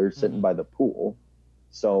together sitting by the pool.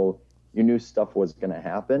 So you knew stuff was going to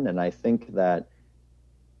happen. And I think that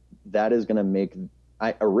is going to make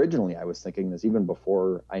originally I was thinking this even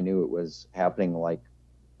before I knew it was happening, like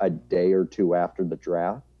a day or two after the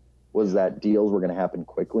draft, was that deals were going to happen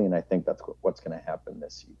quickly. And I think that's what's going to happen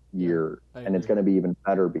this year. And it's going to be even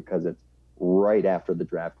better because it's right after the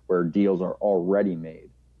draft where deals are already made,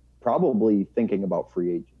 probably thinking about free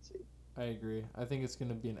agency. I agree. I think it's going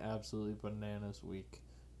to be an absolutely bananas week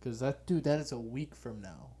because that is a week from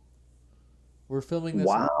now. We're filming this.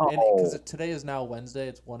 Wow. Because today is now Wednesday.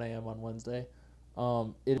 It's 1 a.m. on Wednesday.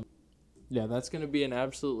 That's going to be an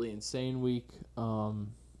absolutely insane week.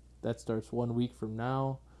 That starts 1 week from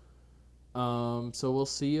now. So we'll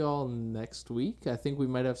see you all next week. I think we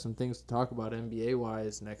might have some things to talk about NBA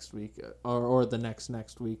wise next week, or the next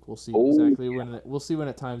week. We'll see we'll see when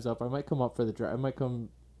it times up. I might come up for the draft.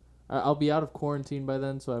 I'll be out of quarantine by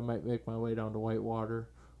then, so I might make my way down to Whitewater,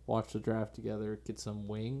 watch the draft together, get some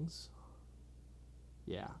wings.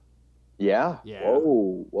 Yeah.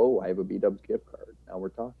 Whoa! I have a B-Dubs gift card. Now we're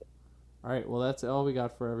talking. All right. Well, that's all we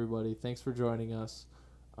got for everybody. Thanks for joining us.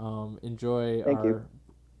 Enjoy Thank you.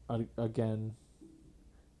 Again,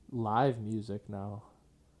 live music now.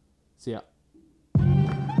 See ya.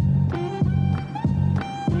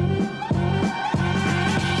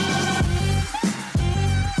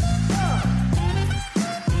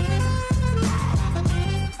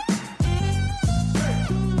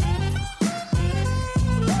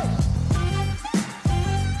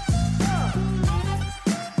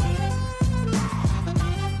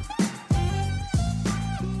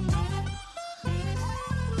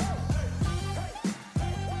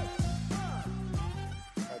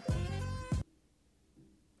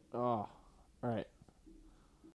 Oh, all right.